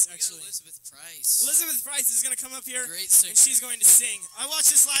 Elizabeth Price, actually. Elizabeth Price. Elizabeth Price is going to come up here. Great singer. And she's going to sing. I watched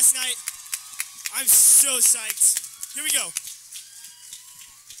this last night. I'm so psyched. Here we go.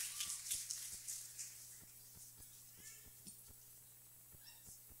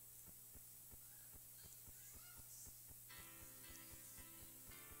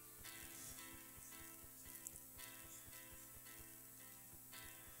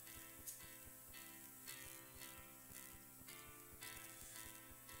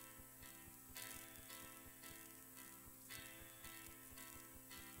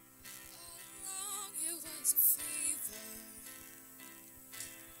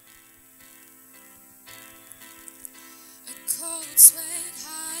 Cold sweat,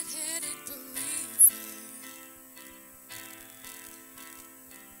 hot-headed believer.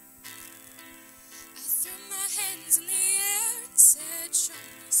 I threw my hands in the air and said, show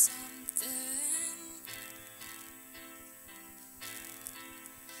me something.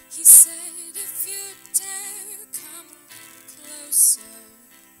 He said, if you dare, come a little closer.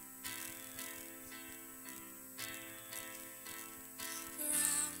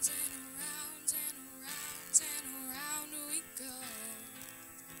 Round and around and around and around we go.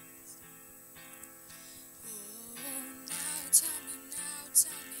 Oh, now tell me now,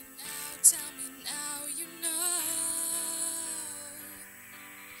 tell me now, tell me now you know.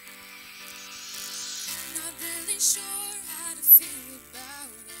 Not really sure how to feel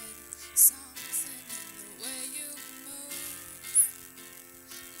about it. Something in the way you move.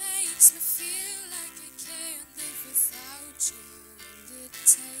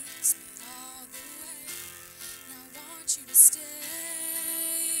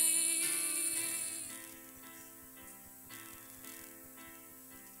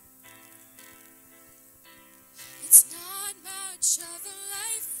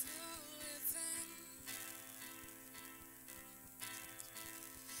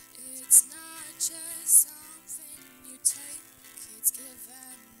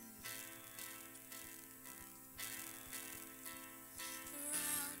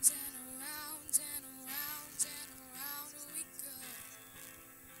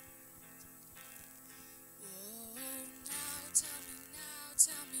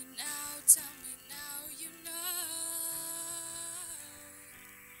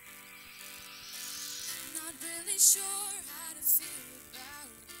 sure how to feel about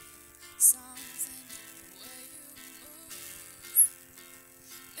it. Something the way you move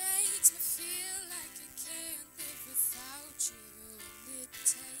makes me feel like I can't live without you. And it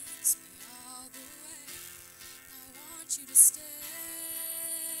takes me all the way. I want you to stay.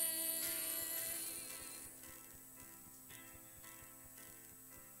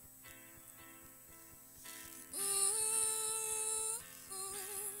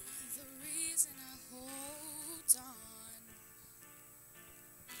 The reason I hold on.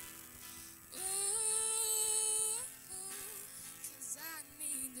 Ooh, 'cause I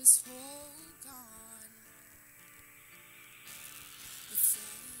need this hold on.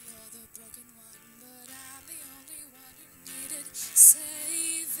 Funny, you're the broken one, but I'm the only one who needed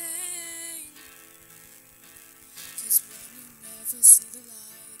saving. 'Cause when you never see the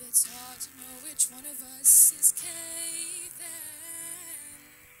light, it's hard to know which one of us is caving.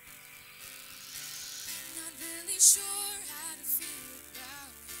 Not really sure how to feel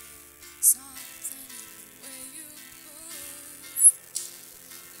about it. Something in the way you move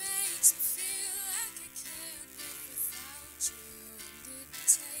makes me feel like I can't live without you. And it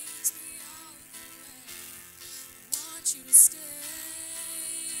takes me all the way. I want you to stay.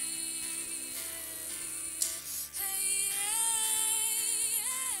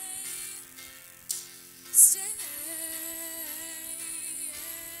 Stay.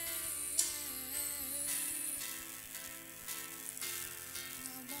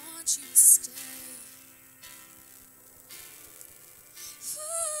 I want you to stay.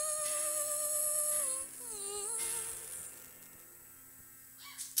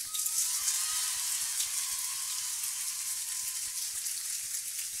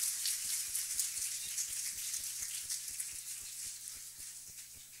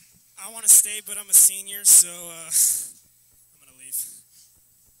 I want to stay, but I'm a senior, so I'm gonna leave.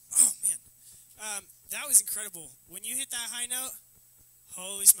 Oh man, that was incredible. When you hit that high note,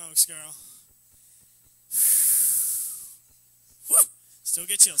 holy smokes, girl! Woo! Still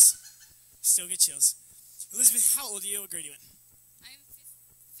get chills. Still get chills. Elizabeth, how old are you? What grade are you in? I'm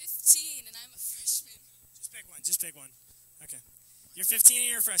 15 and I'm a freshman. Just pick one. Just pick one. Okay. You're 15 and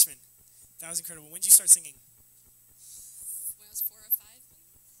you're a freshman. That was incredible. When did you start singing? When I was 4 or 5.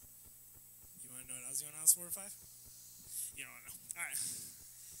 You want to know what I was doing when I was 4 or 5? You don't want to know. All right.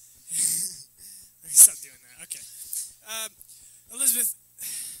 Stop doing that. Okay. Elizabeth,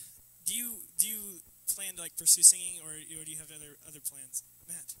 do you plan to like pursue singing, or do you have other plans?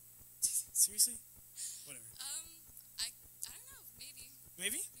 Matt, seriously? Whatever. I don't know.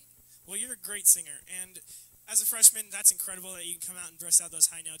 Maybe? Well, you're a great singer, and as a freshman, that's incredible that you can come out and burst out those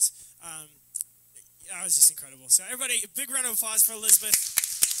high notes. That was just incredible. So everybody, a big round of applause for Elizabeth.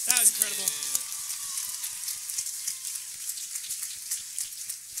 That was incredible.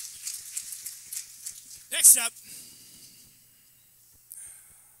 Next up.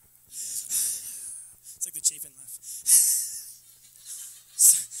 It's like the Chapin laugh.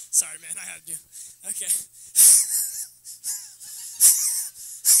 Sorry, man, I had to do. Okay.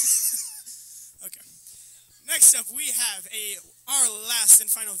 Okay. Next up, we have our last and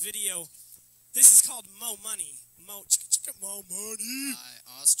final video. This is called Mo Money. Mo Money. By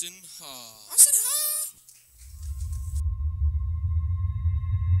Austin Hall. Austin Hall.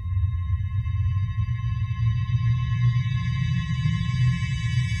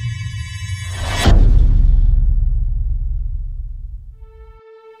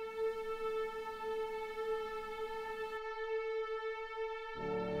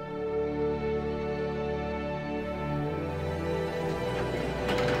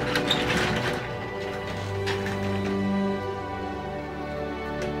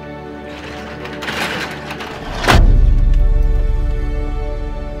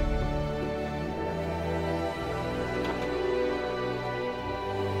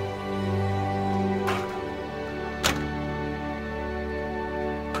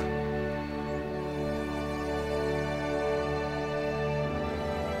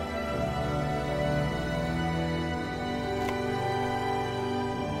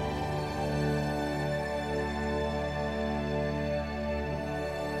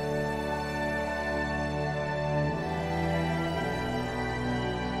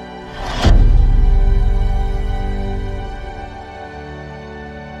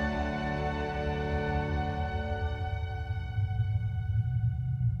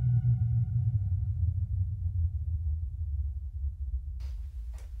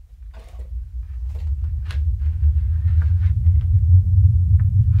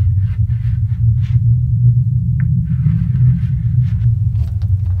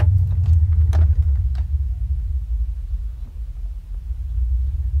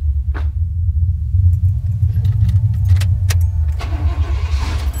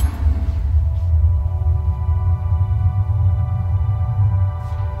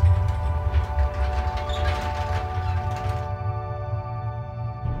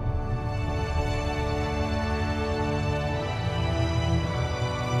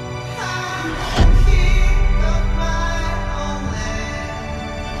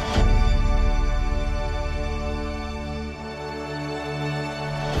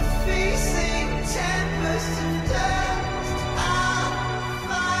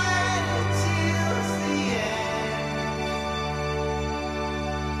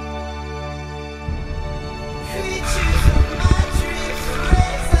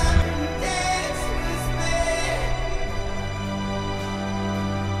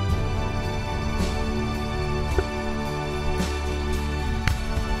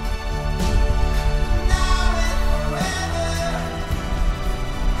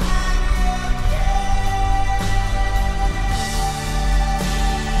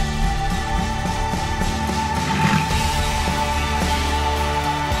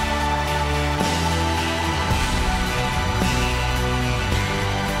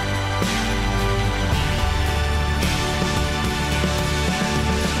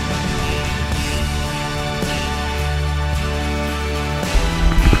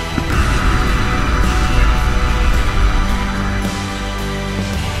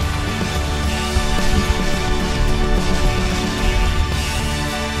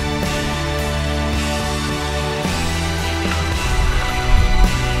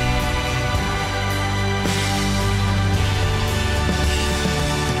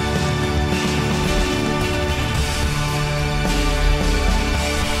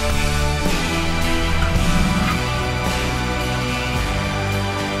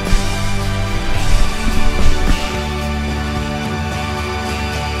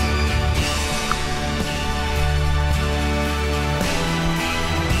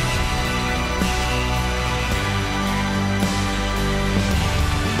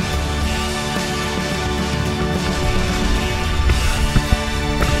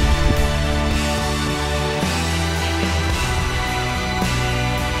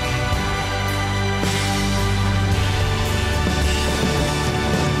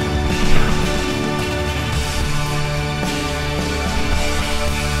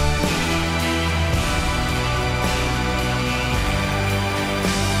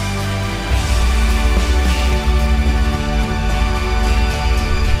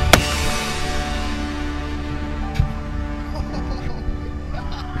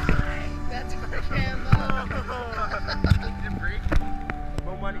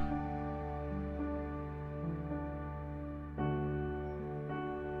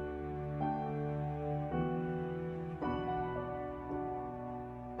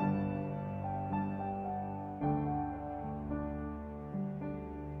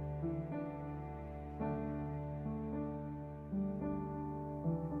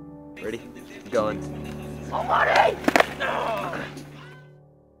 Ready? Going. Somebody!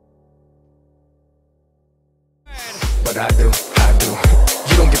 But I do.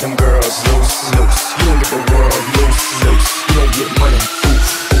 You don't get them girls loose. You don't get the world loose. You don't get money,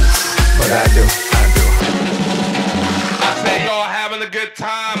 but I do. I say y'all having a good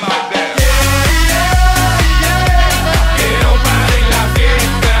time out there.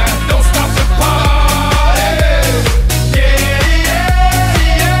 Don't stop the party.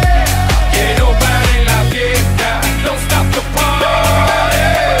 Que nobody la fiesta. Don't stop the party.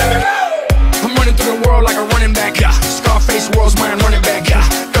 I'm running through the world like a running back. Scarface world's mine running back.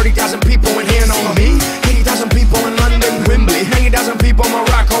 30,000 people in here know me. 80,000 people in London, Wembley. 90,000 people in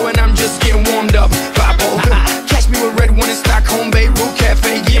Morocco, and I'm just getting warmed up. Catch me with red one in Stockholm, Beirut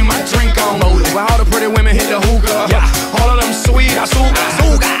Cafe, getting my drink on. While all the pretty women hit the hookah. All of them sweet,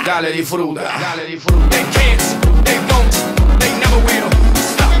 azúcar. Dale disfruta. They can't, they won't, they never will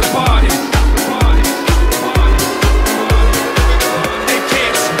stop the party. They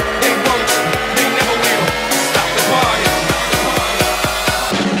can't, they won't, they never will stop the party.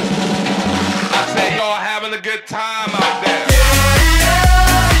 I say y'all having a good time out there.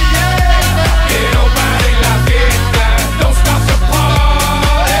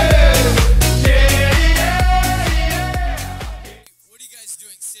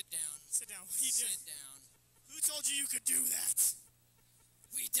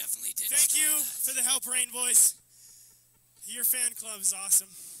 For the help, Rainboyz. Your fan club is awesome.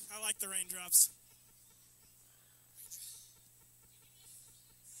 I like the raindrops.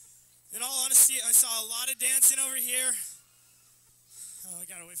 In all honesty, I saw a lot of dancing over here. Oh, I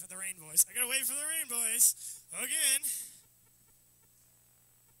gotta wait for the Rainboyz. Again.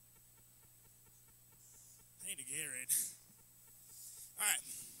 I need a Gatorade. Alright.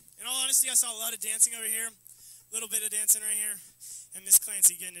 In all honesty, I saw a lot of dancing over here. A little bit of dancing right here. And Miss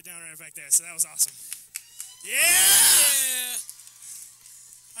Clancy getting it down right back there, so that was awesome. Yeah!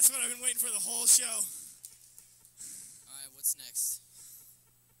 That's what I've been waiting for the whole show. Alright, what's next?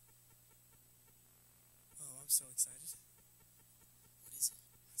 Oh, I'm so excited. What is it?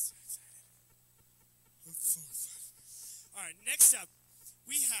 I'm so excited. Alright, next up,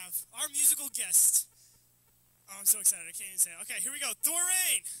 we have our musical guest. Oh, I'm so excited, I can't even say it. Okay, here we go.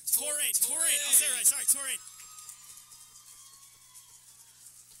 Therraine! Therraine. I'll say it right, sorry, Therraine.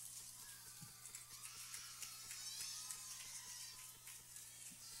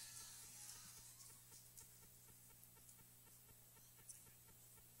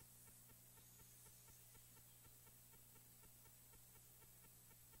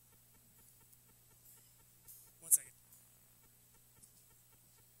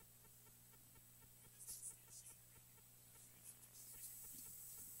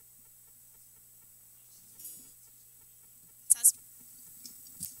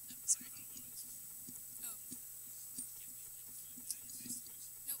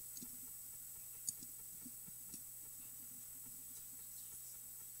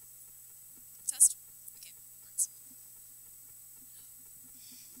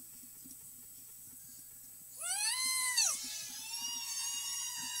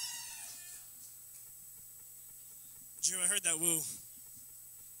 Drew, I heard that woo.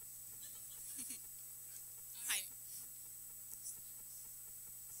 Hi.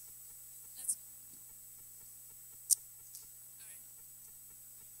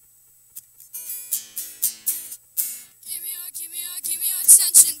 Give me your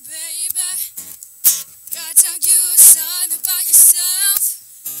attention, baby. Gotta tell you something about yourself.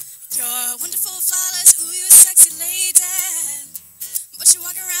 You're wonderful, flawless, ooh, you're a sexy lady. But you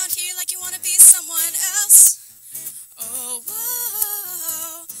walk around here like you wanna be someone else. Oh,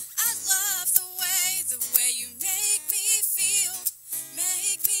 whoa, I love the way you make me feel,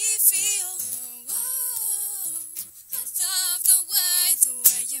 oh, whoa, I love the way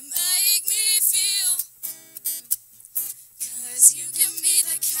you make me feel, 'cause you give me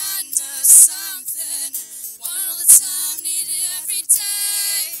the kind of something, want all the time, need it every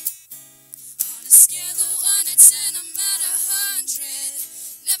day, on a scale of 1 to 10, I'm at 100,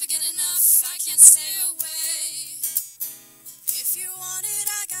 never get enough, I can't stay away. If you want it,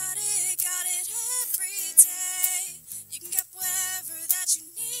 I got it every day. You can get whatever that you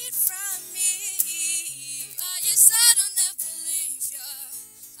need from me. By your side, I'll never leave ya.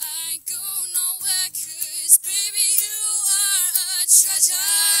 I ain't go nowhere, 'cause baby, you are a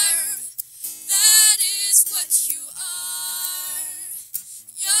treasure. That is what you are.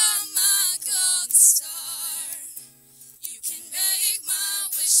 You're my golden star. You can make my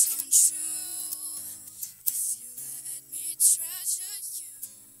wish come true. Treasure you,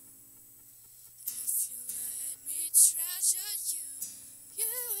 if you let me treasure you,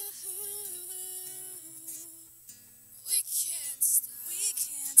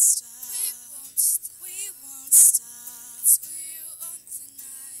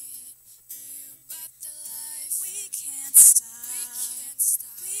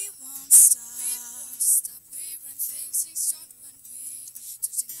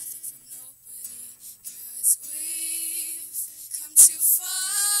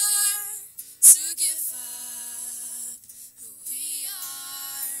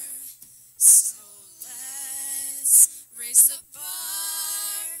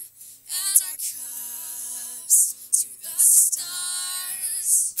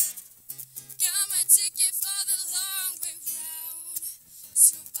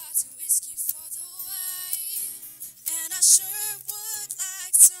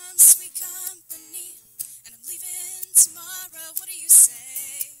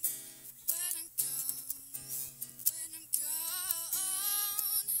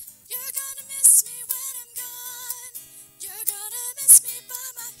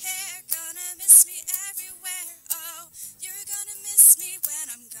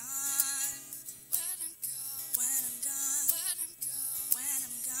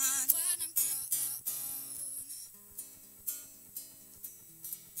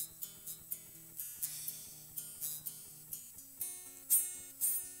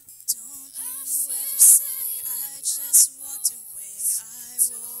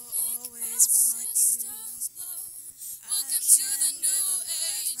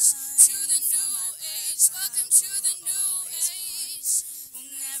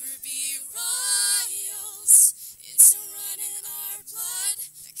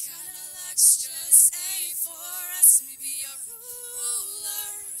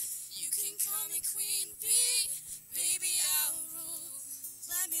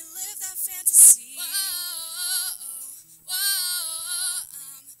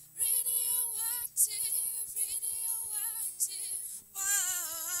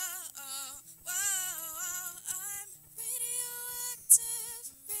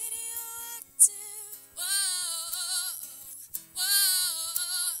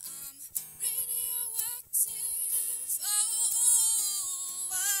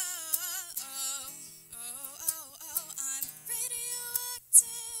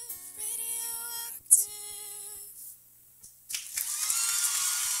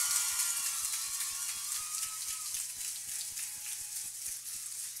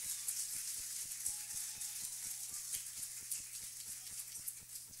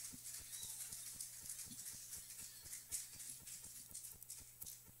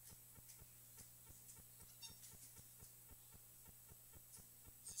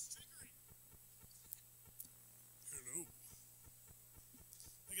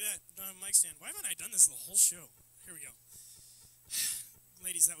 mic stand. Why haven't I done this the whole show? Here we go.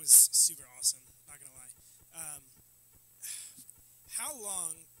 Ladies, that was super awesome. Not gonna lie. How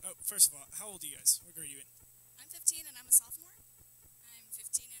long? Oh, first of all, how old are you guys? What grade are you in? I'm 15 and I'm a sophomore. I'm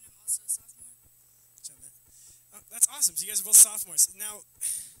 15 and I'm also a sophomore. Oh, that's awesome. So you guys are both sophomores. Now,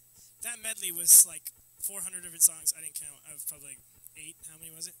 that medley was like 400 different songs. I didn't count. I was probably like 8. How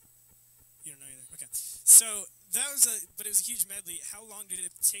many was it? You don't know either. Okay. So that was but it was a huge medley. How long did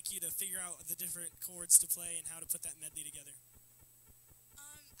it take you to figure out the different chords to play and how to put that medley together?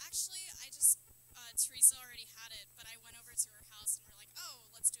 Actually, I just, Teresa already had it, but I went over to her house and we're like, oh,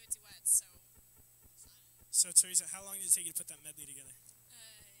 let's do a duet, so. So Teresa, how long did it take you to put that medley together?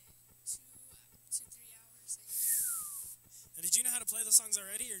 2 to 3 hours, I guess. And did you know how to play those songs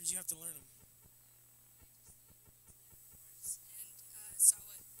already, or did you have to learn them? And saw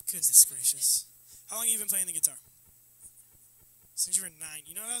what. Goodness gracious. How long have you been playing the guitar? Since you were 9.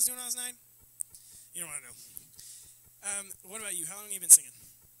 You know what I was doing when I was 9? You don't want to know. What about you? How long have you been singing?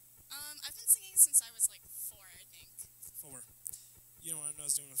 I've been singing since I was like 4, I think. 4. You don't want to know what I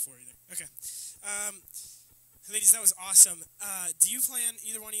was doing with 4 either. Okay. Ladies, that was awesome. Do you plan,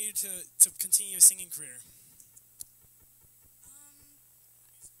 either one of you, to continue a singing career?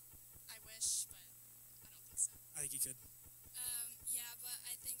 I wish, but I don't think so. I think you could. Yeah, but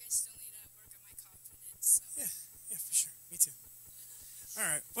I think I still need to work on my confidence, so. Yeah, for sure. Me too. All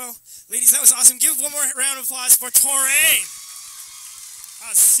right. Well, ladies, that was awesome. Give one more round of applause for Therraine.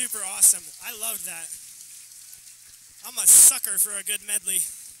 That was super awesome. I loved that. I'm a sucker for a good medley.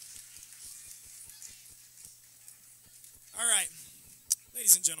 All right.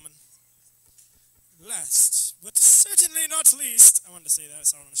 Ladies and gentlemen, last but certainly not least, I wanted to say that. I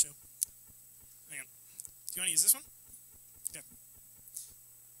saw it on the show. Hang on. Do you want to use this one? Okay.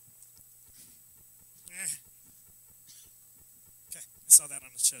 Okay, I saw that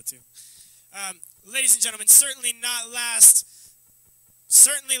on the show too. Ladies and gentlemen, certainly not last.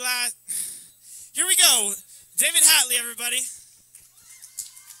 Certainly last. Here we go. David Hatley, everybody.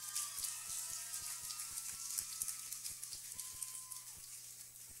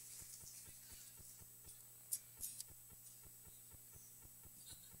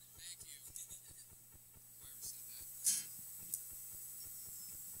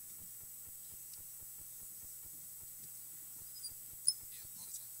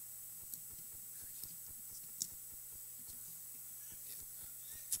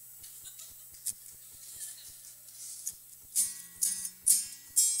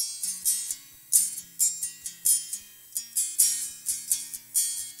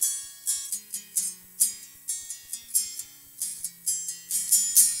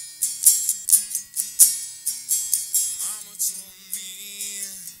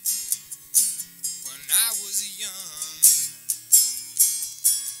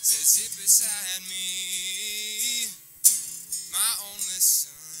 Beside me, my only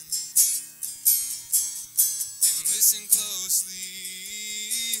son, and listen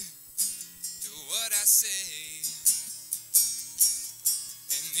closely to what I say,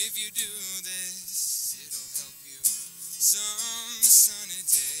 and if you do this, it'll help you some sunny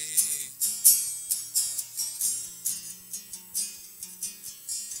day.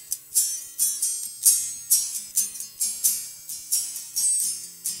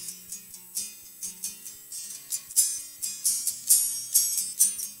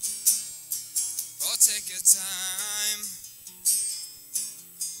 Take your time,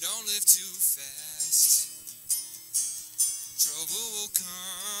 don't live too fast. Trouble will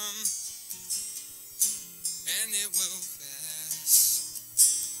come, and it will pass.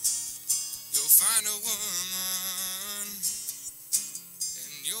 You'll find a woman,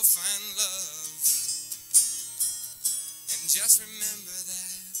 and you'll find love. And just remember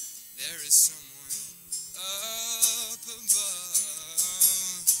that there is someone up above.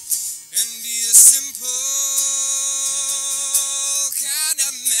 And be a simple kind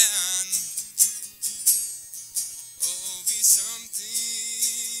of man. Oh, be something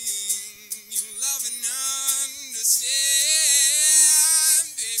you love and understand.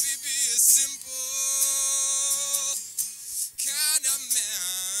 Baby, be a simple kind of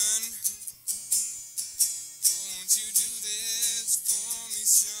man. Won't you do this for me,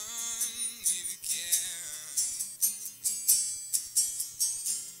 son?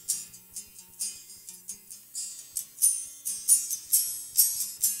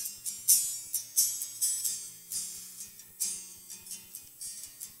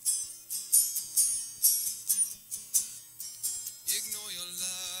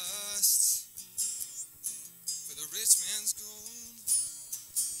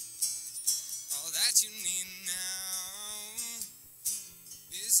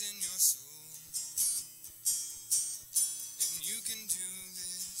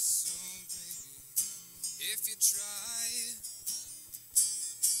 you try.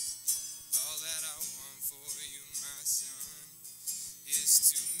 All that I want for you, my son,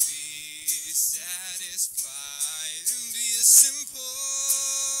 is to be satisfied and be a simple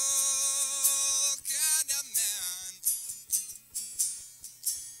kind of man.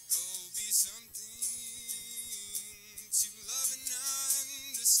 Oh, be something to love and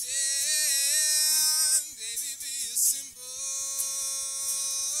understand. Baby, be a simple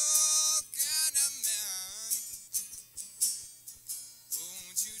kind of man.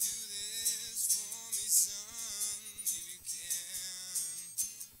 Won't you do this for me, son, if you can?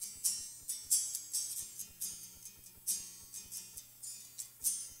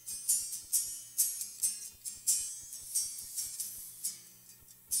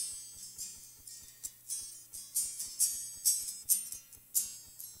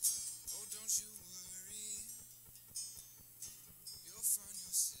 Oh, don't you worry, you'll find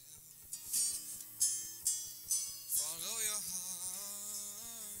yourself. Follow your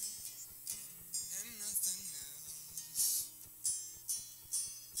heart and nothing else.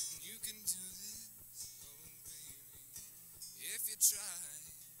 And you can do this, oh baby, if you try.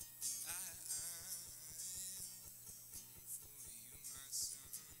 For you, my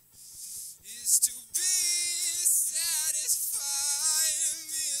son, is to be satisfied and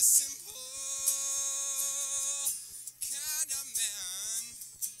be a simple kind of man.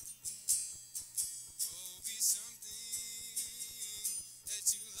 Oh, be something that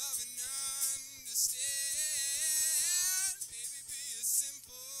you love and understand. Baby, be a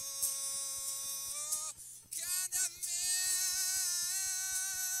simple kind of man.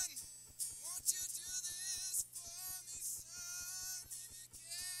 Won't you do this for me, son, if you can?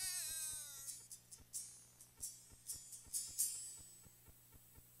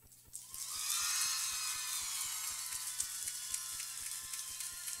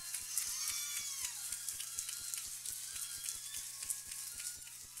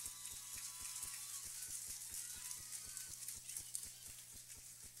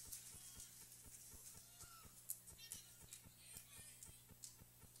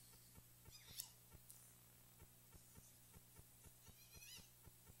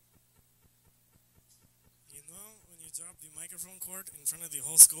 You know, when you drop the microphone cord in front of the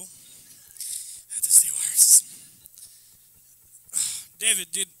whole school, that's the worst.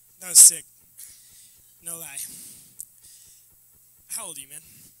 David, dude, that was sick. No lie. How old are you, man?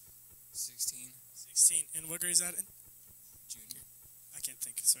 16. 16. And what grade is that in? Junior. I can't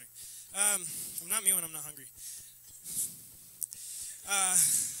think, sorry. I'm not me when I'm not hungry.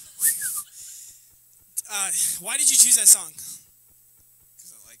 Why did you choose that song?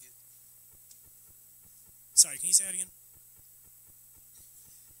 Because I like it. Sorry, can you say that again?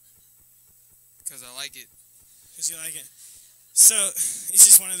 Because I like it. Because you like it. So, it's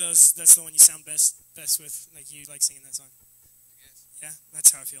just one of those, that's the one you sound best with, like you like singing that song? I guess. Yeah,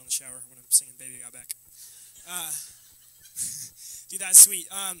 that's how I feel in the shower when I'm singing Baby Got Back. Dude, that's sweet.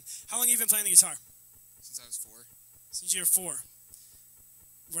 How long have you been playing the guitar? Since I was 4. Since you were 4.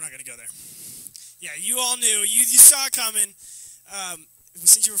 We're not going to go there. Yeah, you all knew. You saw it coming.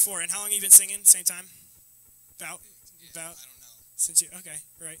 Since you were 4. And how long have you been singing? Same time? About? I don't know. Since you, okay,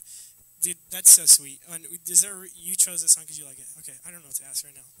 right. Dude, that's so sweet. You chose this song because you like it. Okay, I don't know what to ask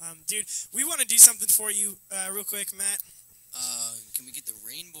right now. Dude, we want to do something for you real quick, Matt. Can we get the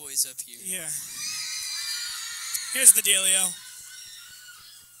Rainboyz up here? Yeah. Here's the dealio.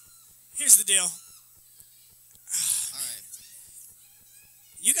 Here's the deal. Alright.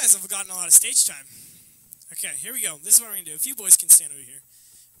 You guys have gotten a lot of stage time. Okay, here we go. This is what we're going to do. If you boys can stand over here.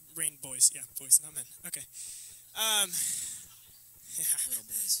 Rainboyz. Yeah, boys, not men. Okay. Yeah. Little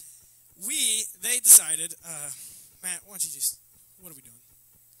boys. They decided, Matt, why don't you just, what are we doing?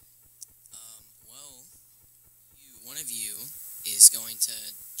 Well, one of you is going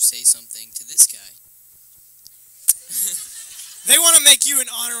to say something to this guy. They want to make you an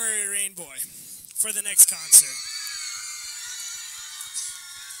honorary Rainboy for the next concert.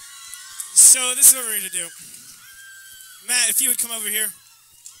 So this is what we're going to do. Matt, if you would come over here.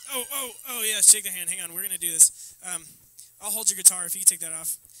 Oh, yeah, shake the hand. Hang on, we're going to do this. I'll hold your guitar if you can take that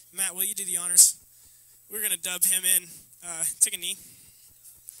off. Matt, will you do the honors? We're going to dub him in. Take a knee.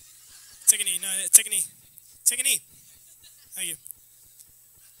 Take a knee. No, take a knee. Take a knee. Thank you.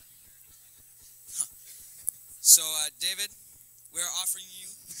 So, David, we're offering you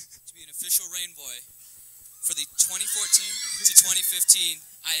to be an official Rainboy for the 2014 to 2015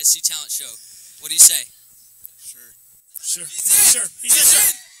 ISC Talent Show. What do you say? Sure. Sure. He's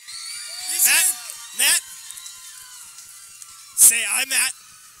in. Matt. Say, I'm Matt.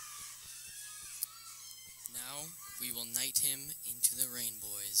 Now, we will knight him into the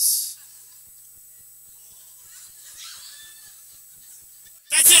Rainboyz.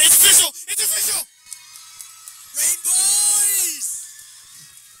 That's it. It's official. It's official. Rainboyz!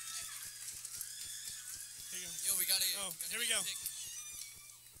 Here you go. Yo, we gotta here we go.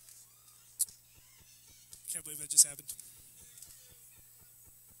 Can't believe that just happened.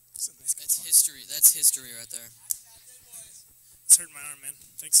 That's a nice That's history. That's history right there. It's hurting my arm, man.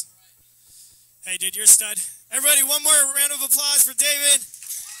 Thanks. Hey, dude, you're a stud. Everybody, one more round of applause for David.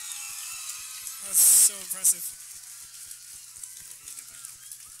 That was so impressive.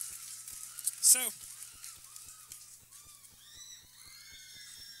 So,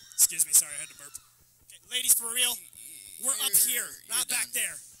 excuse me, sorry, I had to burp. Okay, ladies, for real, we're up here, not back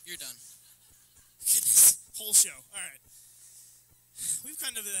there. You're done. Goodness, whole show. All right, we've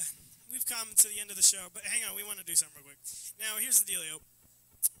come to the end of the show, but hang on, we want to do something real quick. Now, here's the dealio.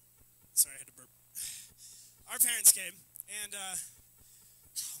 Sorry, I had to burp. Our parents came, and oh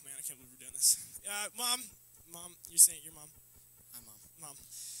man, I can't believe we're doing this. Mom, you're saying your mom? My mom. Mom.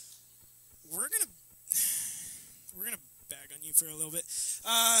 We're gonna bag on you for a little bit.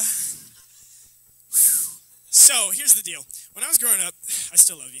 So here's the deal. When I was growing up, I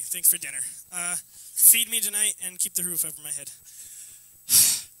still love you. Thanks for dinner. Feed me tonight and keep the roof over my head.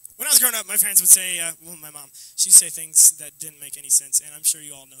 When I was growing up, my parents would say, well, my mom, she'd say things that didn't make any sense, and I'm sure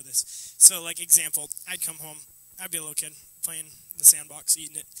you all know this. So, like, example, I'd come home, I'd be a little kid, playing the sandbox,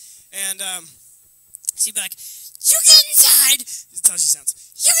 eating it, and she'd be like, you get inside! That's how she sounds.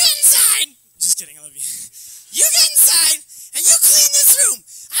 You get inside! Just kidding, I love you. You get inside, and you clean this room!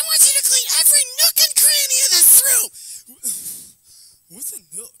 I want you to clean every nook and cranny of this room! What's a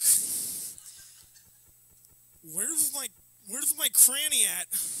nook? Where's my cranny at?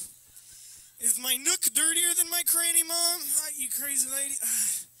 Is my nook dirtier than my cranny, Mom? You crazy lady.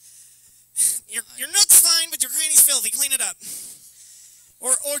 Your nook's fine, but your cranny's filthy. Clean it up.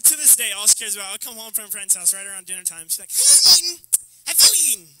 Or to this day, all she cares about, I'll come home from a friend's house right around dinner time. She's like, have you eaten? Have you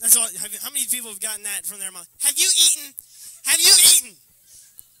eaten? That's all. How many people have gotten that from their mom? Have you eaten? Have you eaten?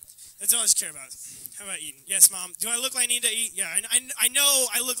 That's all I care about. How about eating? Yes, Mom. Do I look like I need to eat? Yeah, I know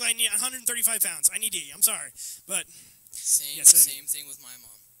I look like I need 135 pounds. I need to eat. I'm sorry. But Same thing with my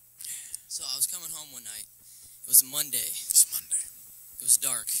mom. So I was coming home one night. It was Monday. It was Monday. It was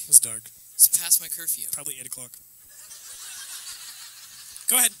dark. It was dark. It's past my curfew. Probably 8 o'clock.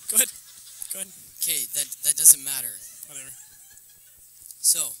 Go ahead. Okay, that doesn't matter. Whatever.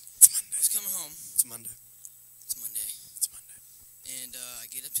 So, I was coming home. It's Monday. And I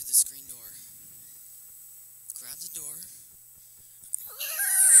get up to the screen door. Grab the door.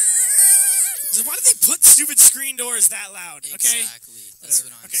 Why do they put stupid screen doors that loud? Okay? Exactly. That's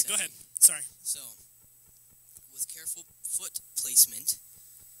what I'm saying. Okay, go ahead. Sorry. So, with careful foot placement,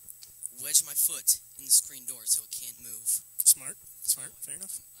 wedge my foot in the screen door so it can't move. Smart. Fair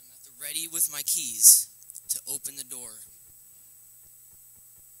enough. I'm at the ready with my keys to open the door.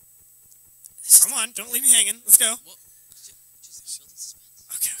 Come on, don't leave me hanging. Let's go. Well, just building suspense.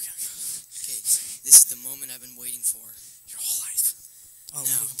 Okay. Okay, this is the moment I've been waiting for. Your whole life. Oh,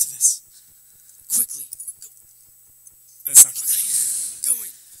 now, leading up to this. Quickly. Go. That's not quickly.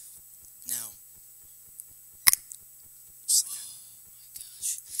 Going. Now. Just like that. Oh my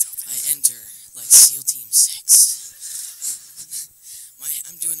gosh. I enter like SEAL Team 6.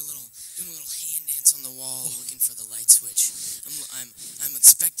 I'm doing a little hand dance on the wall, looking for the light switch. I'm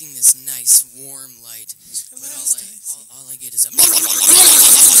expecting this nice warm light, but all I get is a.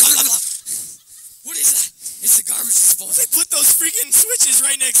 What is that? It's the garbage disposal. They put those freaking switches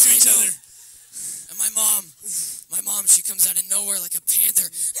right next to each other. And my mom, she comes out of nowhere like a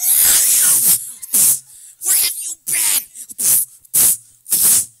panther. Where have you been?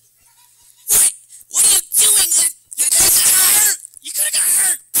 What are you doing? You could have got hurt. You could have got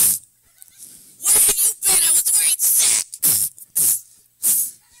hurt. Where have you been? I was worried sick.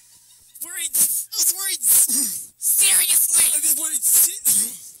 I was worried. Seriously. I was worried sick.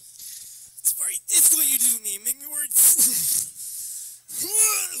 It's what you do to me. Make me worried.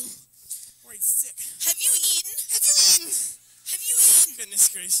 Worried sick. Have you eaten? Goodness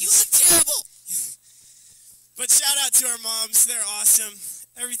gracious. You look terrible. But shout out to our moms. They're awesome.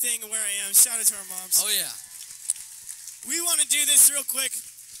 Everything where I am. Shout out to our moms. Oh, yeah. We want to do this real quick.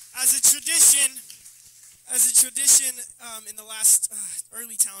 As a tradition, in the last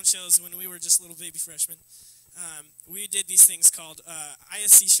early talent shows when we were just little baby freshmen, we did these things called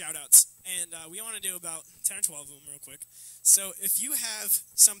ISC shoutouts. And we want to do about 10 or 12 of them real quick. So if you have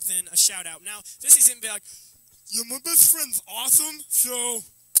something, a shout out. Now, this isn't be like, yeah, my best friend's awesome, so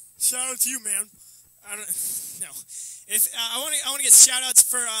shout out to you, man. I don't no. If I want to get shout outs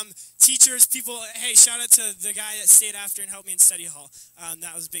for teachers, people. Hey, shout out to the guy that stayed after and helped me in study hall.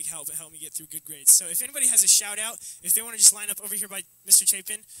 That was a big help. It helped me get through good grades. So if anybody has a shout out, if they want to just line up over here by Mr.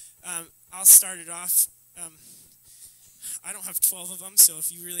 Chapin, I'll start it off. I don't have 12 of them, so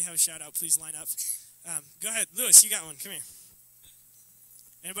if you really have a shout out, please line up. Go ahead, Lewis. You got one. Come here.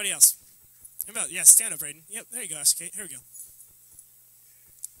 Anybody else? Anybody? Yeah, stand up, Brayden. Yep, there you go, Kate. Here we go.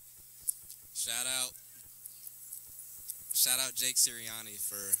 Shout out Jake Sirianni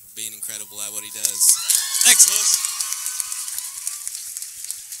for being incredible at what he does. Thanks, Lewis.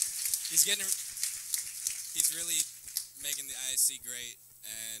 He's really making the ISC great,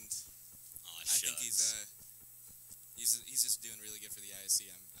 and I think he's just doing really good for the ISC.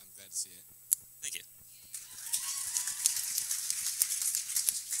 I'm glad to see it. Thank you.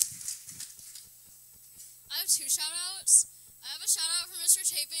 I have 2 shout-outs. I have a shout-out for Mr.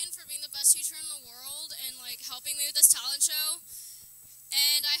 Chapin for being the best teacher in the world and, like, helping me with this talent show.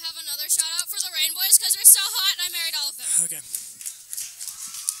 And I have another shout-out for the Rainboyz because they're so hot and I married all of them. Okay.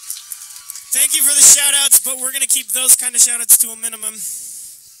 Thank you for the shout-outs, but we're going to keep those kind of shout-outs to a minimum.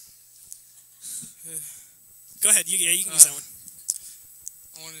 Go ahead. You can use that one.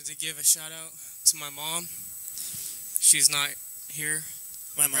 I wanted to give a shout-out to my mom. She's not here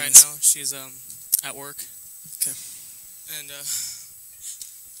right now. She's at work. Okay. And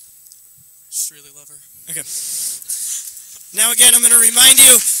just really love her. Okay. Now again, I'm going to remind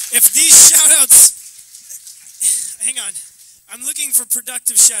you, if these shout-outs, hang on, I'm looking for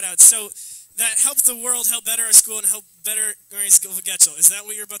productive shout-outs, so that help the world, help better our school, and help better Mary's School of Getchell. Is that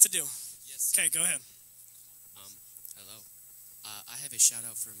what you're about to do? Yes. Okay, go ahead. Hello. I have a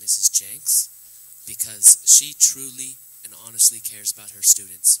shout-out for Mrs. Jenks because she truly and honestly cares about her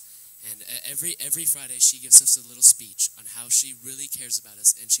students. And every Friday, she gives us a little speech on how she really cares about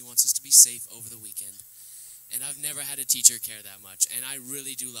us and she wants us to be safe over the weekend. And I've never had a teacher care that much, and I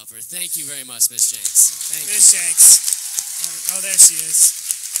really do love her. Thank you very much, Miss Jenks. Thank you. Miss Jenks. Oh, there she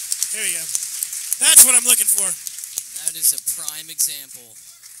is. Here we go. That's what I'm looking for. That is a prime example.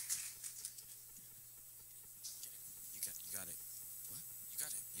 You got it. What?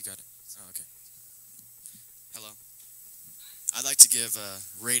 You got it. Oh, okay. Hello. I'd like to give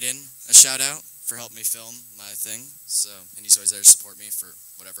Raiden a shout-out for helping me film my thing. So, and he's always there to support me for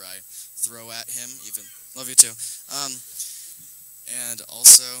whatever I throw at him. Even love you too. And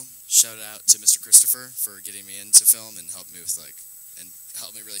also shout out to Mr. Christopher for getting me into film and helping me with and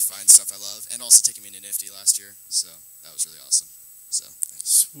helped me really find stuff I love, and also taking me to Nifty last year. So that was really awesome. So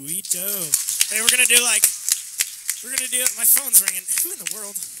thanks. Sweet-o. Hey, we're gonna do my phone's ringing. Who in the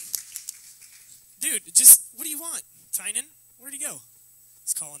world? Dude, what do you want? Tynan? Where'd he go?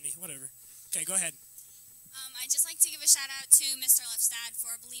 He's calling me. Whatever. Okay, go ahead. I'd just like to give a shout out to Mr. Leftstad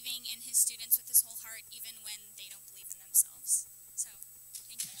for believing in his students with his whole heart, even when they don't believe in themselves. So,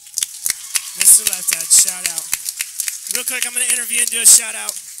 thank you. Mr. Leftstad, shout out. Real quick, I'm going to interview and do a shout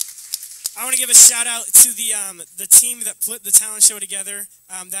out. I want to give a shout out to the team that put the talent show together.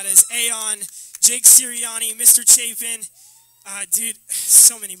 That is Aeon, Jake Sirianni, Mr. Chapin, dude,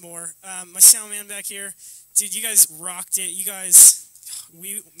 so many more. My sound man back here. Dude, you guys rocked it. You guys,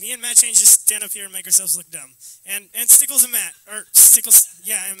 me and Matt Change just stand up here and make ourselves look dumb. And Stickels and Matt, or Stickels,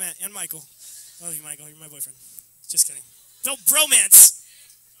 yeah, and Matt, and Michael. Love you, Michael. You're my boyfriend. Just kidding. No, bromance.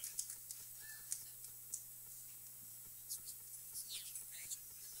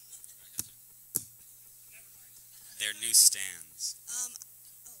 Their new stands.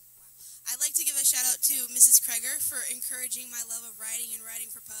 I'd like to give a shout out to Mrs. Kreger for encouraging my love of writing and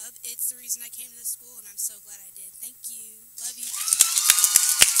writing for pub. It's the reason I came to this school, and I'm so glad I did. Thank you. Love you.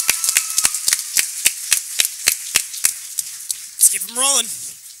 Let's keep them rolling.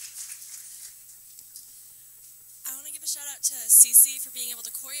 I want to give a shout out to CeeCee for being able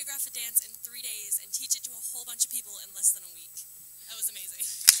to choreograph a dance in 3 days and teach it to a whole bunch of people in less than a week. That was amazing.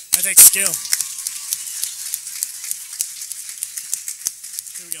 I think skill.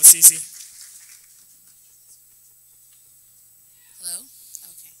 Here we go, CeeCee. Hello?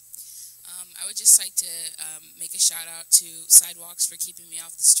 Okay. I would just like to make a shout out to Sidewalks for keeping me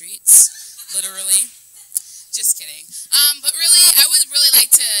off the streets, literally. Just kidding. But really, I would really like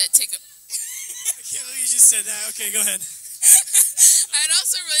to take a... I can't believe you just said that. Okay, go ahead. I'd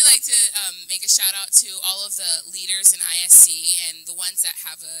also really like to make a shout out to all of the leaders in ISC and the ones that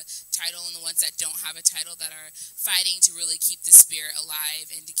have a title and the ones that don't have a title that are fighting to really keep the spirit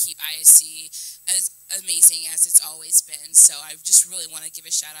alive and to keep ISC as amazing as it's always been. So I just really want to give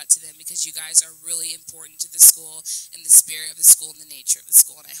a shout out to them because you guys are really important to the school and the spirit of the school and the nature of the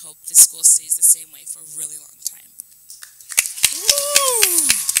school, and I hope the school stays the same way for a really long time. Woo!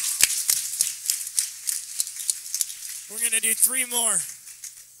 We're going to do 3 more.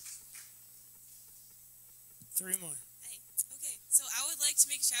 3 more. Okay, so I would like to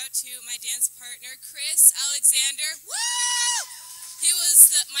make a shout out to my dance partner, Chris Alexander. Woo! He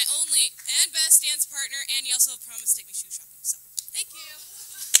was my only and best dance partner, and he also promised to take me shoe shopping. So, thank you.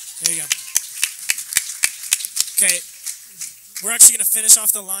 There you go. Okay, we're actually going to finish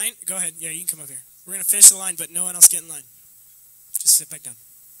off the line. Go ahead. Yeah, you can come up here. We're going to finish the line, but no one else get in line. Just sit back down.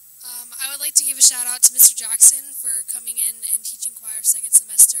 I would like to give a shout out to Mr. Jackson for coming in and teaching choir 2nd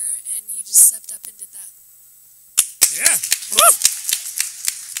semester, and he just stepped up and did that. Yeah. Woo!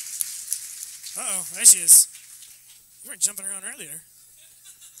 Uh-oh, there she is. You weren't jumping around earlier.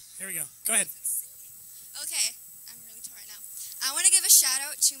 Here we go. Go ahead. Okay, I'm really tired now. I want to give a shout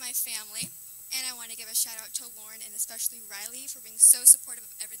out to my family, and I want to give a shout out to Lauren and especially Riley for being so supportive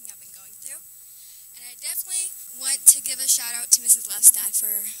of everything I've been going through. And I definitely want to give a shout out to Mrs. Left's dad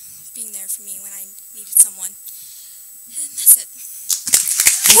for being there for me when I needed someone. And that's it.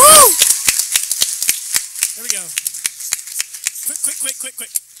 Woo! There we go.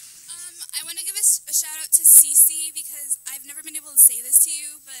 Quick. I want to give a shout out to CeeCee because I've never been able to say this to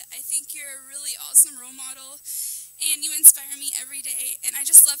you, but I think you're a really awesome role model and you inspire me every day. And I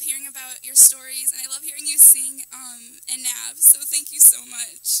just love hearing about your stories and I love hearing you sing and Nav. So thank you so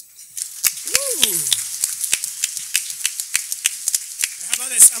much. Woo! How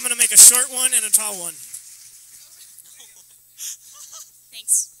about this? I'm going to make a short one and a tall one.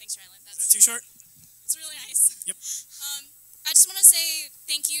 Thanks, Rylan. Is that too short? It's really nice. Yep. I just want to say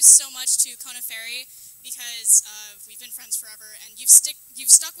thank you so much to Kona Farry because we've been friends forever and you've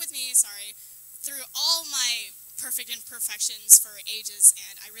stuck with me, through all my perfect imperfections for ages,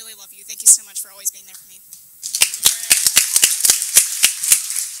 and I really love you. Thank you so much for always being there for me.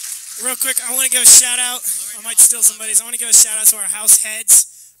 Real quick, I want to give a shout out. I might steal somebody's. I want to give a shout out to our house heads.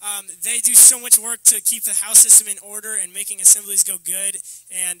 They do so much work to keep the house system in order and making assemblies go good,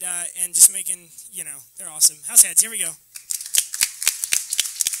 and just making, they're awesome. House heads, here we go.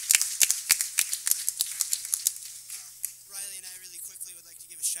 Riley and I really quickly would like to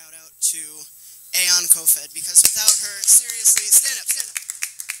give a shout out to Aeon Kofoed because without her, seriously, stand up.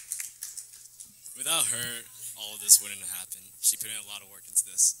 Without her, all of this wouldn't have happened. She put in a lot of work into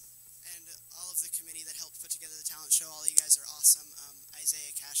this. And all of the committee that helped put together the talent show, all you guys are awesome.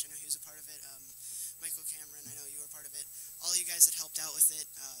 Isaiah Cash, I know he was a part of it. Michael Cameron, I know you were part of it. All you guys that helped out with it,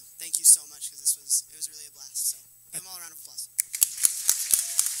 thank you so much because it was really a blast. So give them all a round of applause.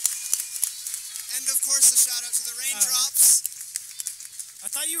 And of course, a shout out to the Raindrops. I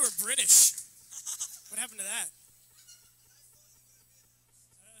thought you were British. What happened to that?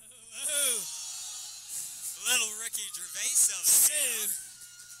 Oh. Little Ricky Gervais of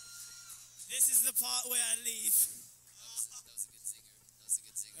This is the part where I leave.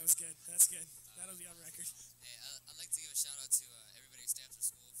 That was good. That's good. That'll be on record. Hey, I'd like to give a shout out to everybody who stayed after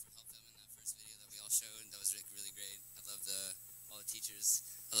school for helping them in that first video that we all showed. That was really great. I loved all the teachers.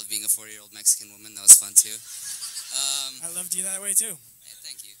 I love being a 40-year-old Mexican woman. That was fun too. I loved you that way too. Hey,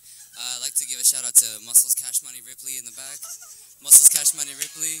 thank you. I'd like to give a shout out to Muscles Cash Money Ripley in the back. Muscles Cash Money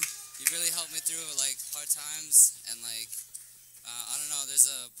Ripley, you really helped me through hard times, and I don't know. There's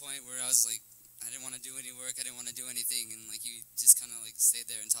a point where I was like, I didn't want to do any work. I didn't want to do anything, and you just kind of stayed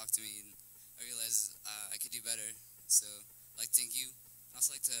there and talked to me, and I realized I could do better. So I'd like to thank you. I'd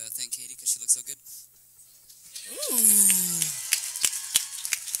also like to thank Cate because she looks so good. Ooh.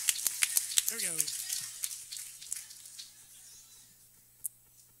 There we go.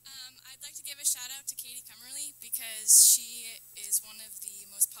 I'd like to give a shout out to Cate Cummerly because she is one of the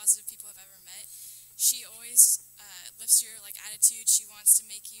most positive people I've ever met. She always lifts your attitude. She wants to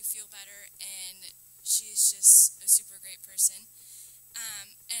make you feel better, and she's just a super great person.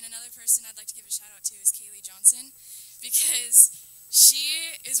 And another person I'd like to give a shout out to is Kaylee Johnson because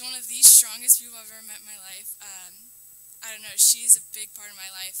she is one of the strongest people I've ever met in my life. I don't know, she's a big part of my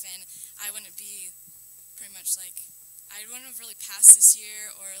life, and I wouldn't be I wouldn't have really passed this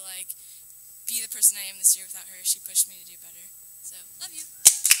year or be the person I am this year without her. She pushed me to do better. So, love you.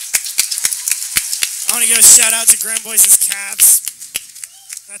 I want to give a shout out to Grand Boys' Cavs.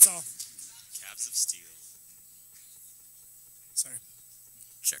 That's all. Cavs of Steel. Sorry.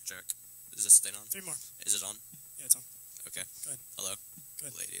 Check. Is this thing on? 3 more. Is it on? Yeah, it's on. Okay. Go ahead. Hello. Go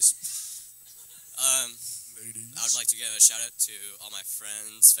ahead. Ladies. I would like to give a shout out to all my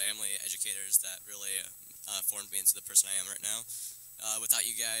friends, family, educators that really formed me into the person I am right now. Without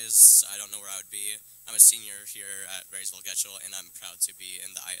you guys, I don't know where I would be. I'm a senior here at Raysville-Getchell, and I'm proud to be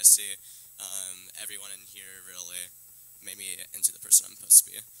in the ISC. Everyone in here really made me into the person I'm supposed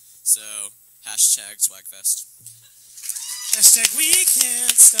to be. So, #SwagFest. #We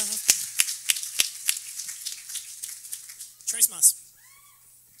can't stop. Trace Moss.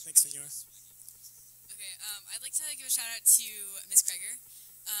 Thanks, Senor. Okay, I'd like to give a shout out to Miss Kreger.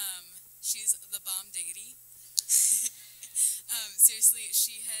 She's the bomb diggity. Seriously,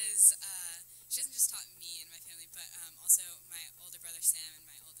 she hasn't just taught me and my family, but also my older brother Sam and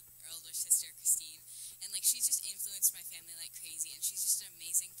my older sister Christine. And like she's just influenced my family like crazy, and she's just an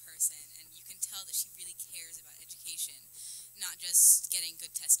amazing person. And you can tell that she really cares about education, not just getting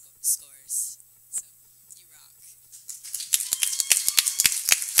good test scores. So you rock.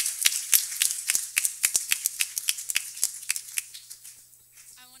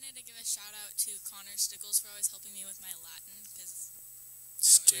 I wanted to give a shout out to Connor Stickels for always helping me with my Latin, because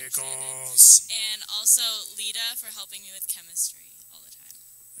Stickels. and also Lita for helping me with chemistry all the time.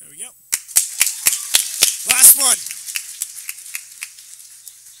 There we go. Last one.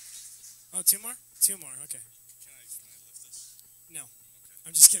 Oh, two more? Two more, okay. Can I lift this? No. Okay.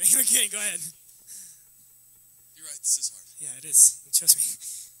 I'm just kidding. I'm kidding. Go ahead. You're right, this is hard. Yeah, it is. Trust me.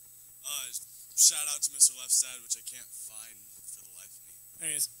 Shout out to Mr. Leftstad, which I can't find for the life of me.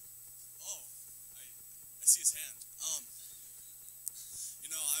 There he is. Oh, I see his hand. You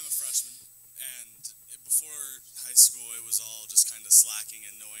know, I'm a freshman, and before high school, it was all just kind of slacking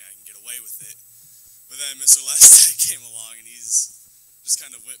and knowing I can get away with it. But then Mr. Leftstad came along, and he's just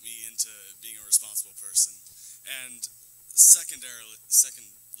kind of whipped me into being a responsible person. And secondly,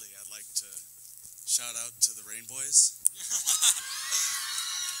 I'd like to shout out to the Rainboyz.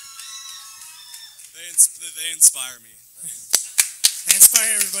 They inspire me. They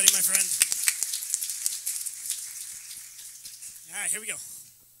inspire everybody, my friend. All right, here we go.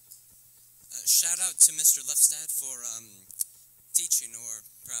 Shout out to Mr. Leftstad for teaching, or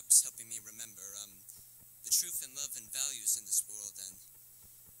perhaps helping me remember the truth and love and values in this world, and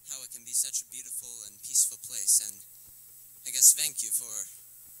how it can be such a beautiful and peaceful place. And I guess thank you for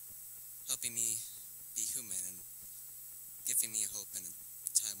helping me be human and giving me hope in a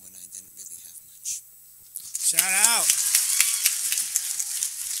time when I didn't really have much. Shout out.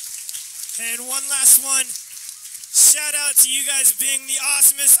 And one last one. Shout out to you guys being the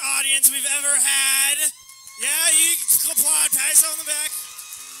awesomest audience we've ever had. Yeah, you applaud. Pat yourself on the back.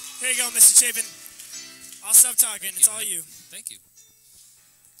 Here you go, Mr. Chapin. I'll stop talking. It's all you. Thank you.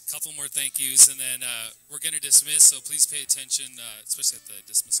 Couple more thank yous, and then we're going to dismiss, so please pay attention, especially at the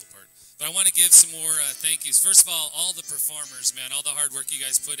dismissal part. But I want to give some more thank yous. First of all the performers, man, all the hard work you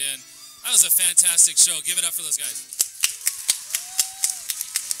guys put in. That was a fantastic show. Give it up for those guys.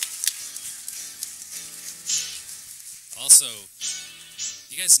 Also,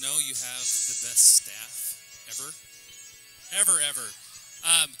 you guys know you have the best staff ever. Ever.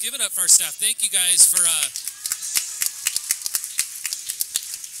 Give it up for our staff. Thank you guys for...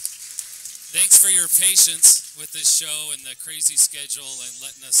 Thanks for your patience with this show and the crazy schedule and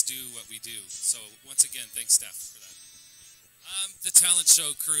letting us do what we do. So once again, thanks staff for that. The talent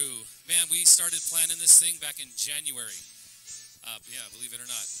show crew. Man, we started planning this thing back in January. Yeah, believe it or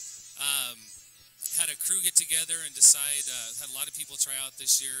not. Had a crew get together and decide, had a lot of people try out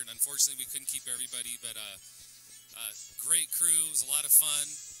this year, and unfortunately we couldn't keep everybody, but great crew. It was a lot of fun.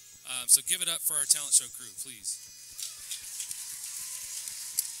 So give it up for our talent show crew, please.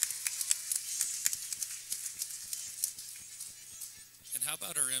 And how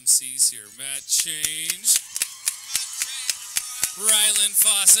about our MCs here? Matt Change, Rylan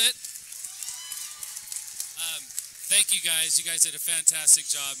Faucett. Thank you guys. You guys did a fantastic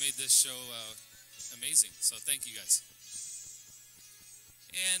job. Made this show amazing. So thank you guys.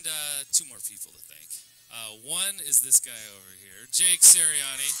 And two more people to thank. One is this guy over here, Jake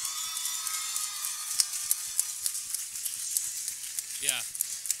Sirianni. Yeah.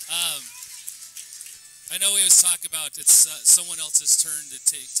 I know we always talk about it's someone else's turn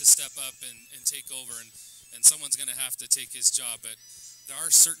to step up and take over, and someone's going to have to take his job, but there are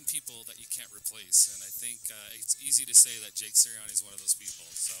certain people that you can't replace, and I think it's easy to say that Jake Sirianni is one of those people.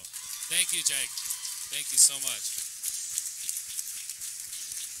 So thank you, Jake. Thank you so much.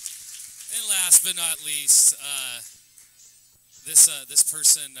 And last but not least, this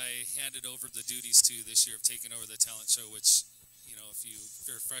person I handed over the duties to this year of taking over the talent show, which, you know, if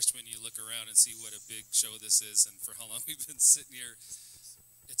you're a freshman, you look around and see what a big show this is, and for how long we've been sitting here,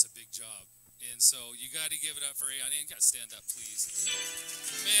 it's a big job. And so you got to give it up for Aeon. You got to stand up, please.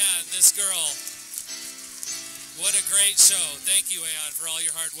 Man, this girl, what a great show. Thank you, Aeon, for all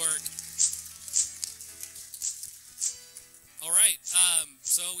your hard work. All right,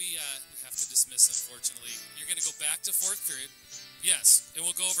 so we have to dismiss, unfortunately. You're going to go back to fourth period. Yes, and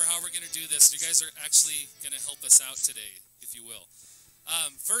we'll go over how we're going to do this. You guys are actually going to help us out today, if you will.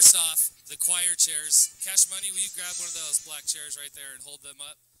 First off, the choir chairs. Cash Money, will you grab one of those black chairs right there and hold them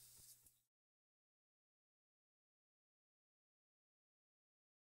up?